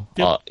well.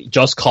 Yep.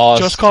 Just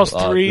Cause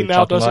 3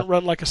 now doesn't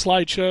run like a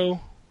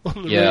slideshow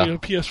on the radio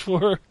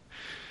PS4.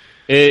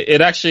 It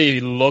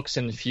actually looks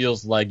and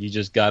feels like you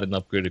just got an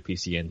upgraded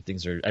PC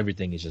and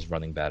everything is just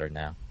running better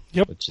now.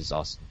 Yep. Which is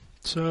awesome.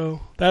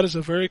 So that is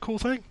a very cool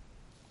thing.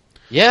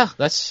 Yeah,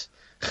 that's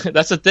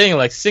the thing.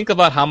 Like, think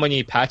about how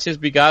many patches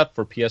we got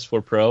for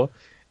PS4 Pro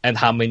and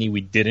how many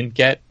we didn't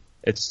get.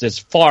 It's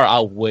just far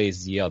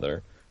outweighs the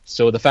other.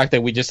 So the fact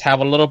that we just have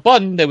a little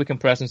button that we can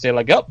press and say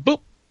like, oh, boop,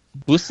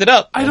 boost it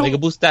up. They can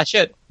boost that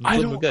shit. I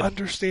don't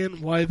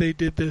understand why they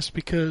did this,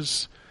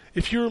 because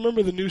if you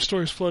remember the news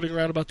stories floating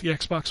around about the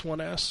Xbox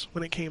One S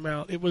when it came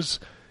out, it was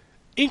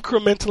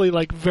incrementally,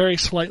 like very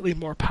slightly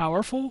more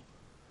powerful,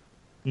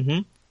 Mm-hmm.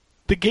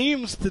 the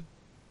games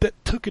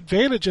that took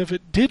advantage of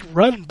it did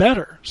run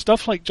better.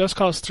 Stuff like Just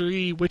Cause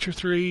 3, Witcher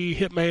 3,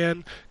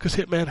 Hitman, because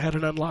Hitman had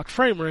an unlocked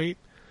frame rate.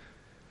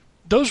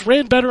 Those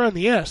ran better on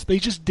the S. They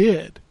just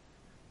did.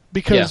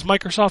 Because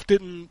Microsoft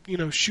didn't,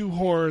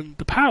 shoehorn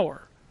the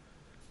power.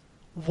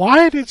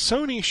 Why did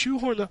Sony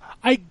shoehorn the...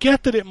 I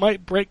get that it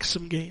might break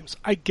some games.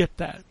 I get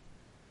that.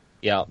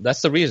 Yeah,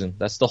 that's the reason.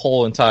 That's the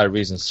whole entire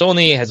reason.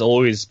 Sony has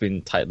always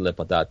been tight-lipped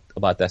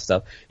about that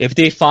stuff. If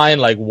they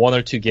find like one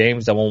or two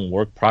games that won't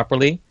work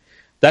properly,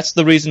 that's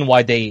the reason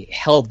why they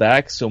held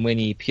back so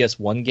many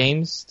PS1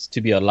 games to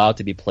be allowed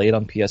to be played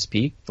on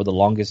PSP for the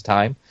longest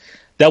time.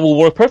 That will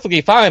work perfectly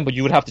fine, but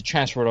you would have to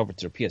transfer it over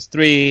to a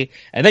PS3,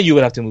 and then you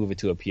would have to move it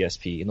to a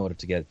PSP in order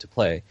to get it to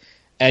play.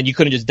 And you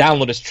couldn't just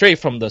download it straight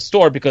from the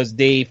store because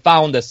they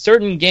found that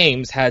certain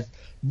games had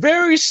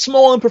very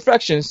small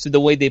imperfections to the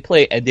way they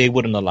play, and they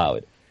wouldn't allow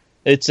it.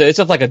 It's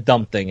just like a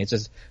dumb thing. It's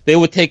just they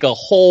would take a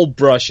whole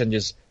brush and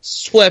just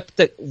sweep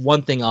the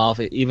one thing off,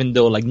 even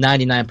though like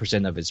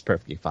 99% of it's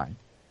perfectly fine.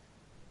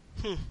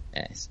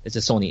 It's a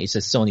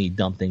Sony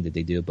dumb thing that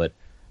they do, but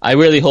I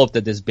really hope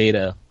that this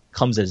beta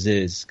comes as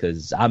is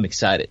because I'm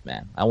excited,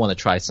 man. I want to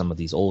try some of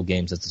these old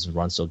games that doesn't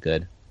run so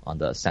good on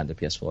the standard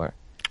PS4.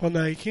 Well,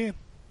 now you can.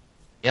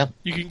 Yep.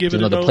 You can give Do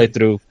it another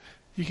playthrough.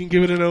 You can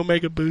give it an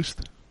Omega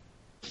boost.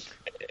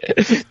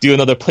 Do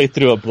another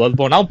playthrough of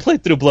Bloodborne. I'll play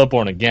through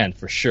Bloodborne again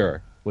for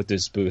sure with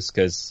this boost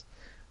because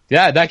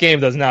that game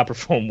does not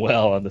perform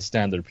well on the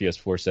standard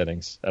PS4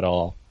 settings at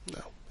all.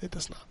 No, it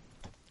does not.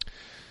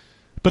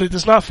 But it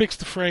does not fix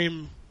the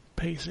frame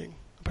pacing,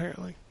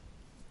 apparently.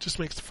 Just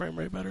makes the frame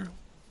rate better.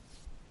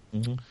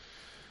 Mm-hmm.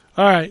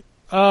 All right.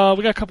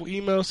 We got a couple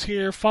emails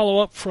here. Follow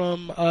up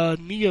from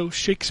Neo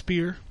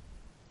Shakespeare.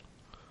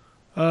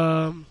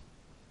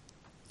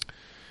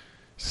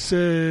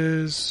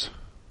 Says,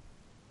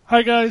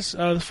 hi guys,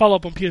 the follow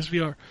up on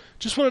PSVR.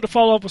 Just wanted to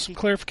follow up with some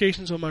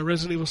clarifications on my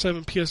Resident Evil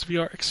 7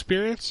 PSVR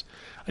experience.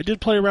 I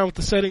did play around with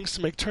the settings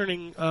to make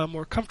turning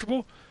more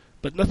comfortable,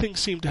 but nothing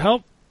seemed to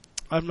help.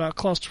 I'm not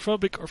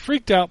claustrophobic or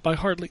freaked out by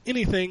hardly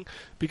anything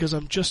because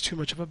I'm just too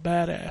much of a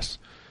badass.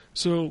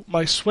 So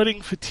my sweating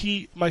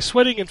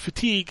and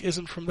fatigue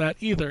isn't from that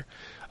either.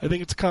 I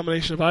think it's a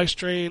combination of eye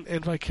strain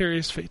and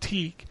vicarious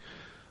fatigue.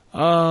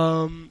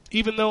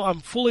 Even though I'm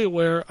fully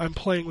aware I'm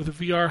playing with a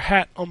VR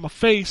hat on my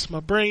face, my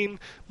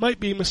brain might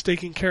be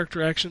mistaking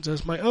character actions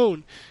as my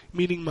own,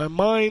 meaning my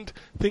mind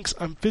thinks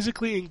I'm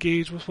physically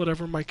engaged with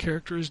whatever my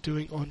character is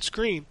doing on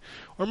screen.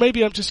 Or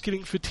maybe I'm just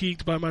getting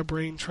fatigued by my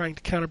brain trying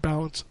to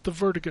counterbalance the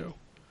vertigo.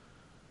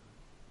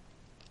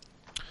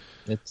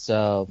 It's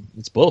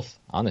both,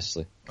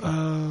 honestly.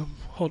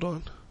 Hold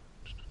on.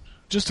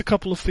 Just a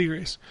couple of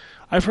theories.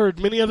 I've heard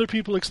many other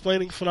people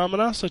explaining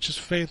phenomena such as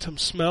phantom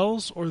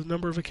smells or the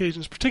number of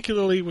occasions,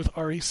 particularly with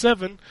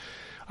RE7.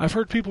 I've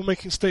heard people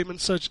making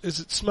statements such as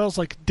it smells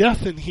like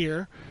death in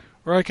here,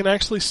 or I can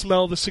actually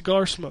smell the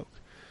cigar smoke.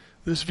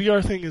 This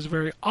VR thing is a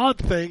very odd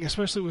thing,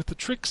 especially with the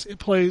tricks it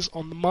plays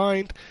on the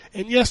mind,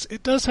 and yes,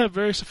 it does have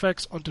various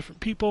effects on different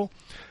people.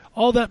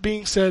 All that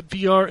being said,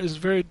 VR is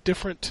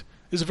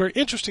a very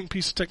interesting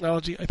piece of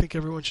technology I think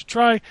everyone should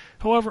try.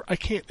 However, I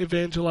can't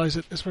evangelize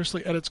it,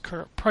 especially at its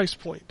current price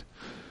point.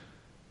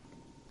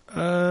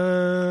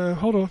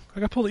 Hold on. I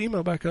gotta pull the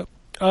email back up.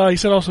 He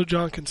said also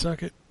John can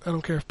suck it. I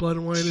don't care if Blood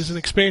and Wine is an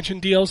expansion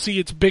DLC.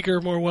 It's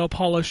bigger, more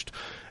well-polished,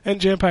 and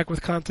jam-packed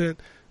with content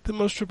than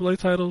most AAA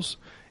titles.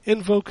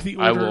 Invoke the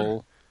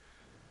order.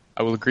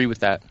 I will agree with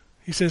that.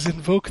 He says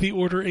invoke the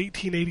order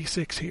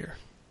 1886 here.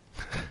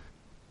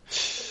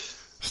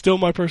 Still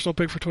my personal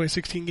pick for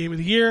 2016 Game of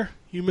the Year.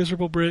 You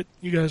miserable Brit.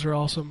 You guys are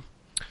awesome.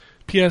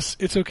 P.S.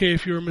 It's okay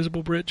if you're a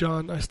miserable Brit,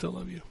 John. I still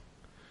love you.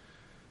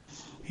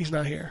 He's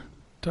not here.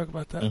 Talk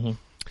about that.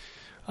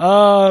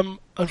 Mm-hmm.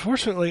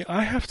 Unfortunately,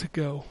 I have to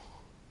go.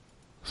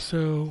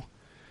 So,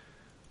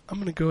 I'm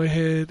going to go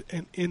ahead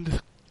and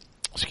end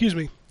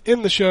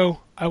the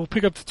show. I will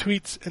pick up the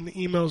tweets and the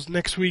emails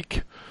next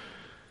week.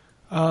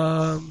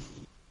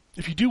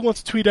 If you do want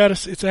to tweet at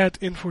us, it's at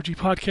N4G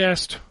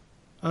Podcast.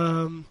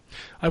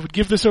 I would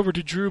give this over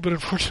to Drew, but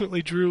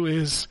unfortunately Drew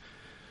is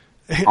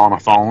on a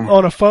phone.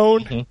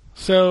 Mm-hmm.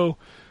 So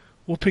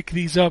we'll pick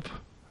these up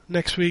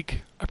next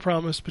week, I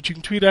promise. But you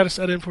can tweet at us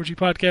at N4G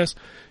Podcast.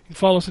 You can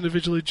follow us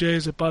individually. Jay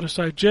is at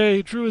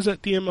BottersideJ, Drew is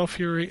at DML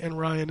Fury, and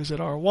Ryan is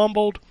at R.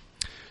 Wombold.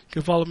 You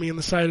can follow me on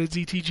the site at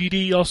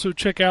ZTGD. Also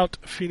check out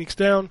Phoenix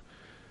Down.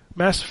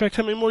 Mass Effect,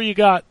 how many more you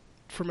got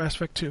for Mass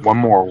Effect 2? One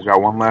more. We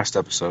got one last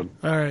episode.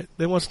 Alright,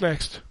 then what's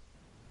next?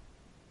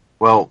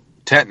 Well,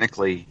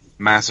 technically,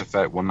 Mass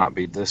Effect will not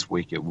be this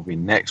week. It will be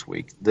next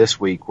week. This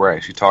week, we're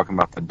actually talking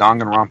about the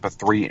Danganronpa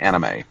 3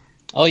 anime.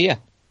 Oh, yeah.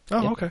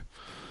 Oh, yeah. Okay.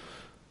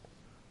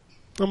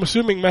 I'm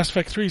assuming Mass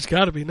Effect 3's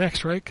got to be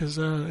next, right? Because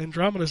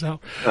Andromeda's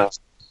out.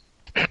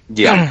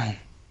 Yeah.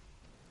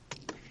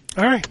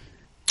 All right.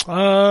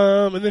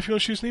 And then if you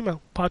want to shoot us an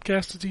email,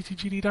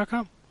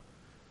 podcast@ztgd.com.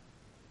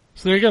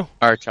 So there you go.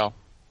 All right, y'all.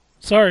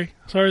 Sorry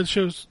the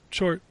show's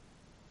short.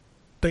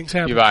 Things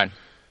happen. You're fine.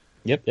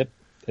 Yep.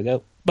 I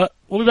go. But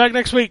we'll be back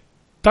next week.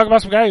 Talk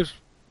about some games.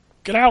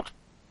 Get out.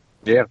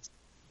 Yeah.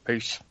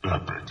 Peace.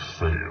 Epic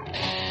fail.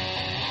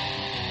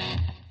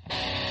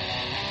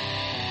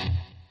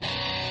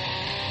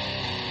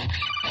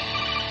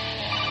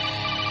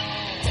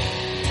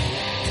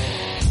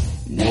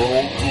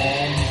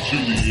 Welcome to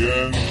the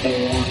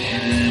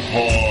N4G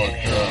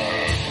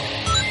podcast.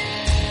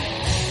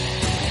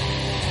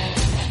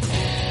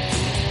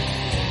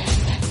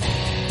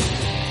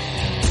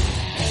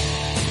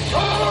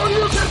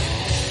 $0.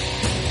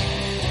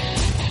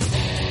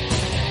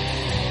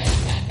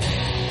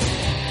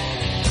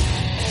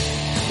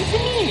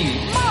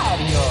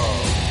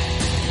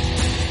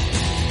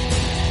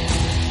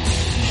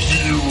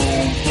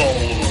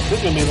 This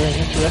is going to be a very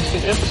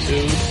interesting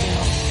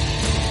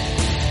episode.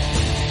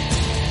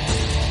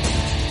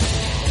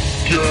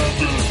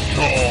 Gathered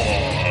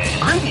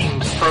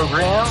Greetings,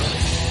 programs.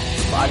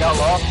 I got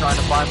lost trying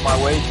to find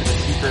my way to the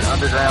secret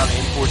underground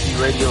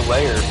N4G Radio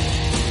lair.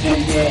 the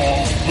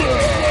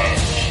Wombat.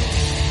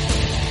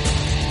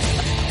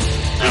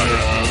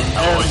 And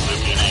I always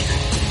live being angry.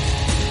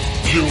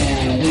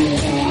 Killer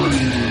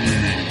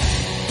Wolverine.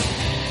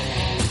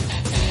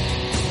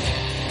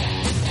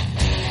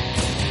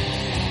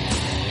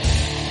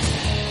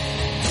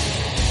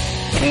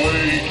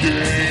 Play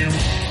games,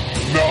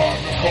 not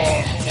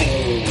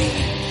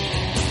consoles.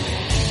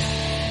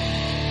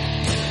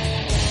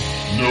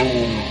 No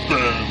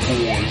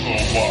fanboys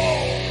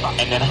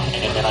allowed. And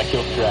then I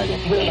killed the dragon.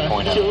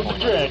 8.0. Killed the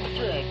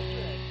dragon.